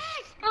aim. Guys,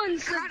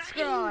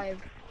 Unsubscribe.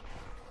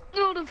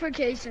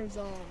 Notifications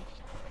on.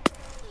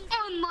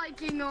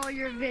 Unliking all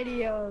your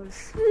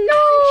videos.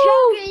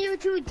 No. Choking you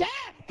to death.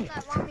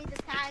 I want me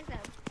to tag them.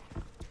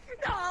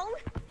 No.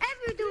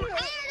 If you do any of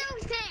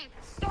those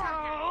things, No.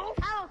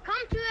 I will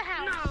come to your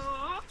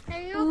house No.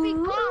 and you'll be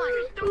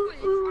gone. Do it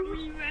for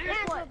me, man.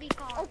 Yes, will be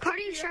gone. Oh,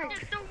 Party Shark.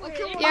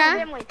 Okay,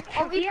 Yeah?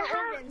 Oh,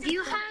 Do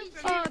you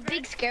have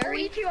Big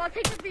Scary? I'll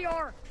take the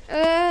VR.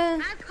 I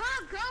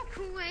called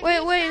Goku and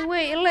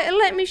Wait.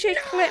 Let me check.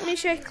 Let me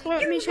check.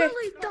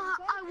 Thought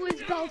I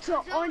was about to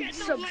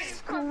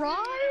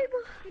unsubscribe?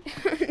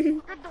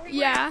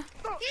 Yeah.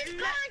 he's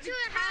going to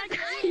your house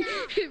right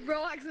now.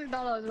 Bro actually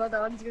thought I was about to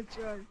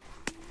unsubscribe.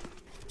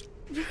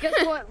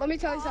 Guess what? Let me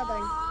tell you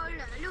something.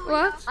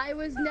 What? I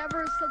was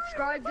never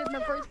subscribed in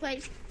the first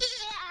place.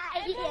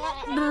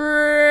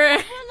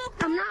 Brrr.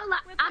 I'm not allowed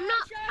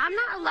to. I'm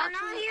not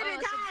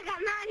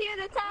here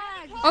to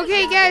tag.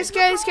 Okay,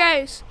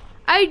 guys.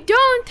 I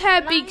don't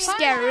have Big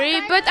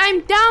Scary, but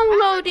I'm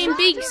downloading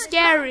Big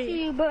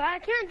Scary. But I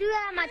can't do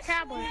that on my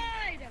tablet.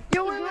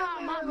 Yo, wait.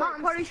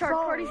 Party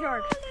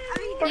Shark.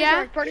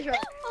 Yeah? Party Shark.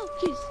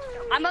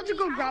 I'm about to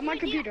go grab my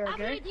computer,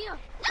 okay?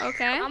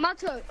 Okay. I'm about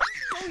to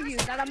show you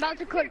that I'm about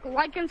to click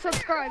like and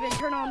subscribe and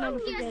turn on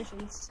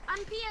notifications. On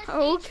PS.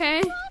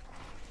 Okay.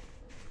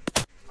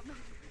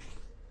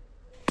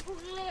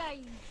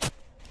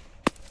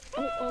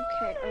 Oh,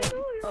 okay.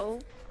 Oh.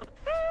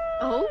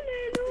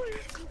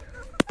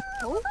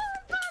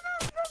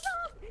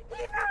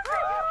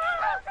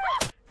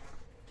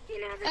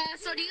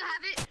 So do you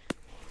have it?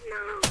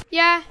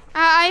 Yeah,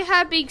 I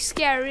have Big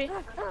Scary.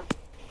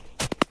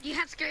 Do you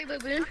have Scary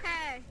Baboon?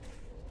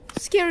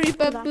 Scary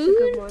That's a good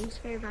baboon. one.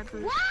 Scary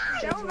baboon.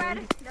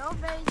 Nobody.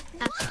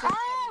 That's good.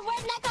 Oh,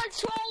 where's my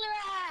controller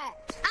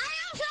at? I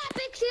also have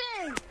Big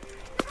Scary.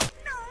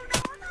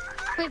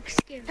 Big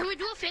Scary. Can we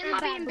do a fan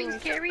lobby in Big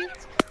Scary?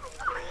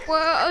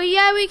 Well,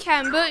 yeah, we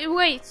can, but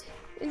wait.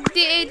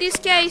 This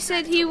guy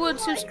said he would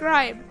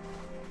subscribe,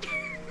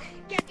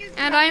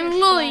 and I'm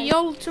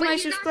loyal to my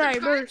he's not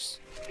subscribers.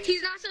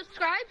 He's not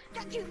subscribed?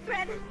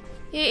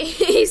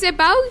 He's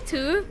about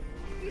to.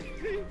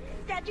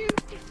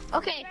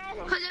 Okay,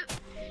 because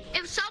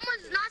if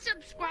someone's not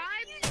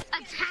subscribed,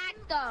 attack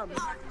them.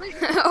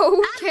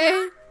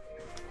 Okay.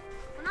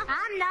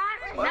 I'm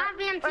not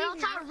being Or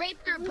else I'll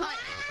rape their butt.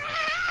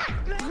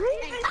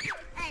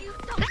 Hey,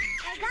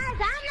 guys,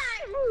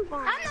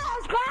 I'm not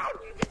subscribed.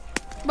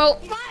 Well,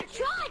 But I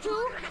try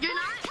to. You're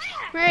not?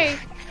 hey,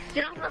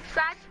 You're not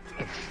subscribed?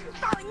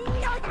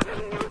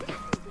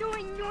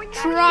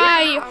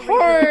 try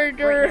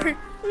harder.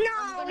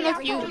 No.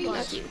 Not you,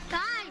 not you.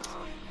 Guys.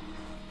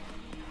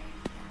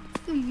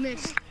 You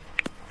missed.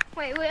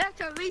 Wait, we have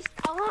to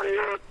restart. Oh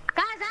no.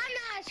 Guys, I'm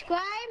not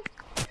subscribed.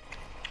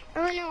 I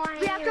don't know why.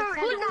 We have to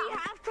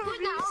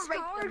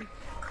restart.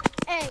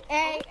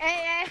 Hey.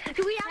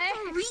 Do we have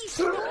to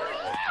restart?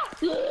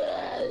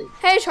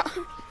 Hey,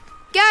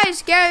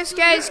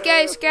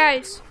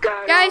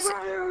 guys.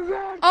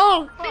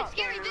 Oh, Big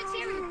Scary.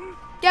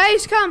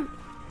 guys, come.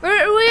 We're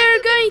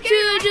going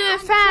to do a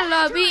fan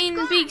lobby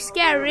in Big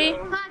Scary.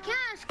 I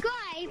can't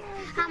subscribe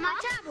on my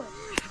tablet.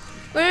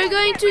 We're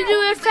going to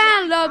do a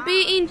fan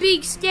lobby in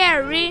Big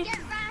Scary.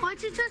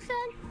 What you just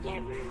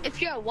said? If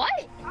you're what?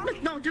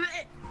 No, do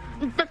it.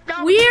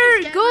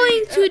 We're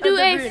going to do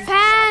a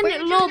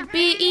fan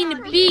lobby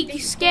in Big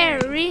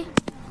Scary.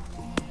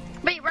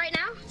 Wait, right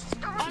now?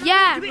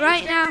 Yeah,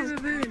 right now.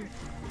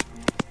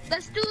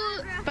 Let's do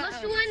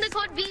in the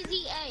code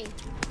VZA.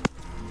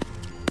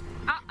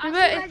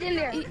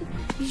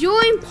 But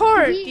join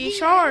party,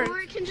 Shark. Or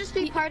it can just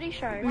be Party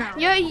Shark.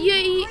 Yeah,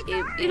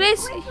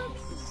 let's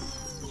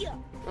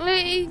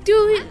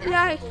do it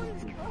like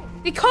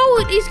the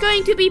code is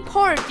going to be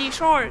Party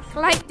Shark,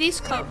 like this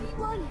code.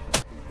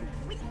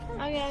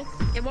 Okay.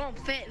 It won't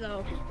fit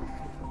though.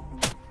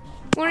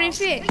 What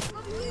is it?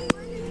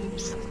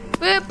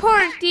 But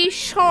Party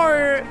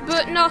Shark,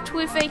 but not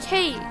with a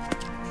K.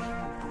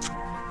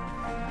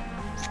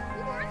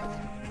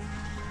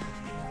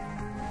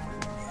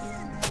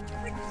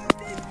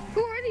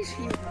 Who are these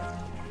people?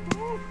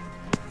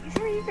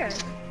 Who are you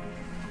guys?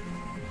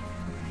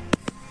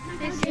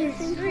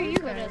 Who are you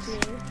guys?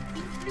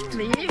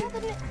 Me?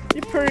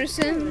 The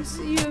persons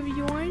you have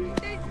joined.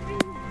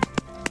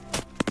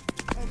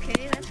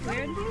 Okay, that's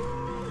weird.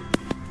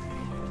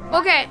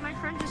 Okay, My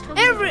friend just told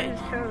every.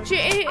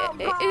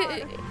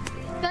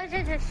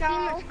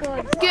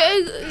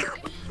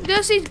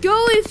 Does it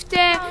go if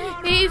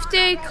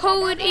the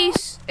code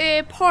is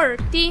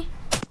party?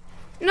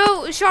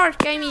 No, Shark.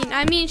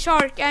 I mean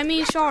Shark.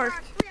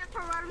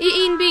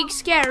 In Big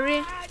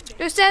Scary.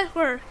 Does that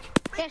work?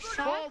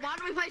 Well, why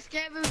don't we play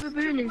Scary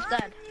Baboon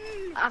instead?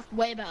 That's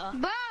way better.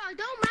 Bro,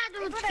 don't matter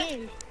which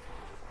game.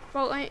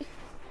 Well,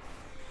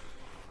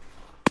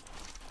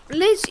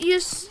 let's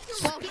just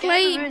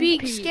play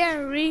Big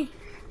Scary.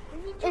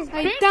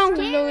 I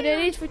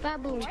downloaded it for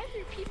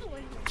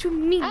 2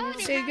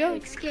 minutes ago.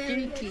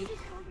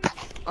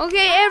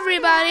 Okay,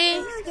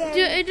 everybody,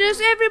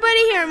 does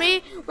everybody hear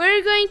me?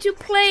 We're going to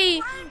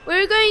play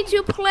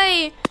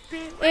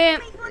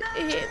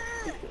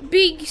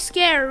Big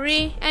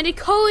Scary, and the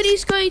code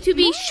is going to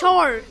be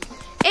Shark.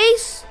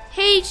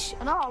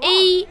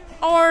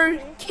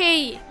 SHARK.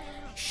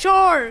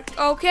 Shark,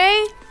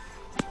 okay?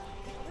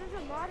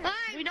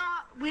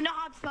 We know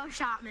how to spell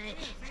shot, mate.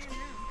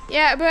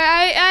 Yeah, but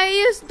I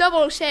just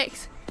double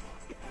checked.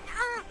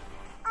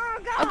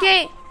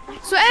 Okay,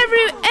 so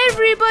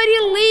everybody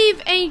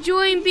leave and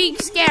join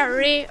Big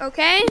Scary,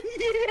 okay?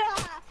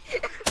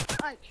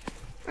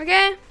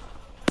 Okay?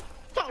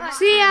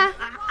 See ya.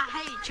 I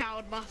hate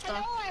Child Buster.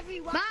 Hello,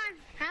 everyone. Bye.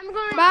 I'm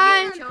going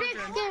Bye. to Big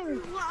Scary.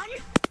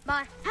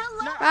 Bye.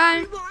 Hello, Bye.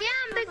 everyone. Yeah,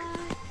 I'm big.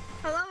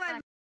 Hello, everyone.